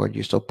with the Lord.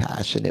 You're so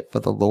passionate for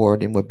the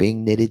Lord, and we're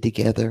being knitted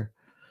together.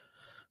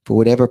 For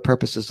whatever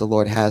purposes the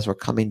Lord has, we're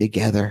coming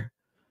together.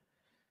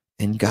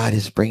 And God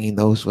is bringing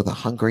those with a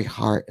hungry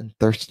heart and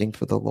thirsting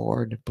for the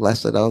Lord.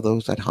 Blessed are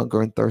those that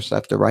hunger and thirst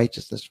after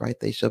righteousness, right?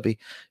 They shall be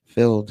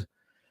filled.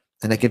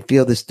 And I can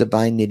feel this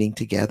divine knitting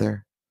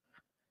together.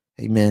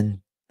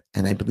 Amen.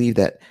 And I believe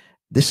that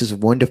this is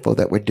wonderful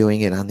that we're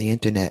doing it on the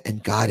internet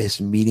and God is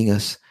meeting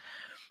us.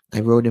 I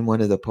wrote in one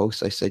of the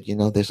posts, I said,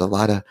 there's a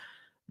lot of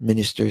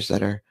ministers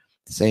that are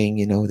saying,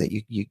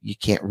 that you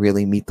can't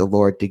really meet the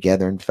Lord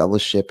together and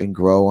fellowship and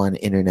grow on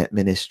internet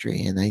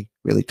ministry. And I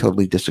really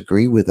totally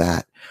disagree with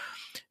that.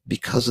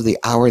 Because of the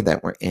hour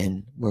that we're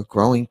in, we're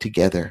growing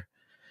together,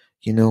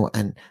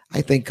 and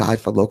I thank God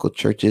for local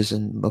churches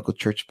and local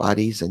church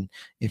bodies. And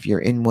if you're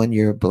in one,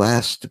 you're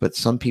blessed, but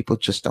some people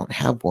just don't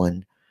have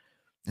one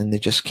and they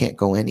just can't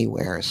go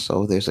anywhere.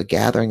 So there's a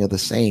gathering of the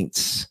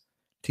saints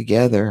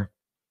together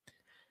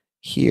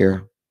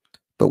here,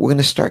 but we're going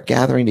to start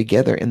gathering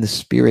together in the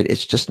Spirit.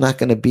 It's just not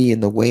going to be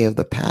in the way of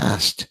the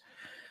past.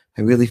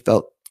 I really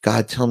felt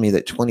God tell me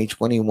that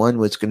 2021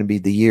 was going to be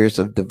the year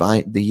of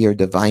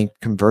divine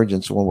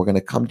convergence, when we're going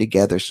to come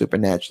together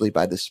supernaturally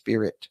by the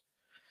Spirit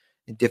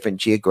in different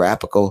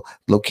geographical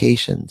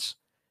locations.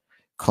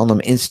 Call them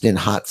instant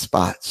hot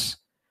spots.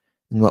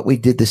 And what we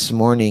did this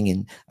morning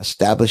in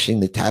establishing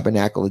the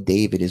tabernacle of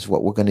David is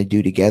what we're going to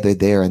do together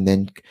there. And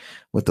then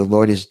what the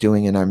Lord is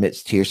doing in our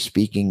midst here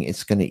speaking,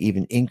 it's going to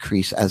even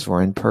increase as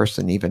we're in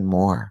person even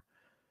more,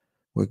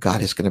 where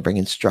God is going to bring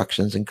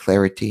instructions and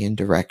clarity and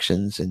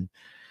directions. And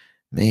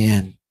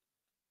man,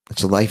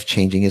 it's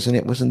life-changing, isn't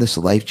it? Wasn't this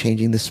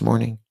life-changing this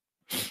morning?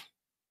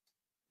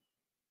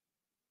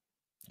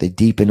 The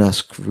deep in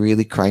us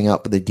really crying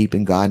out for the deep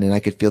in God, and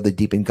I could feel the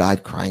deep in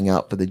God crying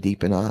out for the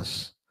deep in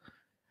us.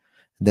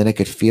 And then I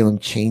could feel him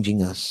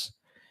changing us,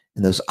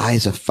 and those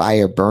eyes of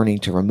fire burning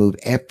to remove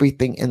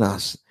everything in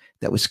us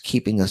that was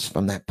keeping us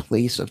from that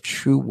place of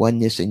true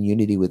oneness and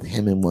unity with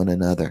him and one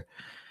another.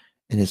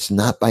 And it's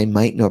not by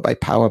might nor by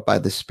power, by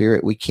the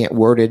Spirit. We can't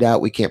word it out.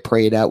 We can't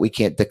pray it out. We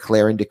can't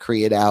declare and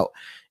decree it out.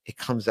 It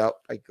comes out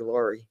by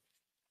glory.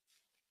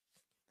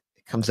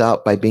 It comes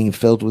out by being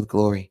filled with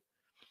glory.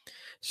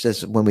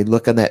 says when we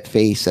look on that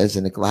face as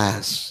in a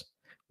glass,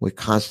 we're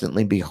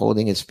constantly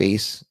beholding his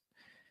face.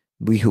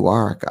 We who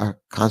are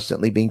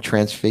constantly being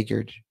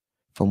transfigured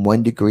from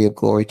one degree of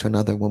glory to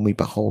another when we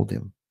behold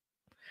him.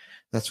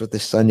 That's what the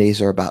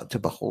Sundays are about, to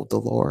behold the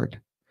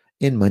Lord.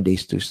 In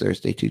Mondays through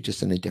Thursday too,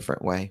 just in a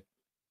different way.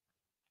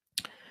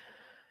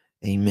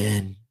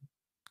 Amen.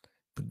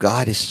 But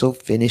God is so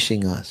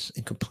finishing us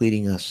and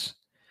completing us.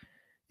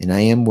 And I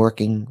am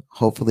working,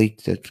 hopefully,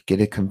 to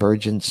get a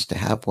convergence, to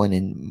have one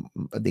in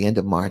the end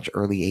of March,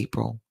 early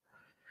April.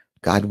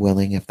 God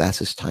willing, if that's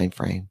his time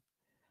frame.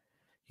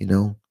 You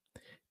know,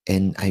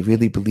 and I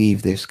really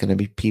believe there's going to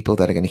be people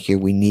that are going to hear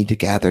we need to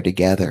gather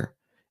together.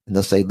 And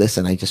they'll say,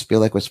 listen, I just feel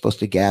like we're supposed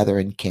to gather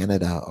in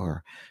Canada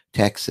or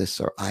Texas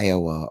or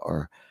Iowa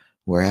or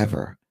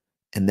wherever.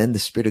 And then the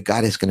Spirit of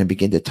God is going to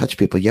begin to touch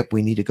people. Yep,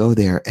 we need to go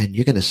there. And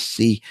you're going to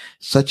see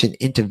such an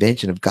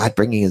intervention of God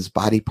bringing his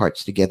body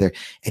parts together.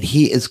 And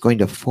he is going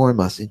to form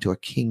us into a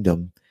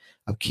kingdom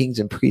of kings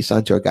and priests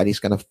unto our God.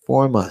 He's going to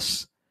form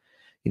us,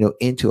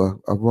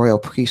 into a royal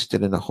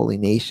priesthood and a holy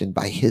nation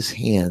by his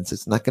hands.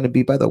 It's not going to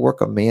be by the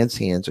work of man's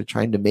hands or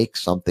trying to make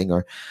something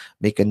or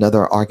make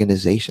another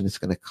organization. It's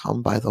going to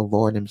come by the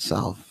Lord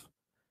himself,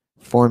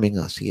 forming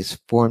us. He has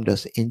formed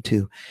us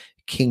into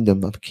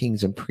kingdom of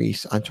kings and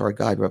priests unto our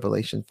God.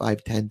 Revelation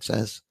 5:10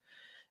 says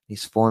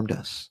he's formed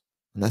us.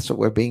 And that's what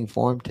we're being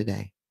formed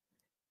today.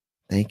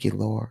 Thank you,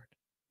 Lord.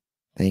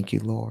 Thank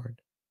you,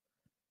 Lord.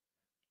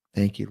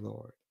 Thank you,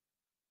 Lord.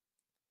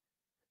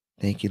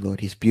 Thank you, Lord.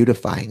 He's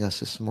beautifying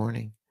us this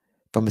morning.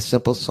 From a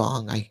simple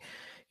song, I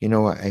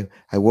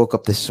woke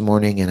up this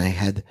morning and I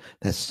had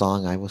that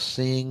song, I will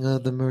sing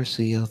of the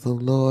mercy of the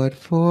Lord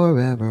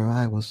forever.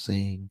 I will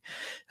sing.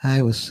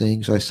 I will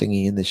sing. So I was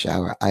singing in the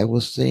shower. I will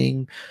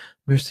sing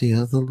mercy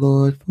of the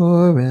Lord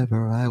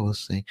forever. I will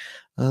sing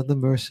of the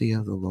mercy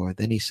of the Lord.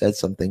 Then he said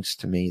some things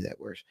to me that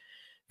were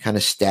kind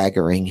of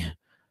staggering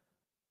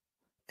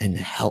and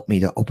helped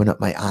me to open up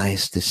my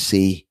eyes to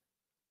see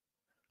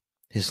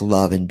his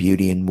love and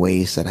beauty in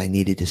ways that I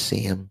needed to see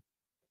him.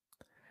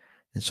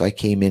 And so I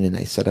came in and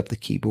I set up the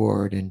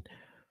keyboard and,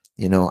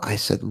 I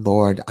said,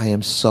 Lord, I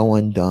am so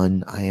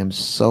undone. I am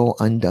so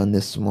undone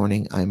this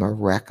morning. I'm a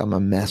wreck. I'm a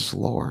mess,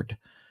 Lord,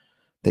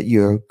 that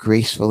you're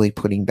gracefully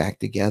putting back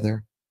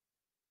together.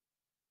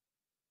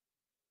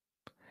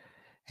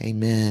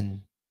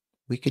 Amen.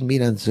 We can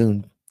meet on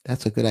Zoom.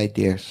 That's a good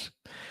idea.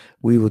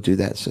 We will do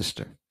that,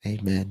 sister.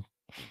 Amen.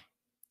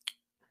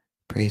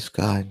 Praise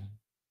God.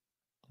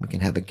 We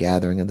can have a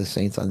gathering of the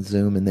saints on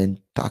Zoom and then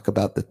talk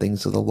about the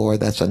things of the Lord.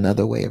 That's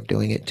another way of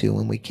doing it too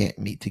when we can't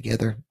meet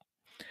together.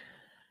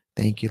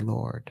 Thank you,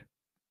 Lord.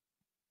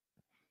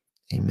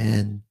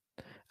 Amen.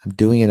 I'm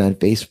doing it on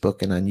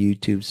Facebook and on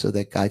YouTube so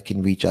that God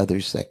can reach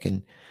others that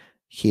can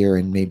hear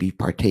and maybe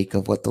partake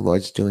of what the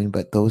Lord's doing.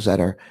 But those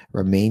that are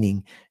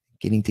remaining,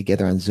 getting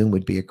together on Zoom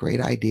would be a great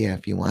idea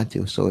if you want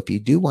to. So if you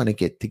do want to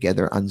get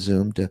together on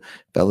Zoom to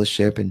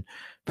fellowship and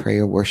pray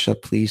or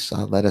worship, please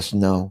let us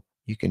know.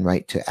 You can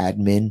write to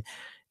admin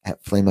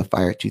at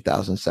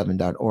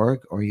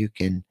flameofire2007.org, or you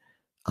can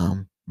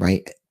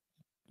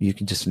you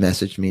can just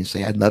message me and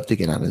say, I'd love to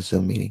get on a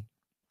Zoom meeting.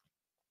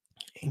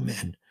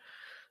 Amen.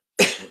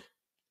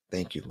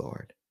 Thank you,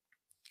 Lord.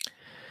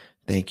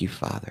 Thank you,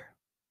 Father.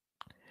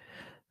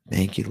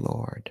 Thank you,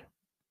 Lord.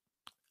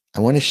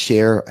 I want to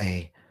share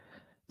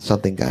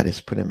something God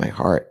has put in my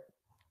heart,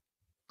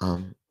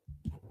 kind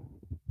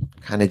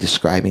of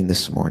describing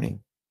this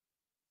morning.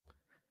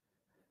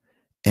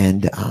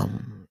 And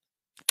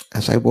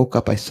as I woke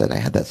up, I said I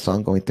had that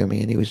song going through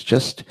me, and he was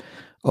just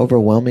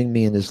overwhelming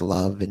me in his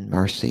love and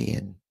mercy.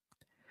 And,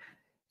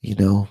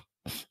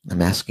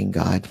 I'm asking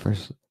God for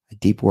a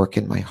deep work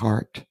in my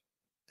heart,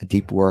 a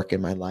deep work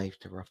in my life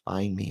to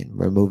refine me and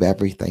remove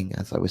everything.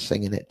 As I was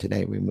singing it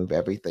today, remove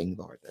everything,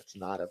 Lord, that's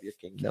not of your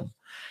kingdom.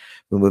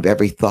 Remove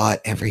every thought,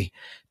 every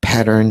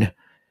pattern,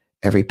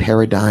 every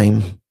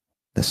paradigm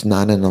that's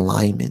not in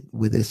alignment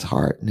with his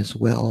heart and his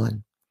will.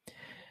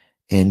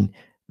 And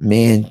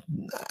man,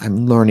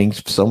 I'm learning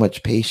so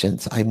much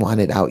patience. I want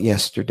it out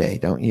yesterday,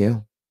 don't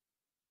you?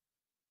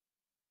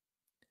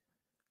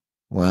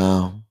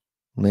 Wow.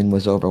 Lynn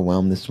was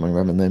overwhelmed this morning.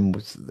 Reverend Lynn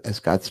was, as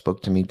God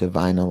spoke to me,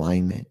 divine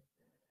alignment.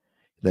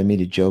 Led me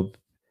to Job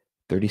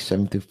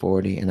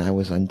 37-40, and I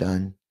was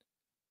undone.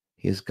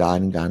 He is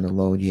God and God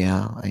alone.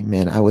 Yeah,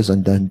 amen. I was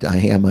undone. I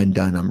am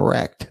undone. I'm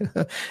wrecked.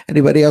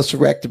 Anybody else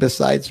wrecked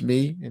besides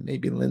me? And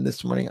maybe Lynn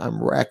this morning.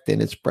 I'm wrecked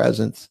in his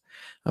presence.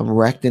 I'm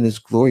wrecked in his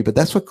glory. But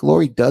that's what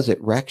glory does.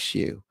 It wrecks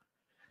you.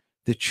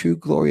 The true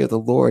glory of the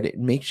Lord, it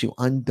makes you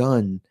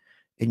undone.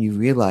 And you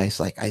realize,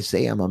 like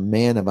Isaiah, I'm a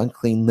man of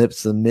unclean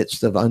lips, in the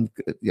midst of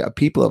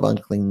people of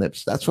unclean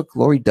lips. That's what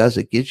glory does.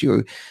 It gives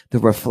you the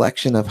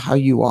reflection of how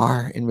you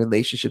are in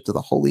relationship to the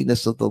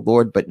holiness of the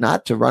Lord, but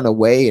not to run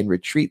away and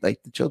retreat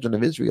like the children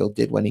of Israel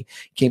did when he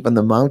came from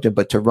the mountain,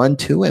 but to run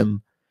to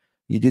him.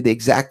 You do the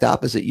exact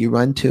opposite. You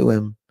run to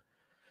him.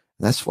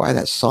 And that's why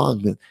that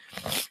song,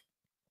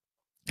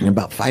 and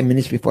about 5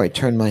 minutes before I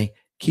turned my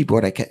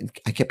keyboard, I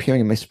kept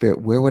hearing in my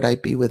spirit, where would I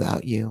be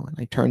without you? And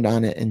I turned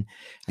on it and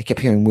I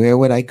kept hearing, where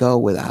would I go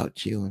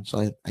without you? And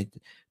so I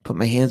put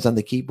my hands on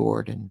the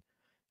keyboard, and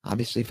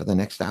obviously for the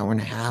next hour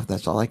and a half,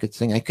 that's all I could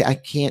sing. I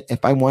can't,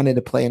 if I wanted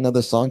to play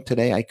another song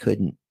today, I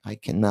couldn't. I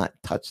cannot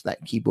touch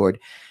that keyboard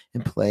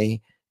and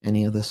play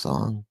any other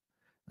song.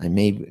 I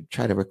may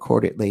try to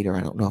record it later. I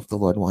don't know if the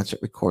Lord wants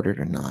it recorded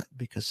or not,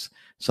 because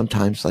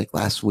sometimes, like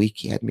last week,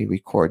 he had me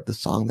record the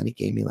song that he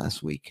gave me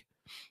last week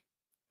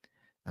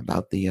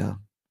about the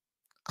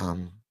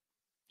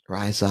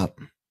rise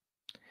up.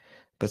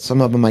 But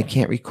some of them I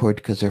can't record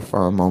because they're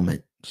for a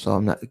moment. So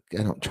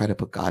I don't try to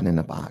put God in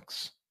a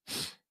box.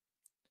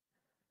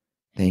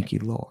 Thank you,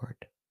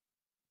 Lord.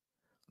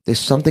 There's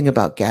something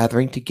about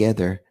gathering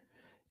together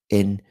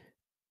and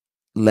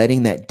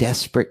letting that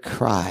desperate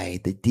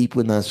cry, the deep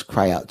within us,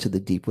 cry out to the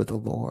deep with the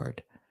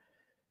Lord.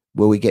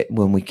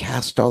 When we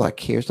cast all our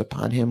cares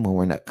upon him, when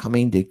we're not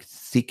coming to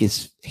seek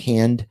his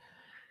hand,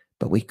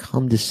 but we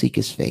come to seek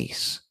his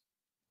face.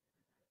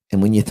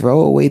 And when you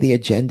throw away the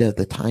agenda of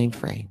the time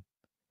frame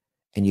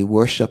and you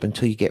worship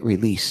until you get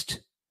released.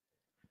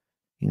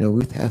 You know,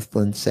 Ruth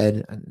Heflin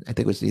said, I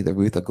think it was either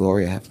Ruth or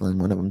Gloria Heflin,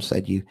 one of them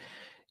said, you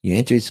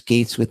enter his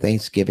gates with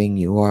thanksgiving,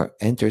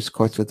 enter his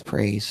courts with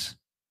praise,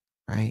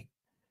 right?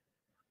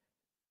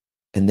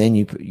 And then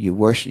you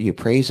worship, you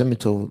praise him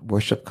until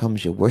worship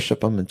comes, you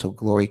worship him until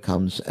glory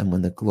comes, and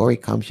when the glory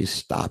comes, you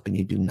stop and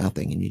you do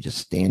nothing and you just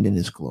stand in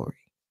his glory.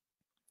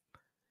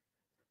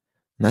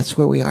 And that's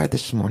where we are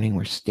this morning.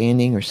 We're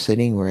standing or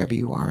sitting wherever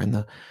you are in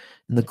the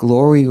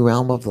glory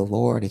realm of the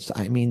Lord.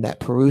 That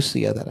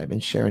parousia that I've been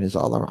sharing is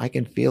all around. I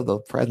can feel the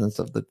presence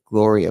of the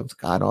glory of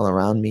God all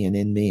around me and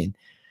in me.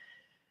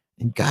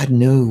 And God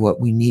knew what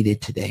we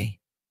needed today.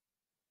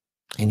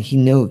 And he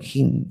knew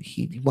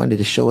he wanted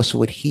to show us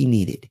what he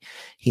needed.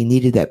 He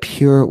needed that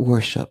pure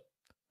worship,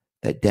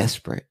 that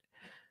desperate.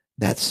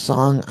 That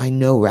song, I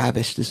know,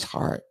 ravished his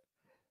heart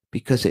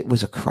because it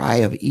was a cry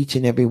of each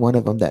and every one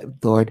of them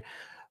that, Lord,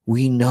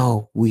 we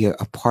know we are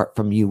apart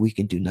from you. We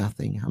can do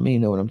nothing. How many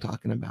know what I'm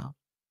talking about?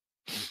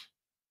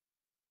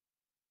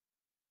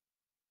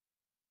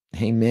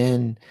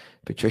 Amen.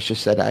 Patricia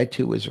said, I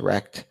too was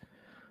wrecked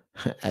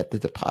at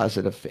this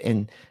deposit of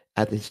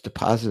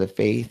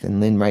faith.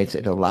 And Lynn writes,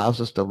 it allows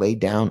us to lay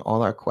down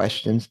all our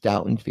questions,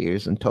 doubt, and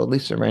fears and totally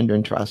surrender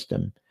and trust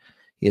him.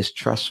 He is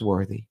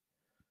trustworthy,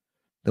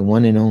 the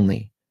one and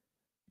only,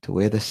 to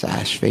wear the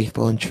sash,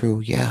 faithful and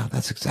true. Yeah,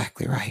 that's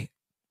exactly right.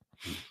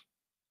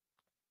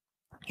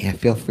 Yeah,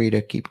 feel free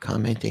to keep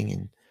commenting.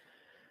 And,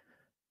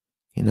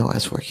 you know,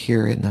 as we're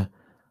here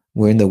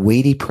we're in the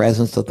weighty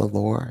presence of the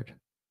Lord.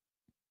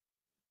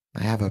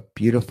 I have a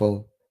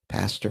beautiful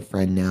pastor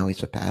friend now.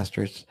 He's a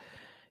pastor.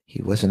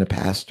 He wasn't a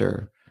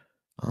pastor.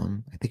 I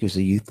think he was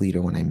a youth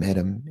leader when I met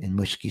him in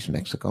Musquis,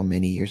 Mexico,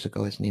 many years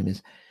ago. His name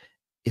is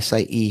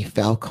Isai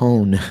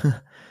Falcone.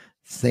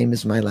 Same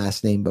as my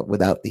last name, but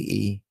without the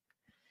E.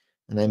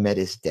 And I met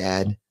his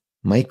dad,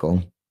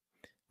 Michael,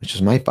 which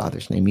is my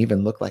father's name. He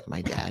even looked like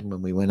my dad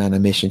when we went on a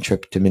mission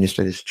trip to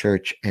minister at his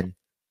church. And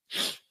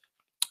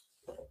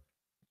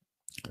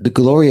the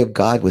glory of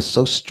God was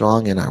so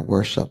strong in our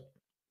worship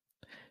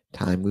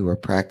time. We were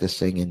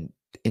practicing and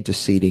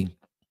interceding.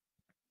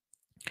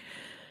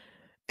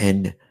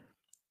 And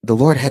the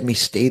Lord had me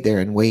stay there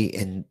and wait.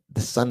 And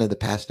the son of the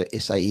pastor,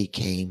 Isai,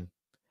 came.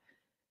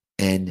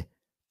 And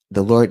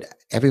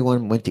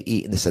everyone went to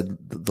eat. And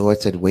the Lord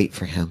said, wait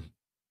for him.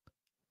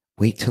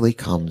 Wait till he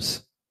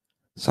comes.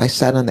 So I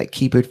sat on that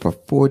keyboard for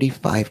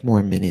 45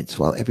 more minutes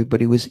while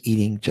everybody was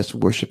eating, just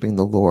worshiping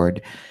the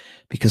Lord.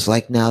 Because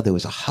like now, there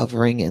was a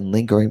hovering and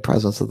lingering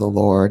presence of the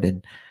Lord.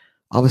 And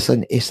all of a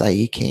sudden,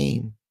 Isai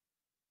came.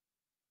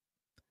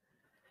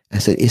 I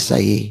said,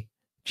 Isai,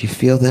 do you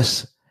feel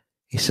this?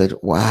 He said,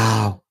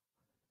 wow.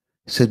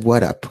 He said,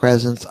 what a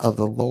presence of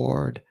the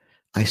Lord.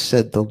 I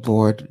said, the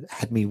Lord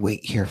had me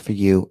wait here for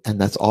you. And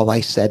that's all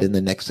I said. And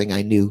the next thing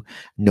I knew,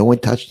 no one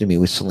touched him. He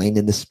was slain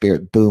in the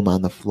spirit, boom,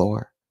 on the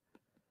floor.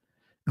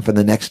 And for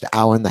the next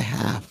hour and a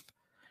half,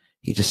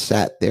 he just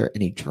sat there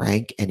and he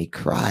drank and he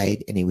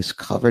cried and he was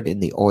covered in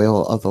the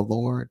oil of the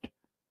Lord.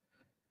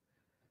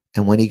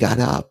 And when he got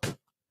up,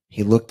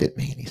 he looked at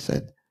me and he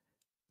said,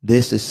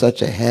 this is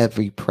such a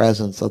heavy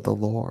presence of the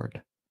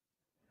Lord.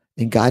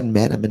 And God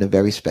met him in a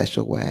very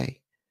special way.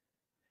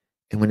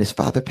 And when his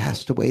father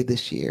passed away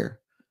this year,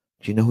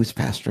 do you know who's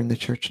pastoring the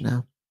church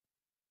now?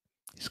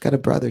 He's got a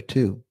brother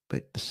too,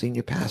 but the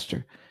senior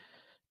pastor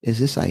is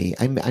Isai.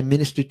 I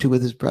ministered to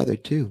with his brother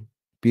too.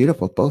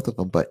 Beautiful, both of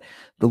them. But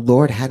the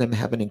Lord had him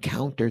have an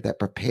encounter that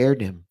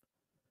prepared him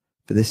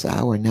for this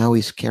hour. Now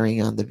he's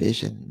carrying on the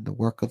vision, the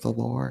work of the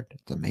Lord.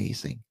 It's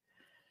amazing.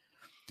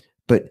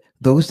 But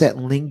those that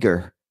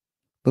linger,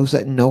 those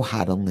that know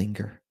how to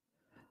linger,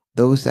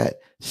 those that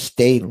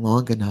stay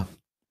long enough,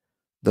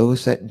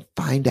 those that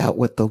find out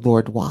what the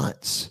Lord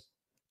wants,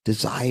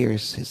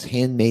 desires, his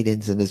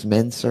handmaidens and his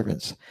men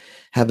servants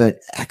have an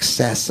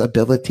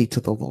accessibility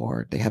to the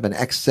Lord. They have an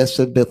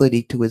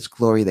accessibility to his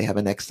glory. They have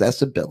an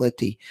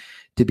accessibility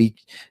to be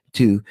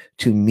to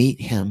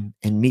meet him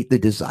and meet the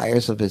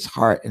desires of his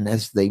heart. And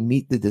as they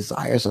meet the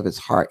desires of his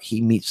heart,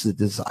 he meets the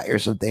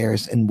desires of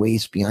theirs in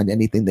ways beyond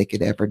anything they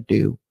could ever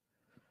do.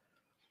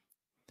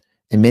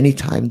 And many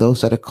times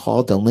those that are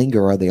called to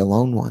linger are the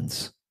alone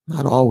ones.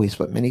 Not always,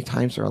 but many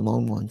times they're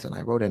alone ones. And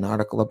I wrote an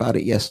article about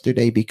it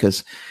yesterday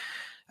because,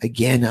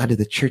 again, out of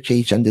the church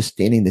age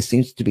understanding, there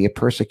seems to be a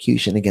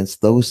persecution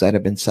against those that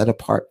have been set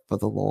apart for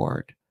the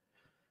Lord.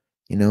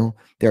 You know,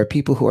 there are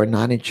people who are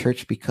not in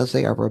church because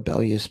they are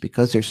rebellious,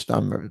 because they're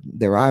stubborn.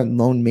 There are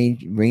lone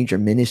ranger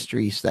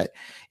ministries that,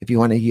 if you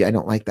want to, I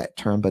don't like that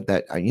term, but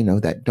that,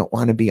 that don't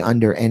want to be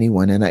under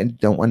anyone. And I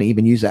don't want to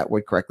even use that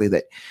word correctly.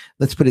 That,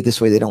 let's put it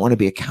this way, they don't want to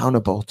be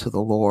accountable to the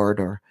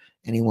Lord or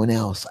anyone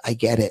else. I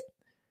get it.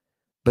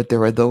 But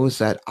there are those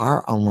that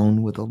are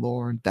alone with the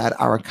Lord, that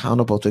are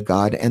accountable to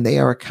God, and they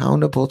are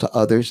accountable to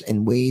others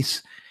in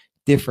ways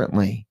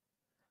differently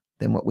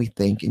than what we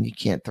think. And you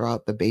can't throw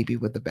out the baby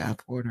with the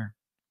bathwater.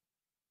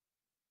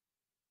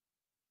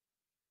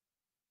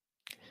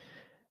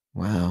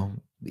 Wow.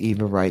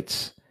 Eva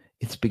writes,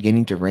 it's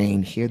beginning to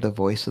rain. Hear the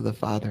voice of the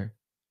Father.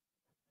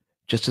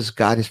 Just as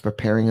God is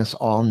preparing us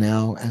all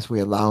now as we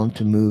allow him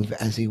to move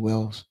as he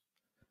wills.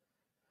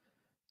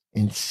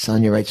 And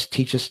Sonia writes,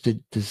 teach us to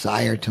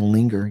desire to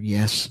linger.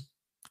 Yes.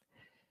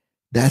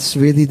 That's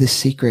really the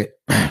secret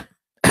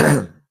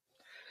of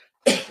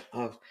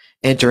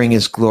entering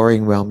his glory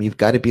realm. You've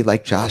got to be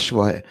like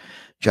Joshua.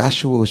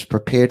 Joshua was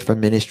prepared for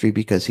ministry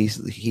because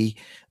he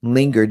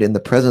lingered in the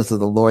presence of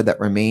the Lord that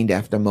remained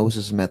after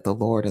Moses met the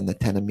Lord in the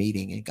tent of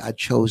meeting. And God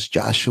chose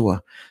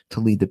Joshua to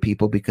lead the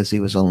people because he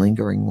was a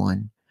lingering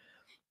one.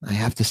 I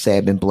have to say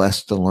I've been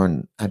blessed to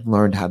learn. I've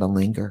learned how to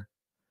linger.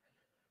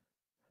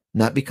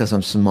 Not because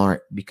I'm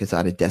smart, because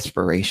out of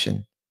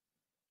desperation.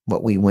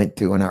 What we went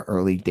through in our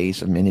early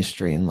days of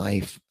ministry and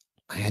life,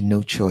 I had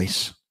no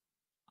choice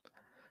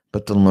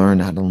but to learn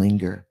how to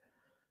linger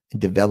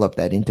and develop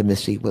that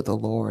intimacy with the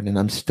Lord. And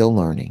I'm still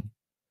learning.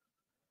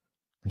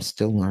 I'm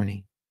still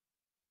learning.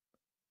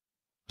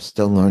 I'm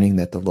still learning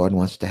that the Lord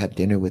wants to have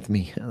dinner with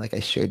me, like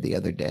I shared the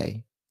other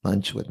day,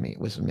 lunch with me. It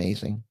was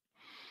amazing.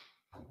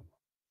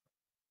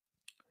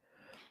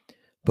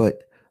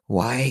 But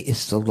why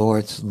is the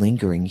Lord's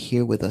lingering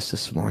here with us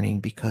this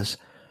morning? Because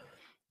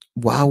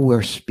while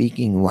we're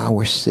speaking, while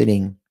we're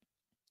sitting,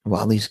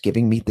 while he's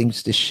giving me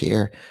things to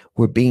share,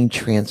 we're being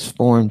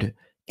transformed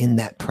in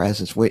that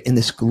presence. We're in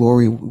this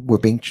glory. We're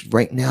being,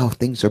 right now,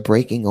 things are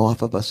breaking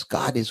off of us.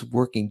 God is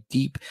working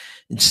deep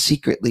and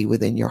secretly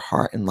within your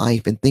heart and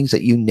life, and things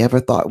that you never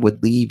thought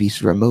would leave,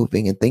 he's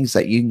removing, and things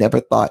that you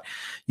never thought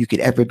you could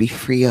ever be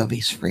free of,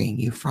 he's freeing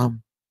you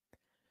from.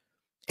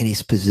 And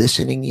he's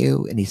positioning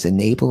you, and he's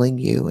enabling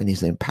you, and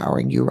he's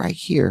empowering you right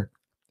here,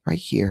 right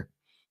here.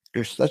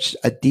 There's such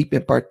a deep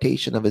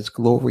impartation of his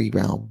glory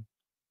realm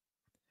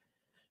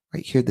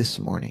right here this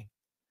morning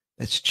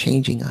that's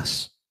changing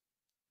us.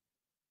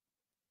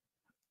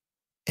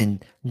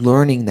 And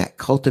learning that,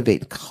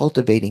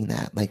 cultivating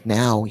that. Like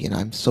now,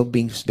 I'm so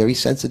being very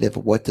sensitive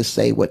of what to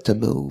say, what to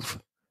move.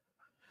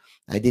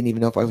 I didn't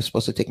even know if I was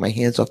supposed to take my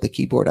hands off the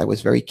keyboard. I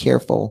was very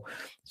careful. I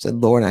said,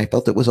 Lord, I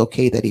felt it was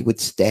okay that he would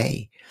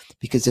stay.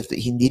 Because if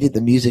he needed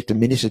the music to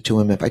minister to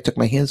him, if I took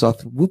my hands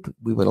off, whoop,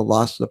 we would have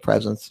lost the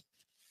presence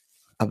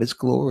of his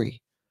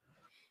glory.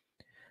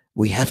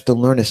 We have to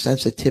learn a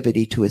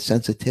sensitivity to his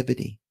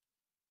sensitivity.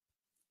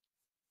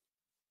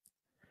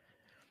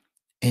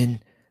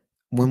 And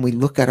when we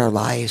look at our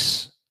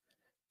lives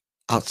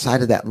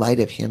outside of that light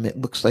of him, it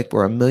looks like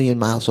we're a million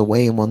miles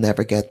away and we'll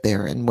never get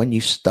there. And when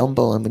you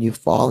stumble and when you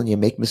fall and you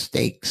make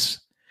mistakes,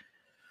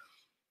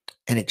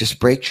 and it just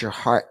breaks your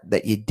heart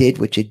that you did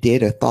what you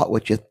did or thought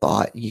what you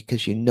thought,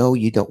 because you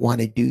don't want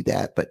to do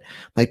that. But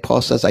like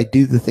Paul says, I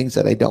do the things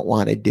that I don't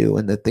want to do,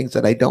 and the things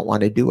that I don't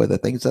want to do are the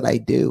things that I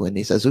do. And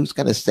he says, who's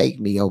going to save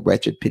me, O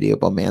wretched,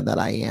 pitiable man that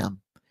I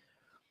am?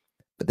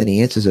 But then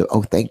he answers it,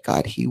 oh, thank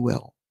God he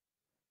will.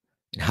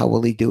 And how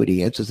will he do it?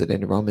 He answers it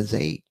in Romans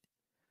 8,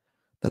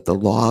 that the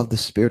law of the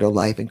Spirit of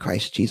life in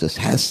Christ Jesus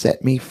has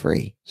set me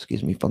free,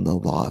 from the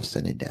law of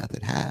sin and death.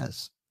 It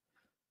has.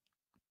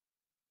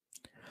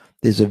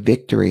 There's a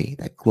victory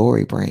that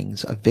glory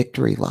brings, a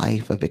victory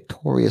life, a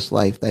victorious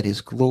life that is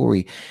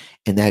glory.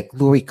 And that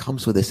glory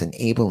comes with this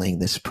enabling,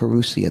 this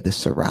parousia, this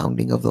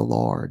surrounding of the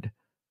Lord.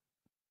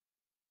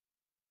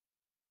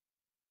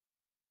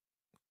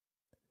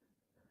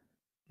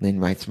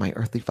 Lynn writes, my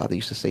earthly father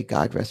used to say,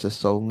 God rest his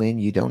soul. Lynn,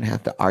 you don't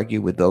have to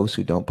argue with those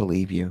who don't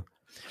believe you.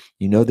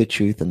 You know the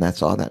truth, and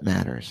that's all that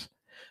matters.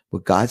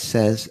 What God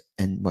says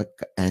and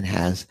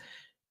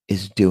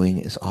is doing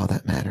is all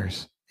that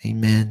matters.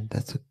 Amen.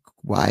 That's a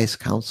wise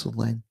counsel,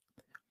 Lynn.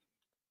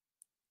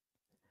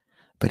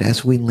 But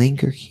as we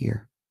linger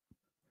here,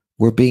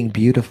 we're being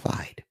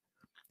beautified.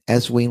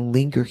 As we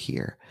linger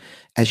here,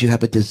 as you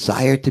have a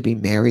desire to be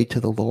married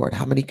to the Lord.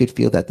 How many could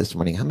feel that this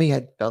morning? How many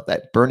had felt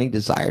that burning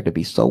desire to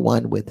be so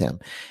one with him?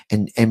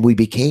 And we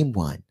became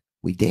one.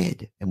 We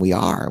did, and we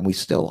are, and we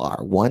still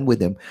are one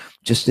with him,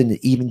 just in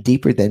even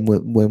deeper than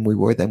when we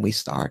were, than we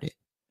started.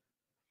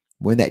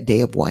 We're in that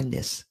day of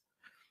oneness.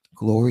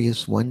 glory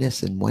is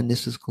oneness and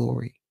oneness is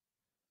glory.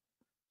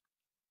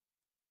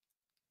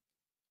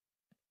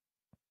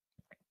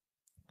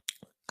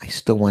 I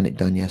still want it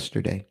done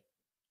yesterday.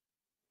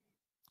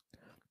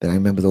 But I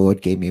remember the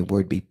Lord gave me a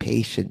word, be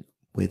patient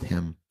with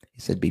him. He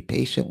said, be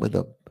patient with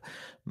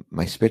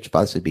my spiritual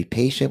father said, be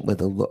patient with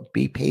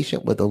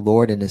the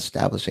Lord in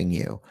establishing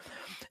you.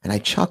 And I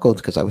chuckled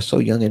because I was so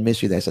young in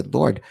ministry that I said,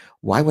 Lord,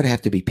 why would I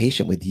have to be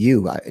patient with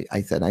you?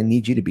 I said, I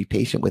need you to be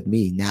patient with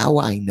me. Now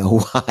I know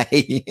why.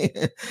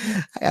 I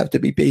have to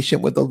be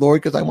patient with the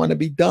Lord because I want to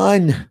be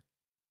done.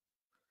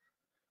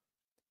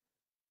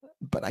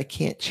 But I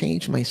can't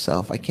change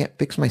myself. I can't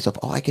fix myself.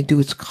 All I can do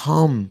is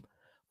come.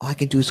 All I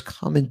can do is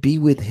come and be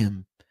with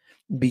him,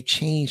 and be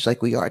changed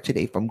like we are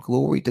today from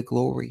glory to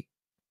glory.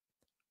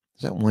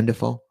 Is that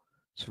wonderful?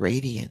 It's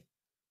radiant.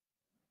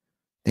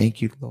 Thank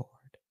you, Lord.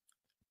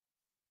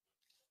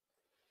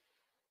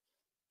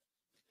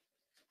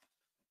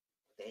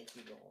 Thank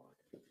you,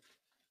 Lord.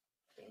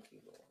 Thank you,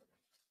 Lord.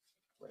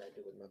 What I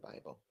do with my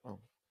Bible? Oh,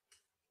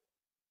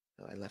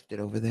 I left it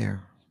over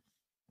there.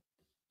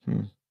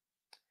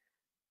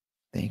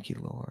 Thank you,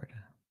 Lord.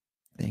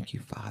 Thank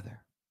you, Father.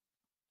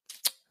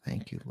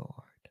 Thank you, Lord.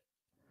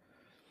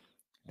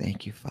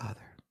 Thank you,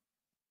 Father.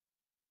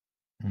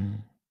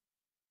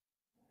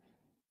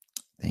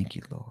 Thank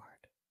you, Lord.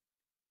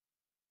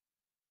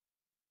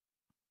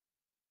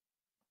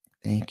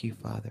 Thank you,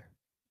 Father.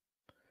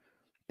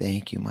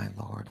 Thank you, my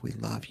Lord. We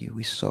love you.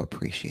 We so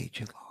appreciate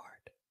you, Lord.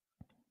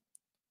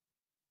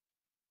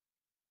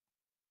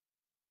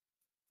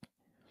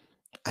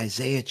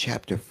 Isaiah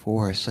chapter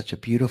 4 is such a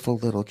beautiful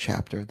little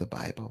chapter of the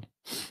Bible.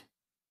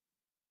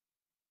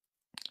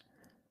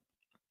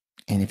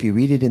 And if you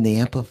read it in the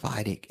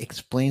Amplified, it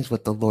explains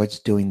what the Lord's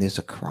doing. There's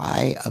a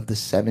cry of the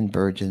 7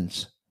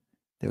 virgins.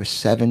 There were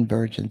 7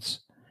 virgins,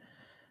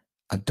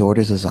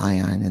 daughters of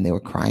Zion, and they were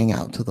crying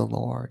out to the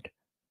Lord.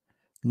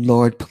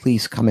 Lord,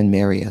 please come and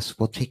marry us.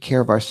 We'll take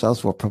care of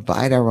ourselves. We'll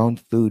provide our own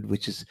food,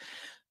 which is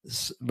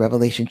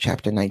Revelation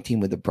chapter 19,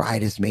 where the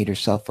bride has made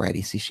herself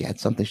ready. See, she had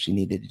something she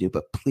needed to do,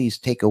 but please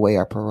take away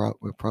our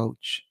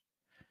reproach.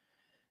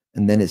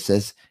 And then it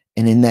says,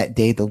 and in that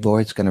day, the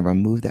Lord's going to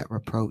remove that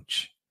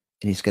reproach,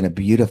 and he's going to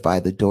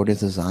beautify the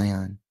daughters of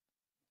Zion.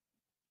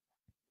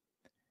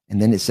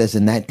 And then it says,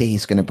 in that day,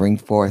 he's going to bring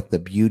forth the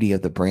beauty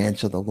of the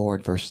branch of the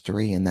Lord, verse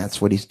 3. And that's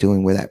what he's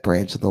doing with that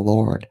branch of the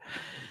Lord.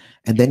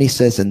 And then he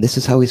says, and this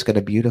is how he's going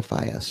to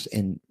beautify us.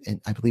 And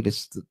I believe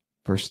it's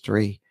verse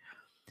 3.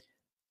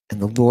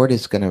 And the Lord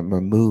is going to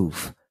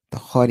remove the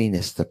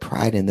haughtiness, the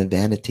pride, and the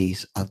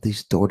vanities of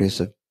these daughters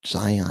of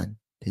Zion,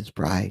 his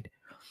bride,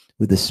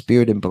 with the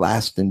spirit of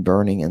blast and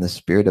burning and the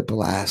spirit of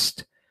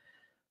blast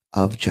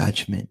of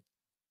judgment.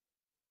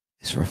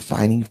 This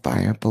refining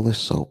fire full of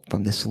soap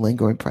from this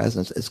lingering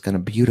presence is going to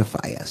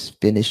beautify us,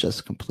 finish us,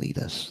 complete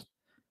us.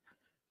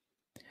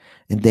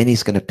 And then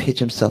he's going to pitch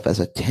himself as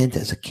a tent,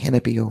 as a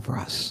canopy over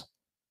us,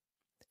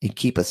 and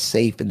keep us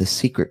safe in the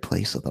secret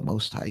place of the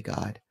Most High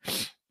God.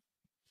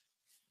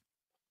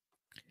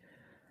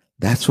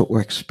 That's what we're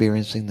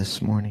experiencing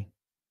this morning.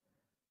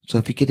 So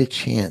if you get a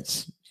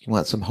chance, you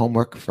want some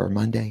homework for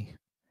Monday,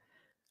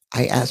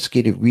 I ask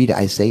you to read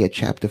Isaiah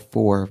chapter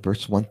 4,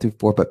 verse 1 through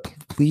 4, but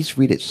please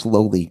read it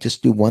slowly.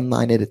 Just do one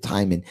line at a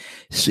time. And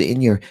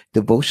in your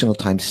devotional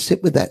time,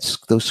 sit with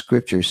those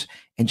scriptures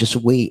and just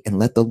wait and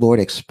let the Lord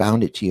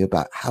expound it to you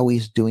about how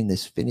he's doing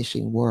this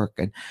finishing work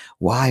and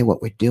why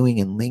what we're doing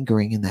and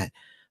lingering in that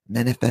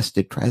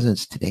manifested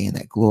presence today in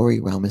that glory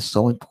realm is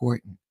so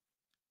important.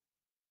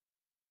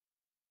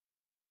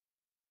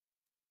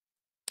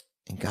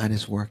 And God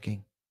is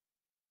working.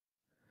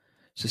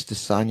 Sister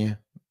Sonia,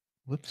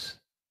 whoops.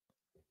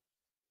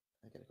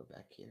 I got to go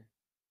back here.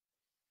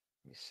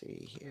 Let me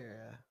see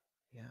here.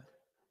 Yeah.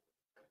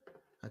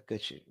 Oh,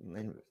 good.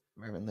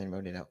 Reverend Lynn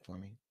wrote it out for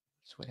me.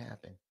 That's what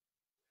happened.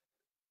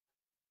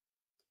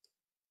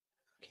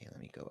 Okay,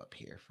 let me go up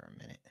here for a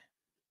minute.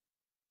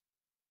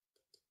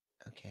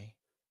 Okay.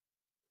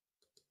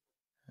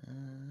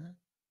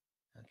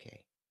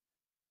 Okay.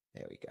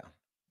 There we go.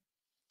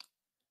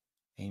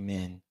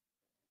 Amen.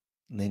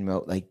 Lynn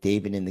wrote, like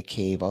David in the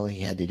cave, all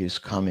he had to do is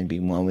come and be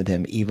one with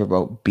him. Eva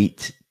wrote,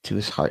 beat to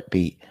his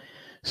heartbeat.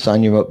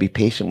 Sonia wrote, be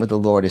patient with the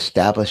Lord,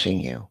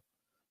 establishing you.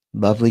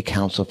 Lovely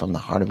counsel from the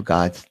heart of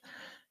God.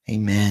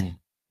 Amen.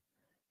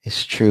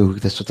 It's true.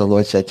 That's what the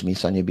Lord said to me,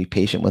 Sonia, be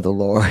patient with the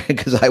Lord,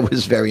 because I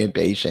was very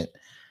impatient.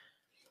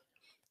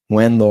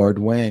 When, Lord,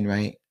 when,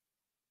 right?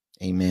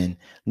 Amen.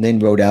 Lynn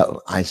wrote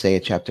out Isaiah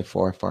chapter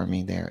 4 for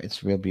me there.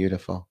 It's real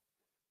beautiful.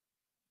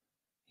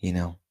 You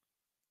know,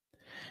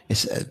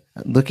 it's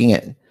looking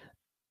at, it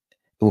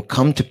will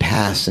come to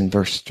pass in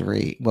verse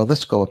 3. Well,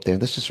 let's go up there.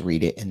 Let's just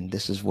read it. And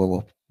this is where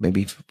we'll,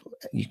 maybe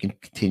you can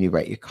continue to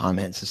write your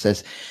comments. It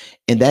says,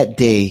 in that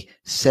day,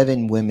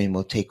 7 women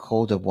will take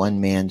hold of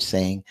one man,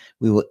 saying,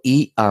 we will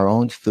eat our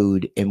own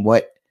food and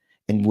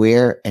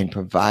wear and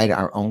provide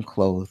our own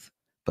clothes.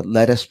 But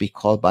let us be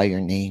called by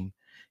your name.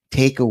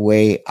 Take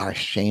away our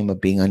shame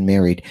of being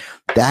unmarried.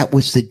 That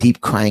was the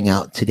deep crying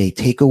out today.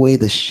 Take away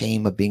the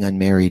shame of being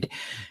unmarried.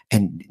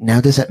 And now,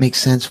 does that make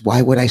sense?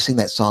 Why would I sing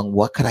that song?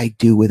 What could I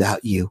do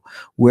without you?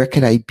 Where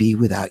could I be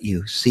without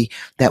you? See,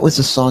 that was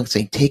a song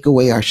saying, take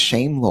away our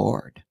shame,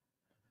 Lord,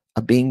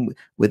 of being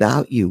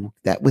without you.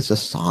 That was a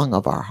song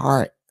of our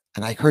heart.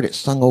 And I heard it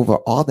sung over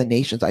all the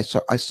nations. I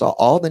saw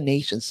all the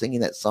nations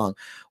singing that song.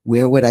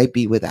 Where would I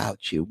be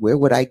without you? Where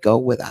would I go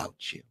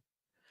without you?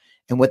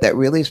 And what that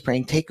really is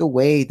praying, take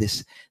away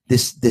this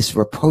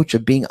reproach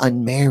of being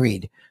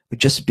unmarried or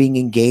just being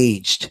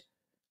engaged.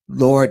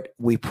 Lord,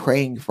 we're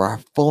praying for our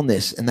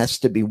fullness, and that's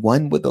to be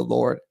one with the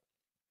Lord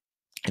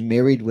and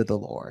married with the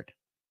Lord.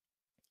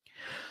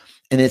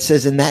 And it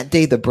says, in that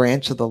day, the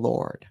branch of the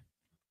Lord.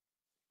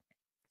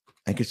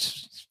 I could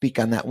speak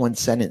on that one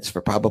sentence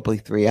for probably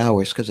 3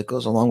 hours because it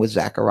goes along with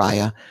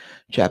Zechariah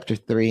chapter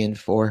 3 and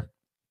 4,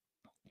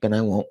 but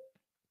I won't.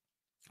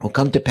 It will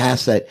come to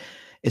pass that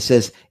it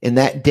says, in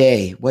that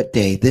day, what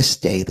day? This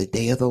day, the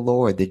day of the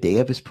Lord, the day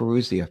of his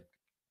parousia,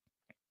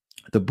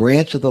 the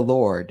branch of the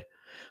Lord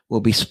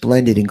will be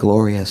splendid and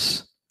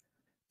glorious.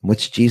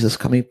 What's Jesus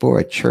coming for?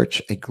 A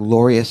church, a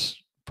glorious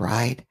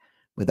bride,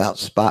 without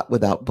spot,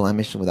 without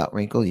blemish, and without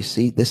wrinkle. You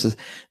see, this.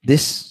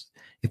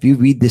 If you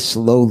read this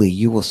slowly,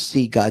 you will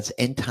see God's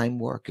end time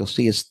work. You'll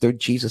see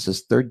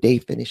Jesus' third day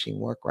finishing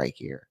work right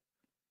here.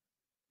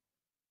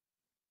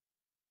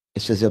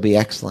 It says it'll be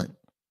excellent.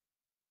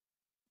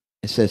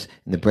 It says,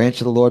 and the branch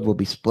of the Lord will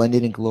be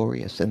splendid and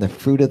glorious, and the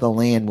fruit of the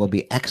land will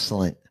be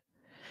excellent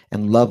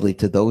and lovely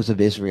to those of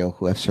Israel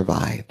who have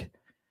survived.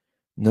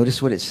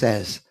 Notice what it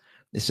says.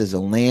 It says the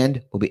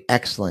land will be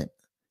excellent,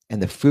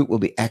 and the fruit will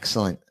be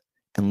excellent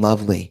and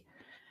lovely.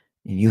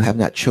 And you have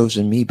not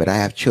chosen me, but I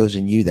have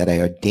chosen you, that I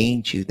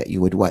ordained you, that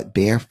you would what?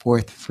 Bear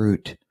forth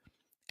fruit,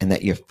 and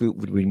that your fruit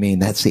would remain.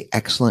 That's the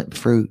excellent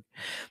fruit.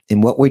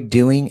 And what we're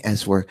doing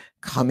as we're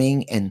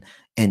coming and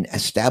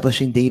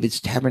establishing David's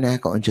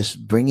tabernacle and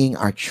just bringing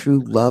our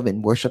true love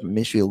and worship and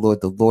ministry of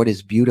the Lord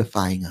is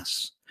beautifying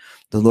us.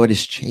 The Lord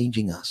is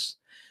changing us.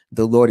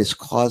 The Lord is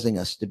causing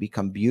us to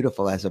become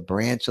beautiful as a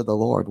branch of the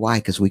Lord. Why?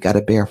 Because we got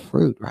to bear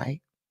fruit,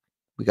 right?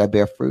 We got to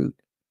bear fruit.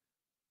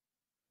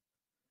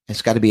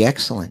 It's got to be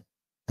excellent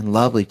and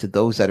lovely to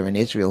those that are in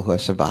Israel who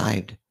have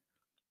survived.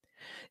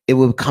 It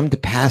will come to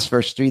pass,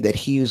 verse 3, that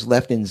he who's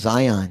left in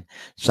Zion.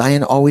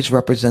 Zion always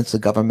represents the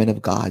government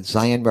of God.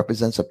 Zion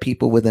represents a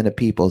people within a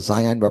people.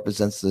 Zion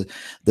represents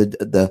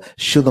the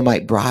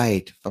Shulamite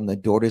bride from the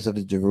daughters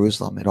of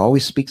Jerusalem. It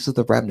always speaks of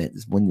the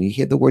remnant. When you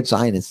hear the word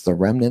Zion, it's the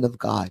remnant of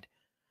God.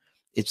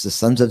 It's the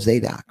sons of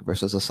Zadok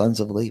versus the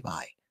sons of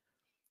Levi.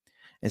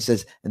 It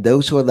says, and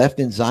those who are left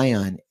in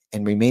Zion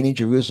and remain in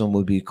Jerusalem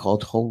will be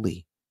called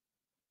holy.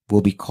 Will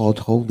be called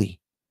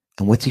holy.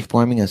 And what's he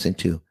forming us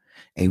into?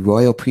 A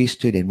royal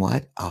priesthood and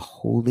what? A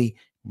holy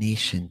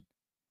nation.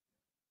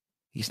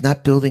 He's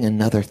not building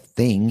another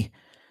thing.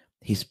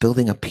 He's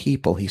building a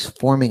people. He's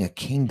forming a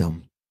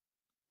kingdom.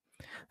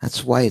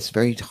 That's why it's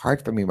very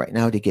hard for me right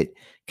now to get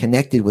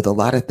connected with a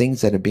lot of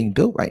things that are being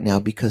built right now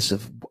because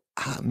of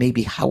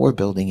maybe how we're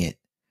building it.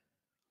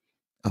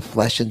 Of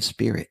flesh and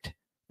spirit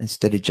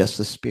instead of just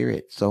the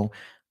spirit. So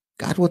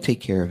God will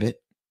take care of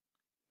it.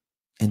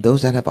 And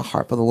those that have a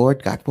heart for the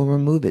Lord, God will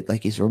remove it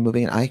like he's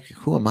removing it.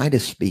 Who am I to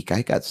speak?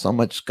 I got so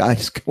much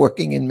God's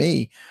working in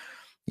me,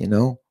 you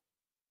know.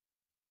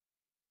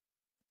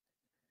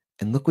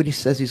 And look what he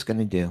says he's going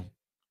to do.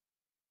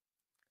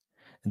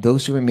 And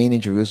those who remain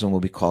in Jerusalem will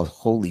be called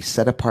holy,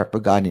 set apart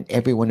for God, and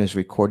everyone is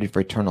recorded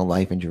for eternal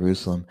life in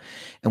Jerusalem.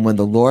 And when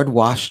the Lord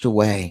washed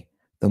away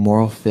the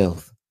moral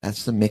filth,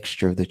 that's the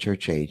mixture of the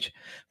church age,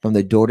 from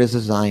the daughters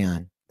of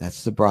Zion,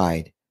 that's the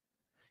bride,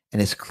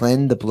 and has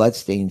cleansed the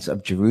bloodstains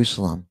of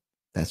Jerusalem,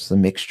 that's the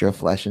mixture of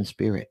flesh and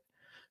spirit,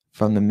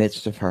 from the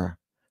midst of her,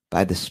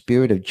 by the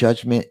spirit of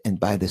judgment and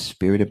by the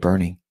spirit of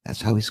burning.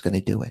 That's how he's going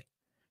to do it.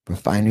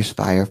 Refiner's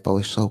fire,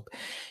 fuller's soap.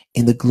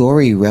 In the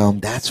glory realm,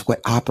 that's what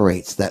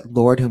operates. That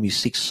Lord whom you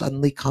seek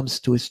suddenly comes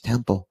to his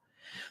temple.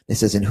 It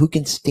says, and who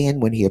can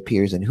stand when he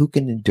appears, and who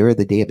can endure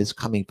the day of his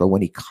coming? For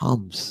when he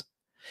comes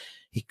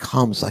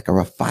like a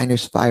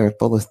refiner's fire,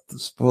 fuller's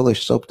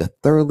soap, to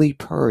thoroughly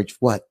purge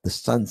what? The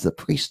sons of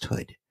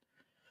priesthood.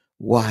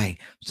 Why?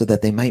 So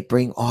that they might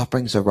bring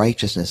offerings of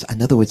righteousness.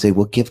 In other words, they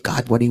will give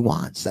God what he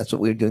wants. That's what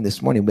we were doing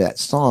this morning with that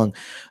song,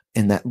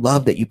 and that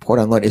love that you poured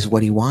on Lord is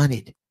what he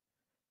wanted.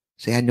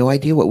 See, I had no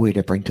idea what we were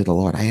to bring to the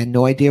Lord. I had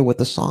no idea what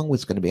the song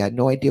was going to be. I had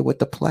no idea what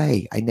to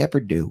play. I never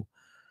do.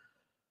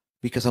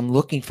 Because I'm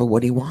looking for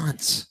what he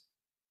wants.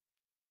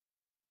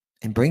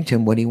 And bring to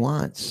him what he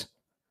wants.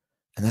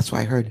 And that's why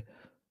I heard,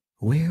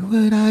 where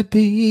would I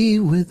be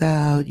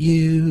without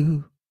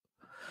you?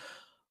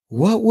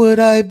 What would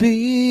I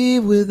be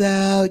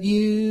without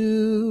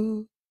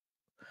you?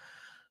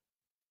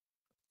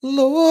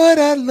 Lord,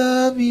 I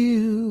love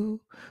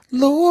you.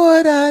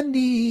 Lord, I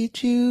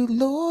need you.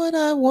 Lord,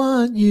 I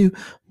want you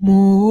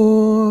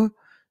more.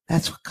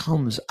 That's what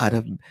comes out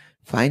of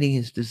finding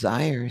his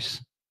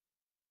desires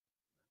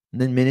and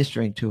then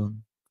ministering to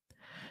him.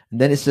 And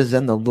then it says,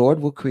 then the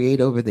Lord will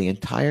create over the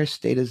entire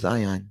state of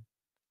Zion.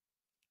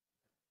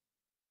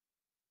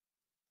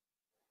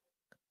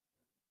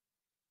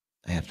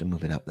 I have to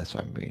move it up. That's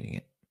why I'm reading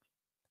it.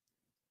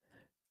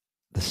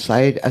 the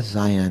sight of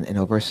Zion and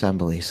over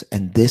assemblies.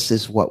 And this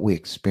is what we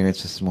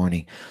experienced this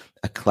morning: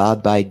 a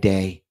cloud by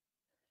day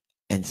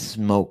and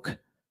smoke,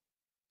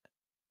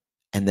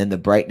 and then the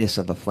brightness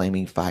of a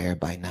flaming fire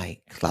by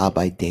night. Cloud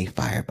by day,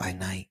 fire by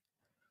night.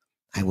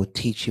 I will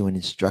teach you and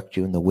instruct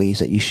you in the ways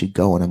that you should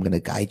go, and I'm going to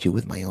guide you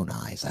with my own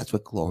eyes. That's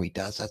what glory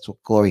does. That's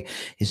what glory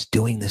is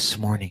doing this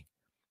morning,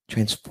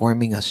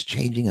 transforming us,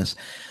 changing us.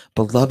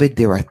 Beloved,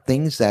 there are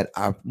things that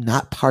are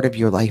not part of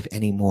your life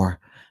anymore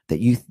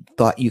that you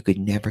thought you could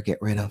never get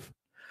rid of.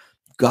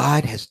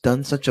 God has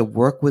done such a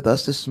work with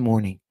us this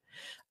morning.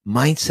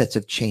 Mindsets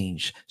have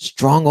changed.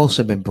 Strongholds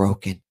have been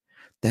broken.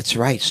 That's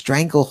right.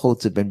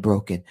 Strangleholds have been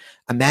broken.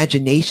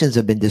 Imaginations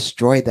have been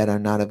destroyed that are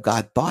not of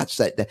God. Thoughts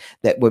that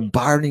were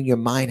bombarding your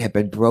mind have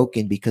been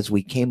broken because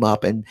we came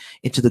up and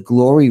into the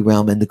glory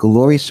realm and the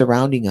glory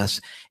surrounding us.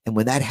 And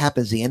when that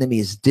happens, the enemy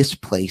is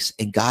displaced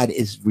and God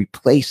is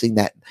replacing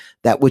that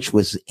which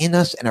was in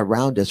us and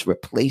around us,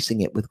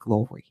 replacing it with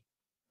glory.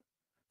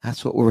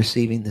 That's what we're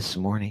receiving this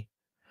morning.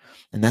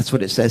 And that's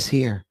what it says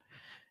here.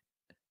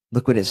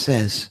 Look what it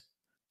says.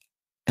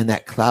 And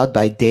that cloud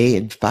by day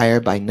and fire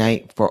by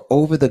night, for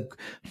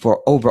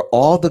over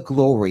all the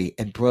glory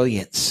and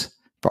brilliance,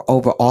 for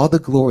over all the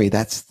glory,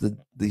 that's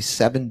the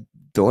 7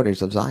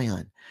 daughters of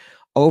Zion.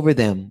 Over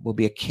them will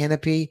be a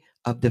canopy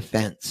of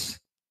defense.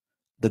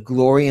 The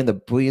glory and the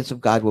brilliance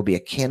of God will be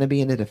a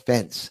canopy and a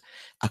defense,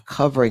 a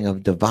covering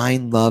of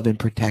divine love and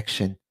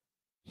protection.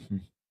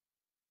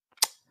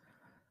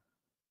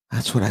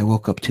 That's what I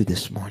woke up to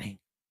this morning.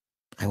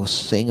 I will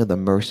sing of the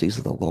mercies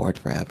of the Lord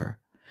forever.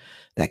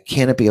 That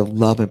canopy of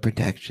love and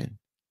protection.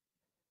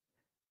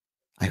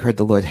 I heard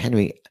the Lord,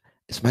 Henry,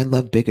 is my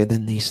love bigger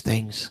than these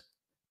things?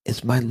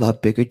 Is my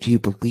love bigger? Do you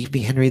believe me,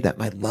 Henry, that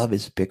my love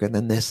is bigger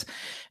than this?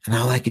 And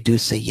all I could do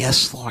is say,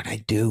 yes, Lord, I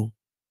do.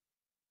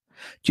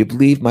 Do you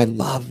believe my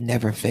love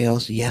never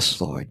fails? Yes,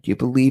 Lord. Do you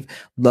believe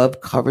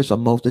love covers a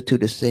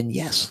multitude of sin?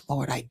 Yes,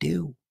 Lord, I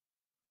do.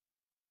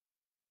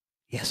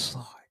 Yes,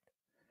 Lord.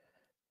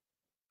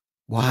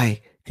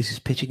 Why? Because he's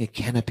pitching a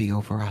canopy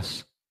over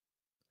us,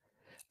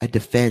 a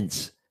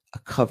defense, a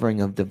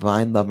covering of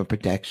divine love and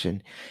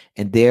protection.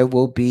 And there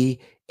will be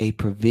a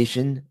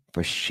provision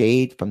for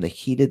shade from the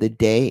heat of the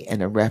day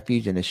and a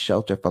refuge and a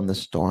shelter from the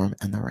storm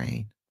and the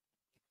rain.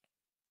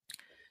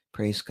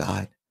 Praise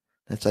God.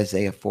 That's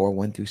Isaiah 4,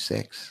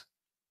 1-6.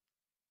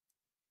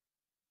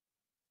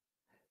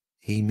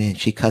 Amen.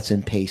 She cuts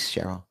and pastes,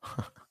 Cheryl.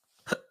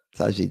 That's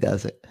how she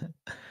does it.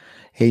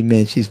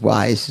 Amen. She's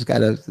wise. She's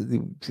got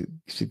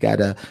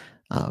a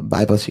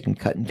Bible she can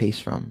cut and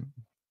paste from.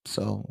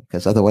 So,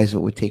 because otherwise it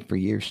would take for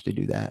years to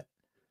do that.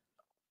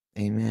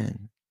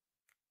 Amen.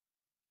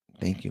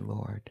 Thank you,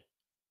 Lord.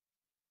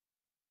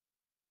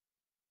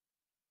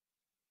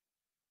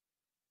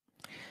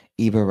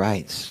 Eva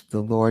writes,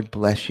 the Lord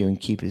bless you and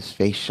keep his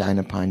face shine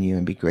upon you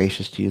and be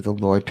gracious to you. The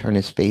Lord turn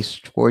his face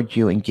toward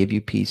you and give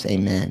you peace.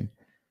 Amen.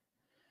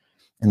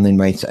 And Lynn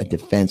writes, a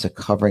defense, a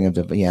covering of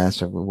the, yeah,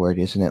 that's a word,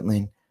 isn't it,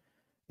 Lynn?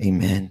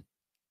 Amen.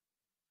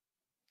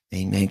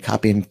 Amen.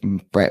 Copy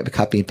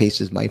and paste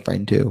is my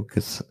friend too,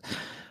 because,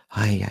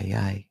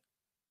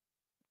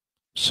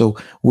 So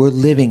we're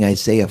living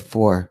Isaiah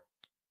 4,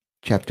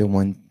 chapter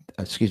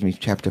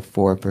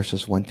 4,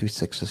 verses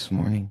 1-6 this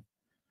morning.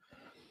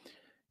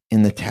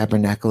 In the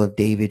tabernacle of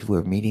David,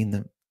 we're meeting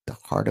the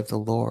heart of the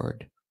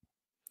Lord.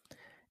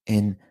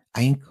 And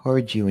I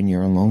encourage you in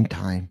your alone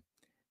time,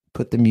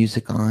 put the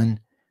music on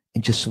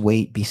and just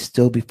wait, be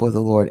still before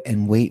the Lord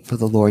and wait for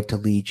the Lord to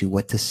lead you,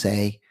 what to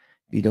say.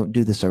 If you don't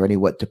do this already,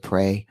 what to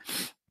pray.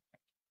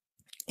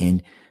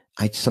 And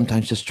I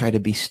sometimes just try to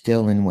be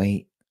still and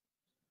wait.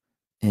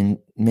 And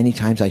many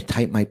times I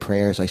type my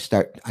prayers.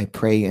 I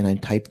pray and I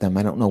type them.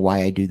 I don't know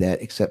why I do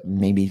that, except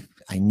maybe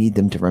I need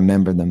them to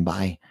remember them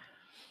by.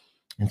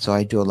 And so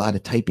I do a lot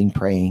of typing,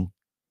 praying.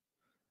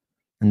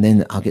 And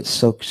then I'll get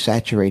so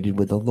saturated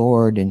with the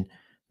Lord and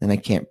then I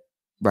can't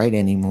write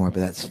anymore,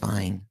 but that's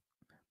fine.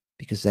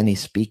 Because then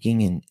he's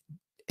speaking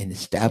and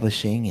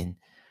establishing and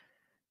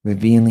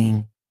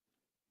revealing.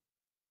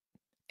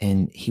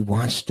 And he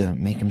wants to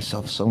make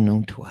himself so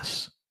known to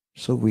us,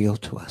 so real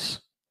to us,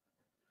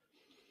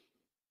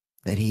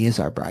 that he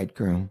is our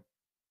bridegroom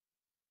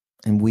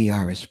and we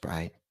are his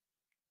bride.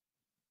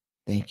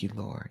 Thank you,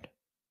 Lord.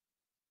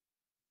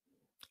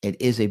 It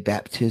is a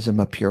baptism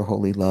of pure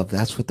holy love.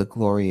 That's what the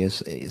glory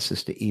is,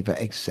 Sister Eva,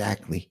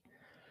 exactly.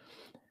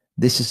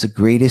 This is the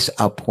greatest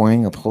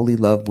outpouring of holy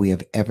love we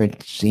have ever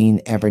seen,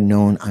 ever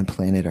known on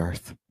planet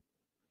Earth.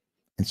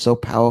 And so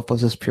powerful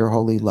is this pure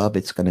holy love,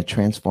 it's going to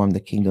transform the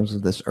kingdoms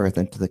of this earth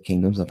into the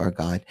kingdoms of our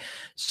God.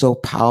 So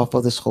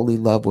powerful, this holy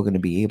love, we're going to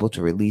be able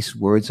to release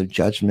words of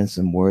judgments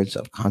and words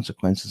of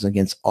consequences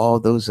against all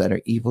those that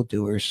are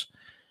evildoers.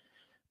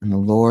 And the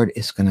Lord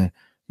is going to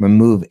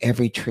remove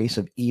every trace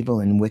of evil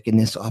and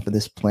wickedness off of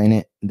this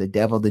planet, the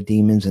devil, the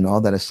demons, and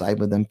all that aside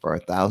with them for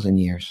 1,000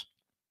 years.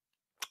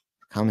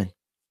 Coming.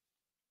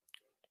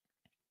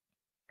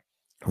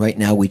 Right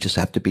now, we just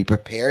have to be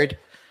prepared,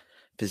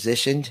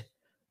 positioned,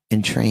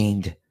 and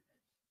trained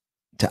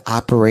to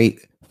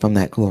operate from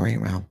that glory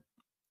realm.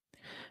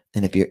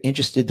 And if you're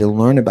interested to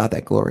learn about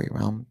that glory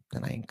realm,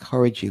 then I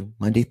encourage you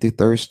Monday through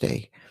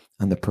Thursday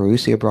on the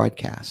Perusia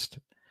broadcast.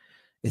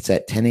 It's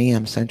at 10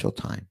 a.m. Central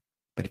Time.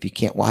 But if you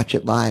can't watch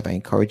it live, I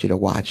encourage you to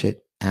watch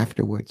it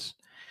afterwards.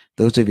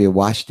 Those of you who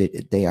watched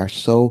it,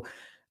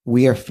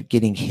 we are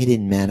getting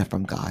hidden manna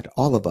from God.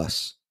 All of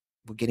us,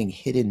 we're getting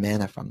hidden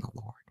manna from the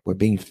Lord. We're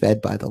being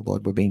fed by the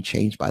Lord. We're being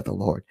changed by the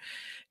Lord.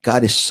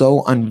 God is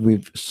so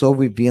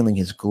revealing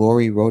his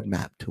glory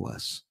roadmap to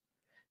us,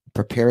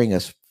 preparing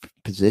us,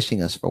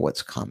 positioning us for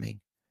what's coming.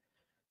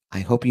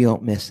 I hope you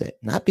don't miss it.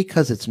 Not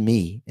because it's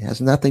me. It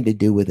has nothing to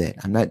do with it.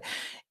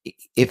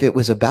 If it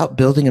was about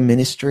building a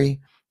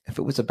ministry, if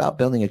it was about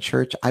building a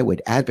church, I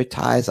would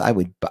advertise. I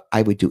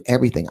would do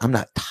everything. I'm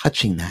not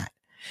touching that.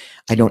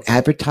 I don't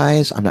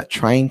advertise. I'm not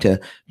trying to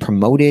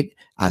promote it.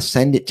 I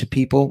send it to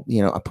people.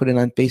 I put it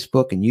on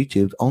Facebook and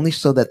YouTube only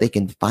so that they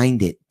can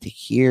find it, to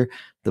hear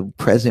the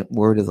present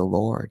word of the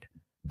Lord,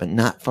 but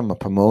not from a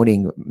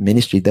promoting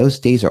ministry. Those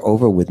days are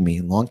over with me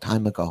a long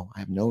time ago. I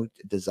have no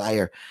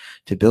desire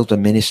to build a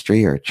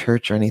ministry or a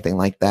church or anything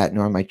like that,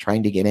 nor am I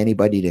trying to get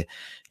anybody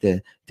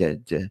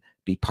to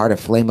be part of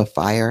Flame of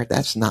Fire.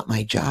 That's not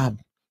my job.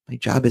 My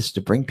job is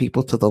to bring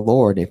people to the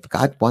Lord. If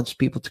God wants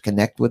people to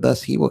connect with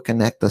us, he will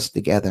connect us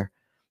together.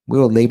 We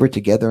will labor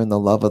together in the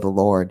love of the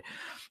Lord.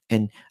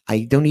 And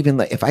I don't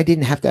even if I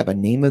didn't have to have a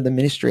name of the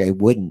ministry, I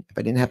wouldn't. If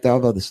I didn't have to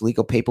have all this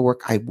legal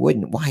paperwork, I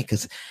wouldn't. Why?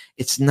 Because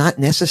it's not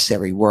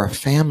necessary. We're a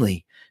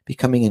family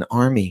becoming an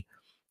army.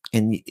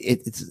 And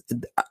it's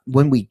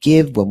when we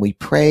give, when we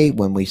pray,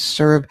 when we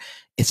serve,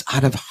 it's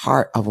out of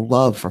heart of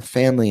love for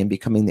family and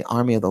becoming the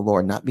army of the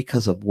Lord, not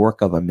because of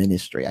work of a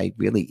ministry. I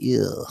really,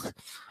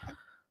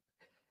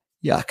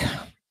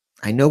 yuck.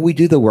 I know we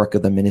do the work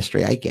of the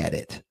ministry. I get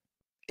it.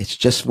 It's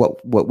just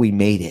what we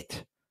made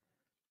it.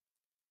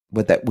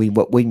 What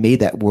we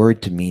made that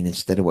word to mean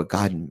instead of what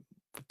God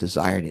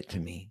desired it to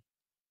mean.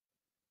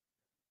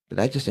 But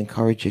I just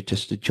encourage you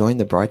just to join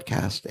the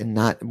broadcast and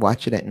not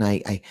watch it at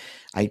night.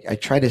 I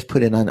try to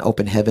put it on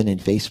Open Heaven and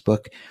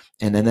Facebook,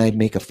 and then I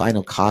make a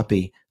final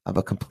copy of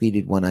a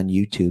completed one on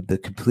YouTube. The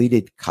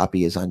completed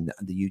copy is on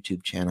the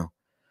YouTube channel.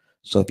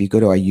 So if you go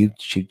to our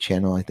YouTube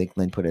channel, I think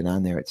Lynn put it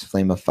on there. It's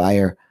Flame of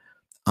Fire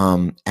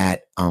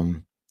at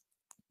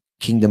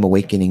Kingdom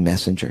Awakening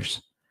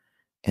Messengers.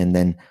 And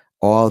then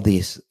all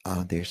these,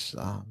 there's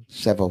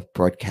several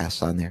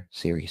broadcasts on there,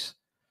 series.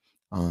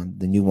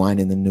 The New Wine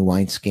and the New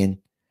Wineskin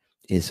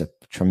is a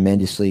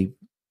tremendously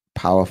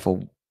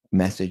powerful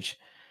message.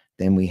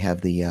 Then we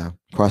have the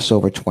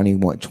crossover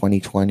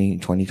 2020,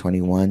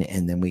 2021,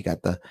 and then we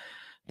got the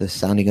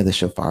sounding of the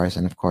shofars,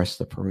 and of course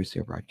the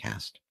Perusia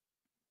broadcast.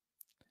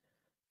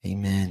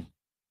 Amen.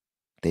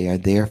 They are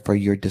there for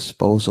your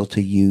disposal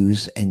to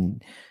use,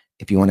 and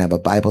if you want to have a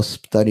Bible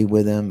study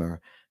with them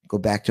or go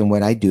back to them,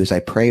 what I do is I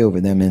pray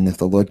over them, and if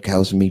the Lord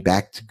calls me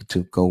back to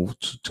go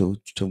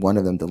to one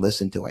of them to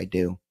listen to, I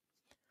do.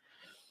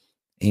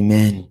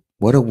 Amen.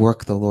 What a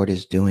work the Lord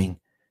is doing,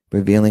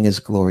 revealing his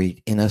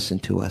glory in us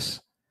and to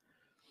us.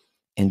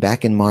 And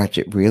back in March,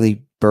 it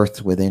really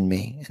birthed within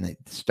me. And it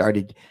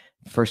started,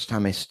 first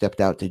time I stepped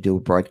out to do a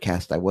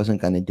broadcast, I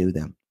wasn't going to do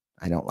them.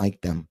 I don't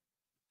like them.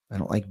 I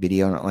don't like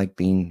video. I don't like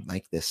being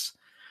like this.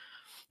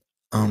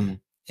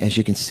 As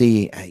you can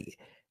see,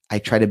 I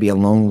try to be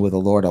alone with the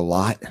Lord a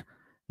lot.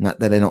 Not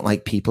that I don't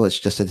like people. It's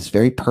just that it's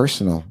very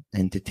personal.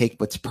 And to take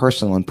what's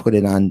personal and put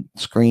it on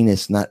screen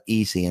is not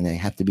easy. And I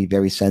have to be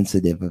very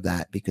sensitive of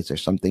that, because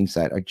there's some things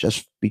that are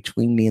just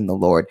between me and the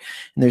Lord.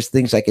 And there's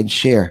things I can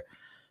share,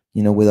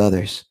 with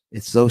others.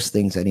 It's those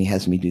things that he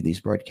has me do these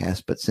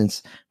broadcasts. But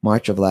since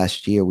March of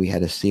last year, we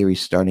had a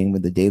series starting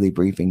with the daily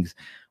briefings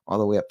all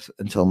the way up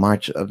until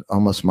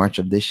almost March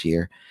of this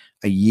year,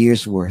 a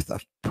year's worth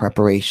of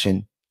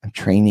preparation and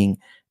training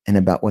and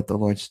about what the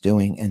Lord's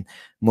doing. And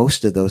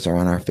most of those are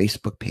on our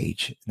Facebook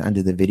page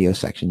under the video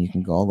section. You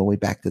can go all the way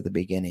back to the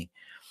beginning.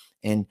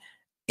 And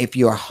if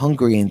you are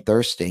hungry and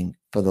thirsting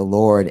for the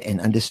Lord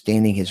and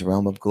understanding his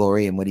realm of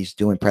glory and what he's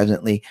doing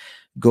presently,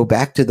 go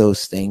back to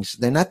those things.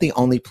 They're not the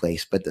only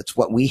place, but that's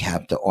what we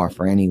have to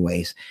offer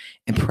anyways.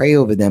 And pray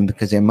over them,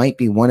 because there might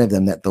be one of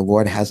them that the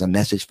Lord has a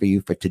message for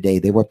you for today.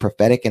 They were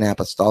prophetic and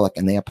apostolic,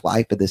 and they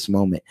apply for this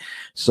moment.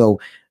 So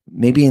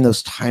maybe in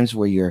those times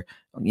where you're,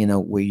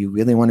 where you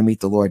really want to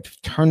meet the Lord,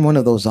 turn one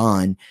of those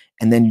on,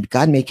 and then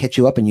God may catch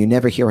you up and you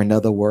never hear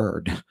another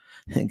word.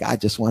 And God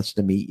just wants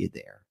to meet you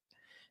there.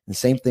 And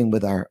same thing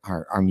with our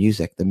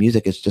music. The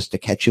music is just to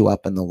catch you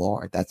up in the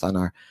Lord. That's on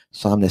our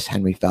Psalmist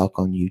Henry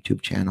Falcone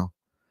YouTube channel.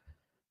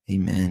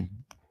 Amen.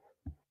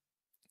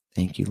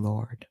 Thank you,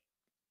 Lord.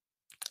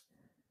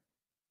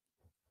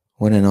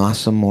 What an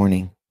awesome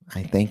morning.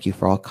 I thank you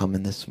for all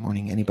coming this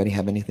morning. Anybody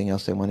have anything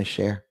else they want to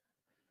share?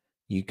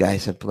 You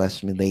guys have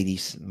blessed me,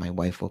 ladies. My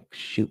wife will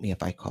shoot me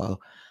if I call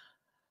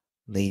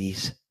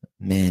ladies,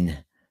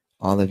 men,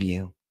 all of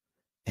you.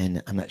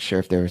 And I'm not sure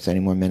if there was any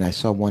more men. I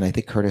saw one. I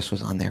think Curtis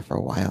was on there for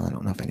a while. I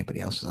don't know if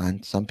anybody else is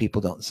on. Some people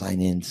don't sign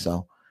in,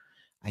 so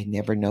I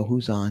never know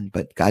who's on.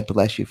 But God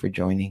bless you for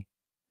joining.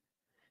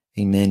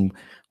 Amen.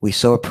 We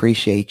so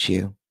appreciate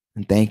you.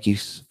 And thank you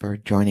for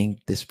joining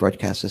this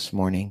broadcast this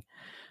morning.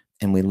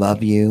 And we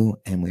love you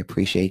and we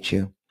appreciate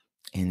you.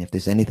 And if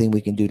there's anything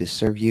we can do to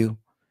serve you,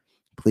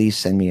 please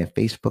send me a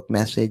Facebook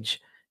message,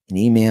 an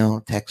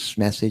email, text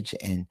message,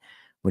 and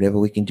whatever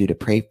we can do to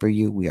pray for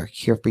you. We are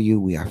here for you.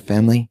 We are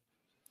family.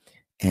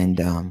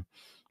 And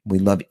we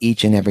love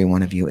each and every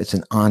one of you. It's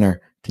an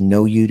honor to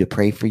know you, to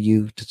pray for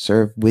you, to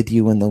serve with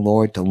you in the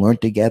Lord, to learn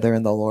together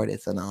in the Lord.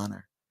 It's an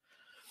honor.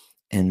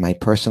 And my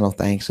personal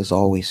thanks, as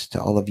always,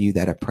 to all of you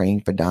that are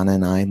praying for Donna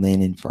and I,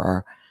 Lynn, and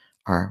for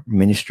our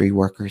ministry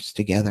workers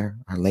together,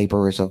 our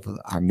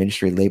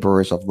ministry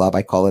laborers of love.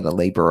 I call it a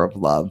labor of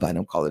love. I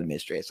don't call it a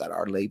ministry. It's not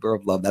our labor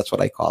of love. That's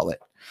what I call it.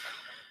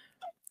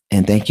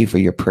 And thank you for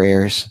your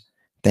prayers.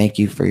 Thank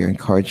you for your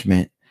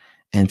encouragement.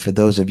 And for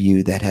those of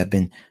you that have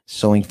been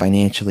sowing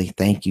financially,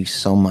 thank you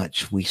so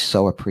much. We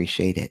so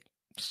appreciate it.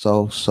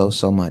 So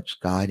much.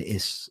 God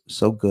is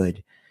so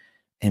good.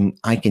 And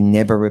I can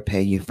never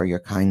repay you for your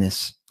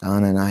kindness.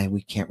 Donna and I,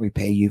 we can't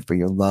repay you for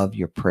your love,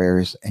 your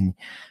prayers, and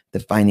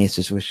the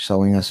finances we're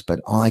showing us.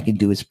 But all I can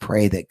do is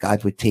pray that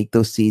God would take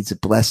those seeds,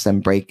 bless them,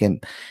 break them,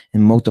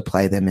 and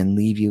multiply them and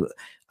leave you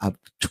a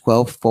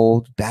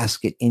 12-fold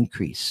basket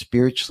increase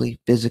spiritually,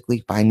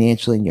 physically,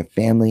 financially, in your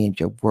family and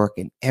your work,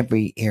 in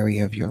every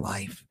area of your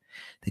life.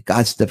 That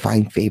God's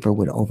divine favor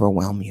would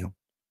overwhelm you.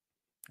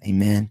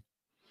 Amen.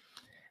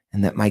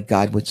 And that my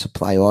God would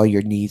supply all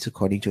your needs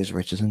according to his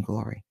riches and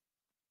glory.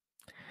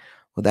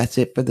 Well, that's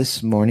it for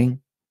this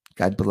morning.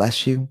 God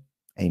bless you.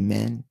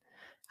 Amen.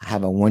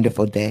 Have a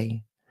wonderful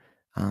day.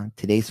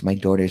 Today's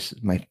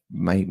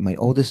my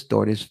oldest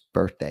daughter's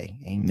birthday.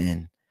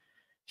 Amen.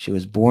 She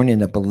was born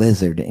in a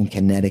blizzard in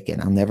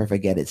Connecticut. I'll never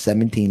forget it.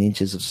 17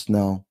 inches of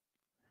snow.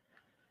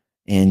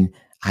 And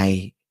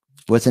I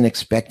wasn't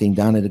expecting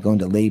Donna to go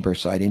into labor,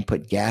 so I didn't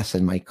put gas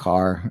in my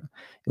car.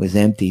 It was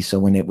empty. So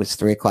when it was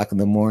 3:00 in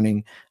the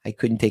morning, I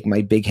couldn't take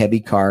my big heavy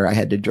car. I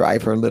had to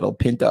drive her little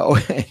Pinto,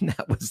 and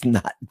that was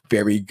not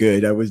very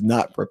good. I was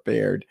not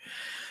prepared,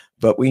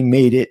 but we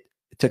made it.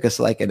 It took us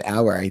like an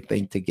hour, I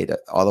think, to get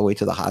all the way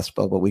to the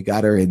hospital, but we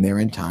got her in there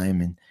in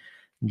time. And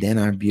then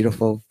our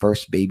beautiful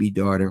first baby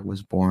daughter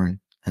was born.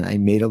 And I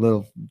made a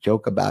little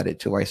joke about it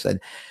too. I said,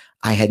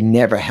 I had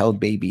never held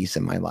babies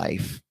in my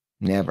life.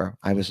 Never.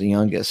 I was the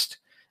youngest.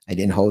 I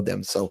didn't hold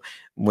them. So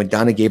when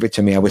Donna gave it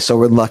to me, I was so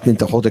reluctant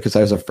to hold her because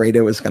I was afraid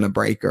it was going to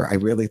break her. I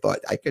really thought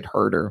I could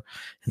hurt her.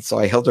 And so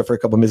I held her for a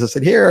couple of minutes. I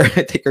said, here,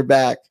 take her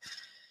back.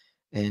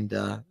 And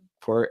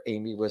poor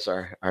Amy was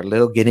our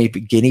little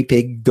guinea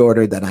pig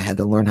daughter that I had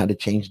to learn how to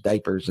change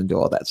diapers and do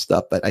all that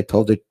stuff. But I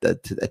told her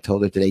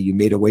today, you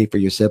made a way for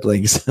your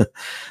siblings.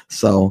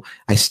 So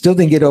I still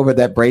didn't get over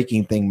that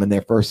breaking thing when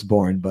they're first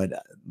born, but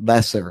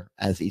lesser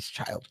as each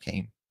child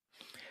came.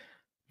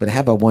 But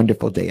have a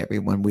wonderful day,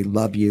 everyone. We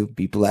love you.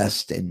 Be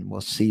blessed, and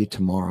we'll see you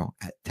tomorrow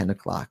at 10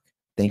 o'clock.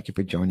 Thank you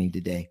for joining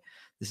today.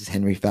 This is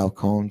Henry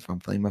Falcone from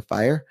Flame of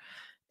Fire,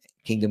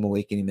 Kingdom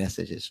Awakening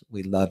Messages.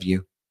 We love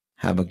you.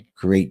 Have a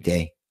great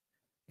day.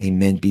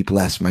 Amen. Be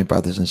blessed, my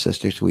brothers and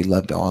sisters. We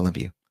love all of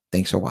you.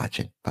 Thanks for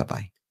watching.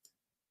 Bye-bye.